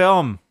rate the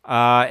film.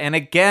 And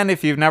again,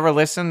 if you've never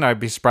listened, I'd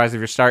be surprised if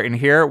you're starting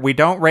here. We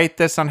don't rate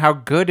this on how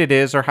good it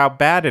is or how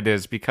bad it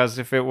is, because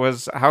if it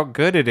was how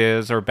good it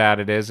is or bad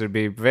it is, it would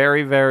be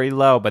very, very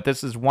low. But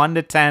this is 1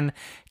 to 10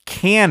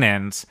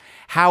 canons.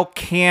 How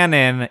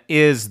canon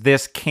is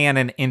this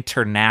canon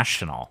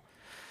international?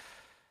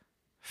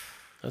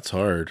 That's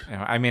hard.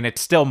 I mean, it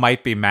still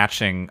might be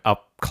matching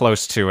up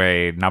close to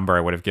a number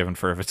I would have given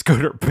for if it's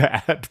good or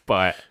bad,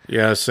 but...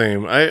 Yeah,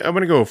 same. I'm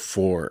going to go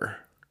 4.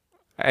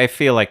 I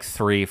feel like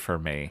 3 for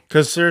me.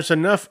 Because there's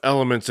enough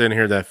elements in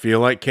here that feel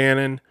like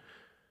canon,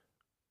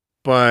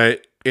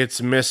 but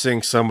it's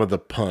missing some of the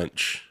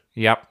punch.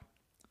 Yep.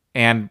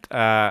 And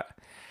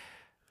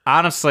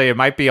honestly, it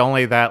might be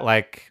only that,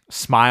 like,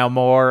 Smile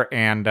More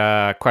and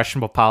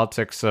questionable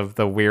politics of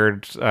the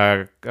weird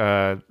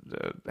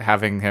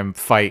having him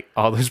fight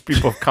all those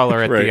people of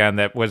color at the end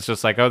that was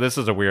just like, oh, this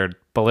is a weird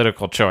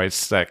political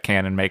choice that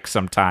canon makes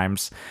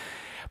sometimes.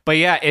 But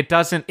yeah, it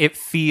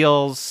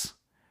feels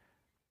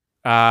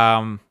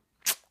like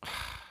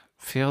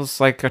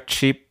a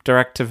cheap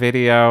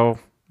direct-to-video,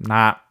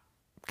 not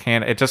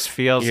canon. It just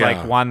feels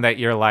like one that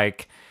you're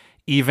like,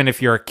 even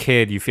if you're a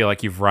kid, you feel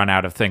like you've run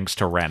out of things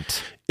to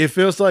rent. It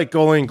feels like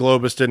Golan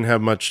Globus didn't have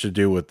much to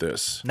do with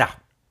this.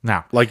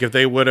 No. Like if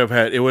they would have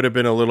had, it would have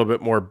been a little bit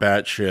more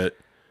batshit.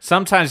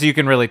 Sometimes you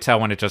can really tell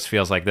when it just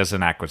feels like this is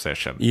an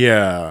acquisition.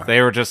 Yeah.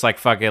 They were just like,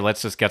 fuck it,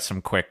 let's just get some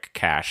quick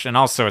cash. And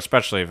also,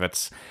 especially if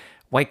it's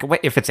Like,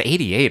 if it's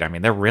 88, I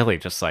mean, they're really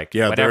just like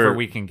whatever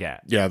we can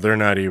get. Yeah, they're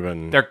not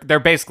even. They're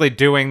basically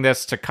doing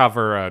this to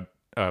cover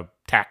a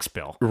tax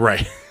bill.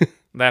 Right.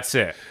 That's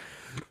it.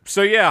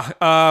 So yeah,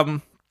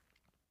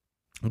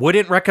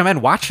 wouldn't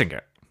recommend watching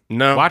it.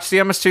 No. Watch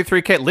the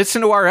MS-23K.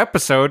 Listen to our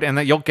episode, and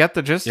then you'll get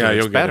the gist. Yeah,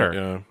 It's you'll better.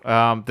 get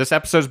it, This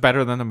episode's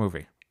better than the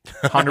movie,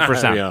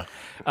 100%. Yeah.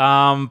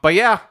 But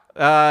yeah,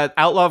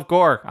 Outlaw of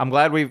Gore. I'm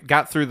glad we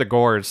got through the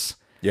gores.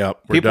 Yeah,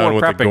 we're People done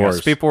were with the prepping gores.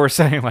 us. People were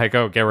saying like,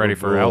 "Oh, get ready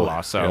for Oh,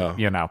 Outlaw." So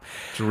yeah.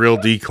 It's a real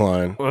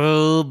decline.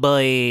 Oh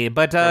boy.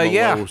 But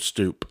Yeah. Low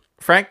stoop.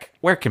 Frank,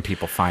 where can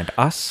people find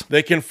us?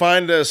 They can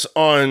find us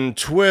on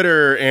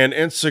Twitter and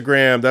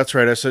Instagram. That's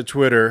right, I said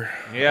Twitter.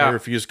 Yeah. I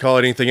refuse to call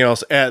it anything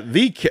else. At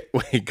the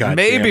wait, God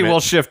Maybe damn it. we'll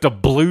shift to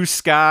Blue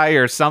Sky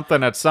or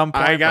something at some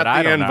point. I got but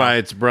the don't know.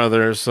 invites,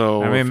 brother.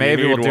 So I mean, if you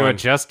maybe we'll need do one, it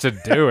just to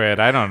do it.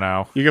 I don't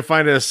know. You can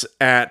find us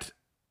at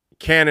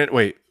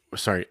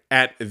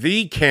at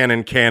the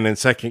Canon.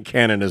 Second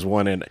Canon is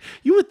one in.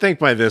 You would think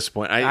by this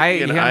point, but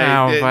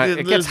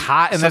it gets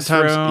hot in this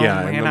room.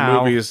 Yeah, in the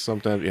movies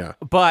sometimes. Yeah,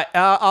 but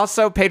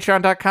also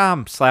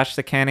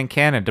patreon.com/the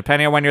Canon.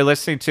 Depending on when you're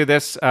listening to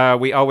this,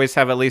 we always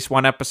have at least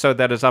one episode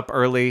that is up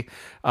early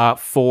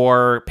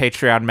for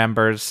Patreon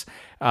members.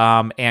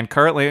 And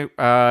currently,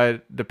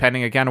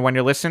 depending again on when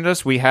you're listening to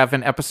this, we have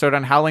an episode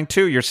on Howling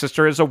 2, Your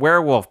Sister is a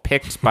Werewolf,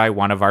 picked by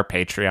one of our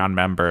Patreon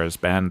members.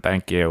 Ben,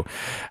 thank you.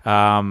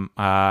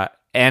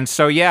 And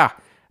so, yeah,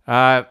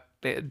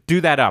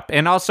 do that up.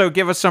 And also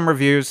give us some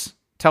reviews.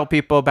 Tell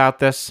people about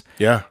this.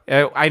 Yeah.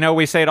 I know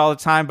we say it all the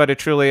time, but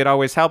it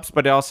always helps.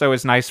 But it also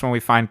is nice when we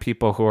find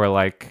people who are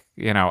like,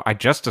 I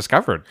just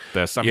discovered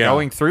this. I'm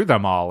going through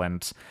them all.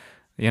 And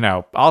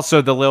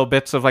also the little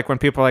bits of like when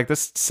people are like,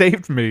 this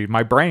saved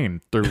my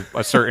brain through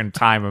a certain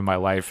time in my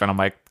life. And I'm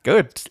like,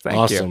 good, thank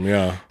you. Awesome,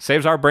 yeah.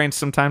 Saves our brains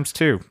sometimes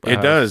too.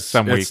 It does.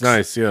 Some weeks. It's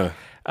nice, yeah.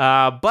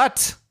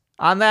 But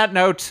on that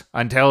note,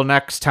 until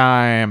next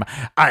time,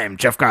 I'm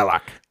Geoff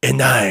Garlock.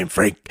 And I'm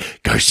Frank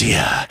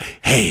Garcia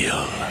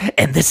Hale.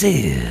 And this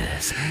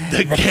is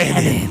The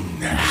Canon.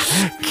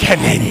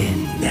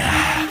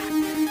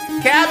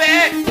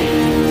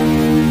 Cabot!